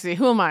sexy.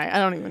 Who am I? I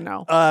don't even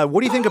know.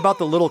 What do you think about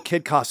the little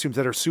kid costumes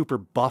that are super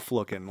buff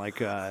looking?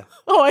 Like, I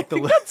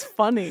think that's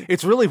funny.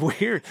 It's really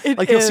weird.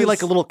 You'll see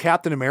like a little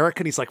Captain America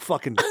and he's like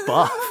fucking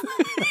buff.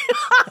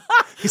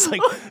 He's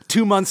like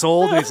 2 months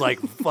old and he's like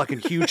fucking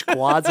huge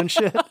quads and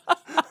shit.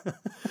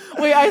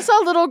 Wait, I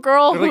saw a little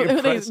girl They're, like,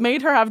 who they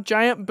made her have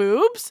giant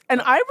boobs,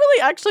 and I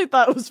really actually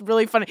thought it was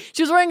really funny.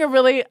 She was wearing a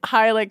really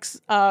high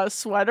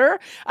sweater.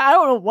 I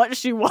don't know what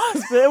she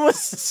was, but it was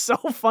so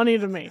funny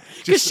to me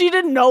because she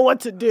didn't know what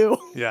to do.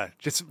 Yeah,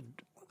 just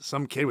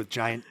some kid with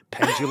giant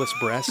pendulous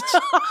breasts.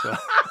 So.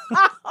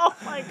 Oh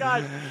my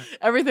god!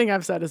 Everything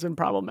I've said has been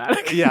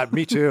problematic. Yeah,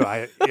 me too.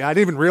 I didn't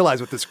even realize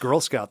what this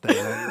Girl Scout thing.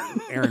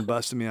 Aaron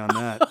busted me on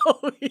that.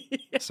 Oh,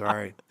 yeah.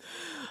 Sorry.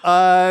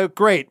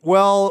 Great.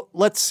 Well,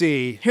 let's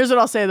see. Here's what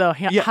I'll say though: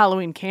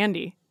 Halloween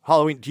candy.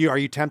 Halloween. Are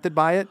you tempted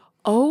by it?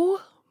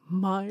 Oh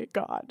my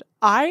god!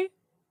 I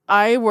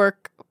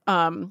work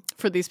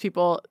for these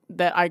people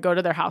that I go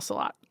to their house a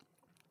lot,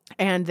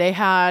 and they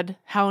had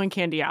Halloween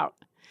candy out,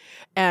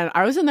 and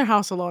I was in their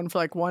house alone for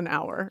like 1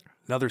 hour.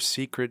 Another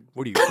secret.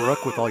 What are you,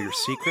 Brooke, with all your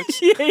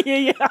secrets?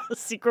 Yeah.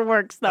 Secret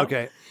works though.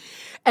 Okay.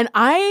 And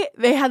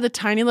they had the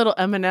tiny little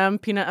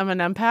peanut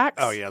M&M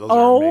packs. Oh yeah, those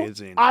are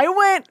amazing.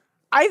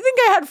 I think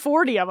I had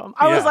 40 of them.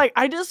 I was like,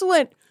 I just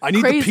went I need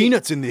crazy. the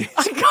peanuts in these.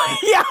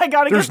 I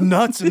gotta There's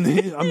nuts in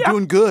these. I'm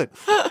doing good.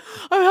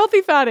 I'm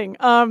healthy fatting.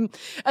 And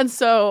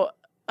so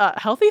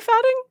healthy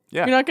fatting?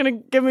 Yeah. You're not gonna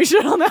give me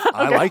shit on that? Okay.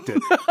 I liked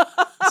it.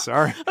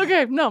 Sorry.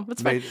 Okay, no,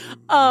 that's fine.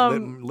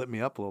 Lit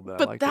me up a little bit.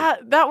 But I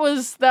liked that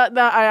was that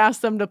I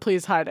asked them to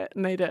please hide it,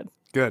 and they did.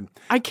 Good.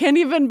 I can't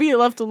even be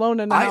left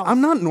alone in the house.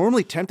 I'm not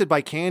normally tempted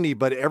by candy,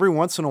 but every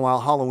once in a while,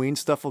 Halloween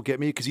stuff will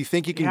get me because you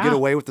think you can get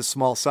away with the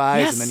small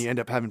size, and then you end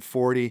up having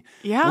 40.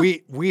 Yeah.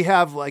 We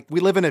have we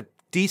live in a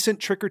decent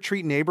trick or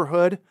treat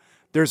neighborhood.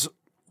 There's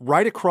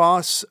right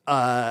across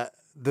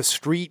the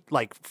street,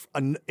 like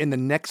in the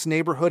next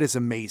neighborhood, is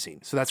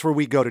amazing. So that's where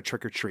we go to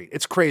trick or treat.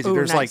 It's crazy. Ooh,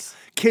 there's nice.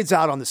 like kids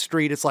out on the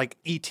street. It's like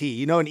E.T.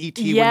 You know, in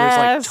E.T. when Yes.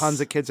 there's like tons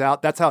of kids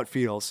out. That's how it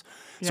feels.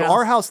 So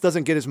our house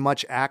doesn't get as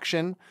much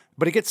action,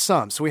 but it gets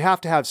some. So we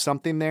have to have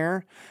something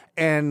there.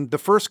 And the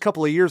first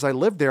couple of years I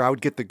lived there, I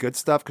would get the good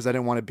stuff because I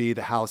didn't want to be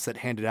the house that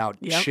handed out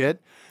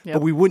shit. Yep.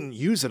 But we wouldn't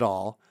use it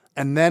all.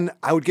 And then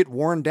I would get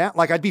worn down.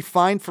 Like I'd be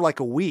fine for like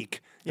a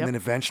week. Yep. And then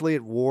eventually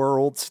it wore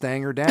old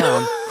Stanger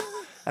down.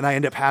 And I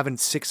end up having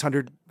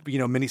 600,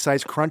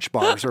 mini-sized Crunch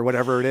bars or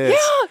whatever it is.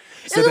 Yeah.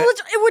 So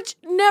which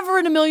never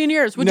in a million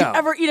years would you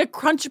ever eat a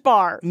Crunch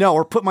bar. No,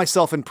 or put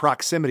myself in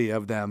proximity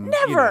of them.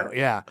 Never.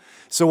 Yeah.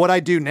 So what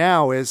I do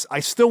now is I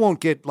still won't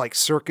get like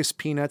circus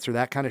peanuts or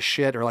that kind of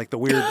shit or like the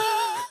weird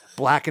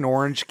black and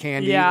orange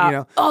candy.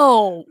 Yeah.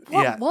 Oh,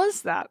 what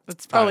was that?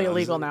 It's probably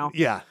illegal now.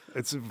 Yeah.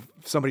 It's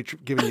somebody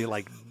giving you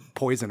like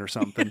poison or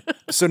something.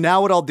 So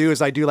now what I'll do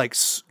is I do like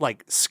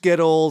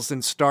Skittles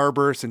and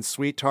Starburst and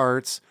Sweet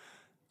Tarts.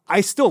 I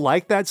still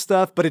like that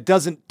stuff, but it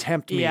doesn't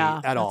tempt me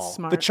at all.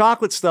 Smart. The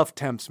chocolate stuff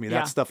tempts me.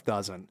 That stuff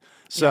doesn't.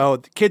 So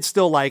the kids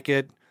still like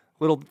it.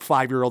 Little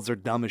 5-year-olds are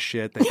dumb as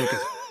shit.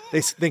 They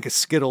think of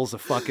Skittles are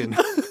fucking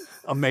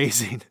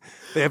amazing.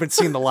 They haven't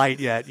seen the light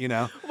yet,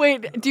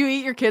 Wait, do you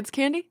eat your kids'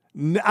 candy?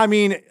 I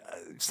mean,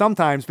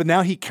 sometimes, but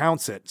now he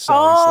counts it.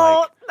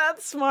 So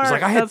that's smart. he's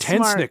like, I had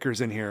 10 Snickers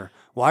in here.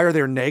 Why are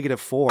there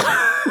 -4?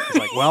 He's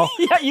like, well.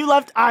 Yeah, you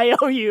left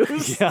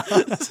IOUs. Yeah.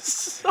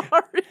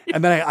 Sorry.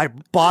 And then I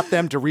bought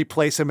them to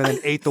replace them and then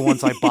ate the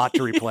ones I bought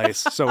to replace.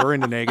 So we're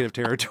into negative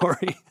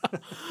territory.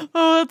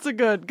 Oh, that's a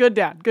good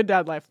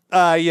dad life.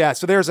 Yeah,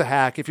 so there's a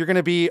hack. If you're going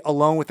to be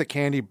alone with the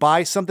candy,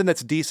 buy something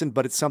that's decent,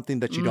 but it's something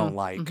that you don't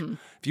like. Mm-hmm.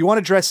 If you want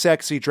to dress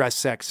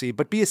sexy,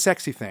 but be a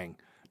sexy thing.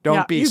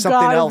 Don't be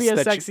something else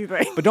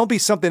but don't be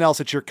something else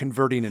that you're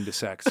converting into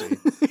sexy.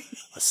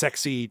 A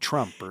sexy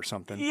Trump or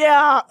something.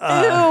 Yeah.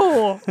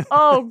 Ew.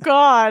 Oh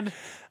God.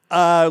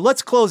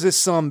 Let's close this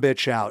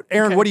sumbitch out.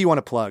 Aaron, what do you want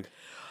to plug?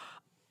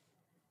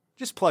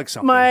 Just plug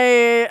something.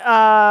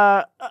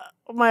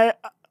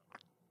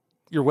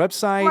 Your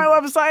website? My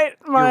website,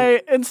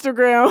 my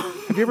Instagram.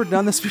 Have you ever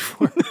done this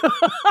before?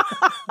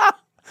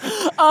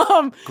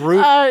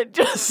 Groot.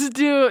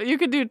 You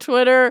could do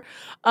Twitter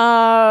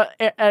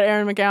at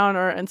Aaron McGowan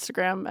or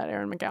Instagram at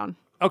Aaron McGowan.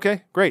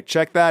 Okay, great.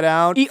 Check that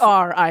out.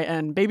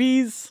 ERIN,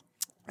 babies.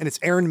 And it's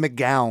Aaron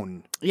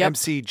McGowan. Yep.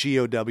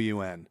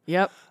 McGown.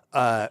 Yep.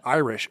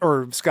 Irish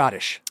or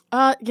Scottish. We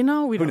don't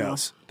know. Who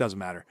knows? Doesn't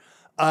matter.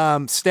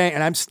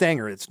 And I'm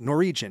Stanger. It's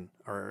Norwegian.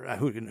 Or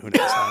who knows?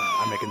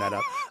 I'm making that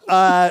up.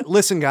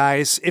 Listen,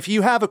 guys, if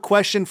you have a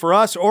question for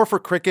us or for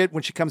Krickit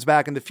when she comes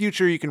back in the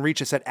future, you can reach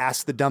us at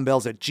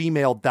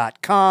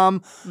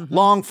askthedumbbells@gmail.com.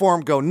 Long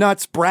form, go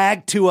nuts,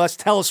 brag to us,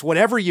 tell us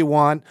whatever you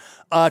want.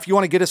 If you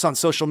want to get us on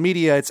social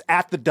media, it's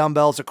at The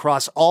Dumbbells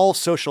across all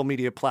social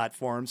media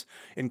platforms,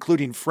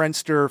 including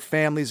Friendster,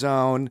 Family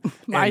Zone,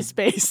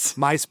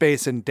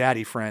 MySpace, and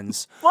Daddy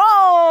Friends.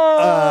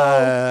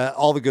 Whoa!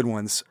 All the good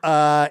ones.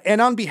 And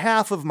on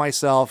behalf of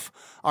myself,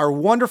 our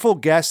wonderful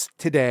guest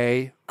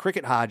today,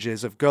 Krickit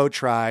Hodges of Go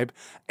Tribe,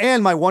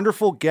 and my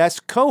wonderful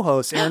guest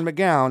co-host, Aaron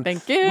McGowan.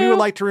 Thank you. We would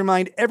like to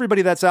remind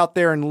everybody that's out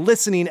there and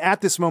listening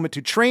at this moment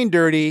to train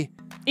dirty,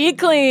 eat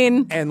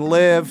clean, and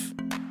live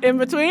in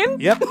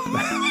between. Yep.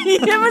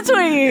 In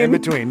between. In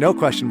between. No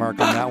question mark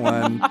on that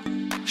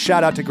one.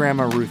 Shout out to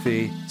Grandma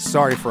Ruthie.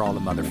 Sorry for all the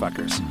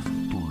motherfuckers.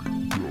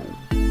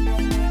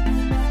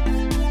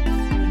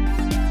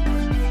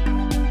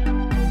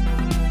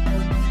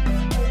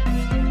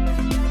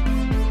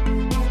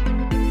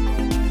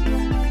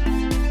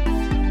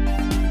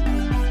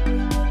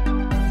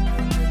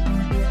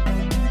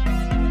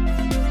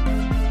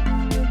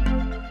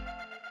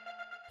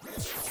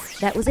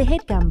 That was a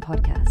HeadGum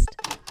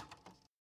podcast.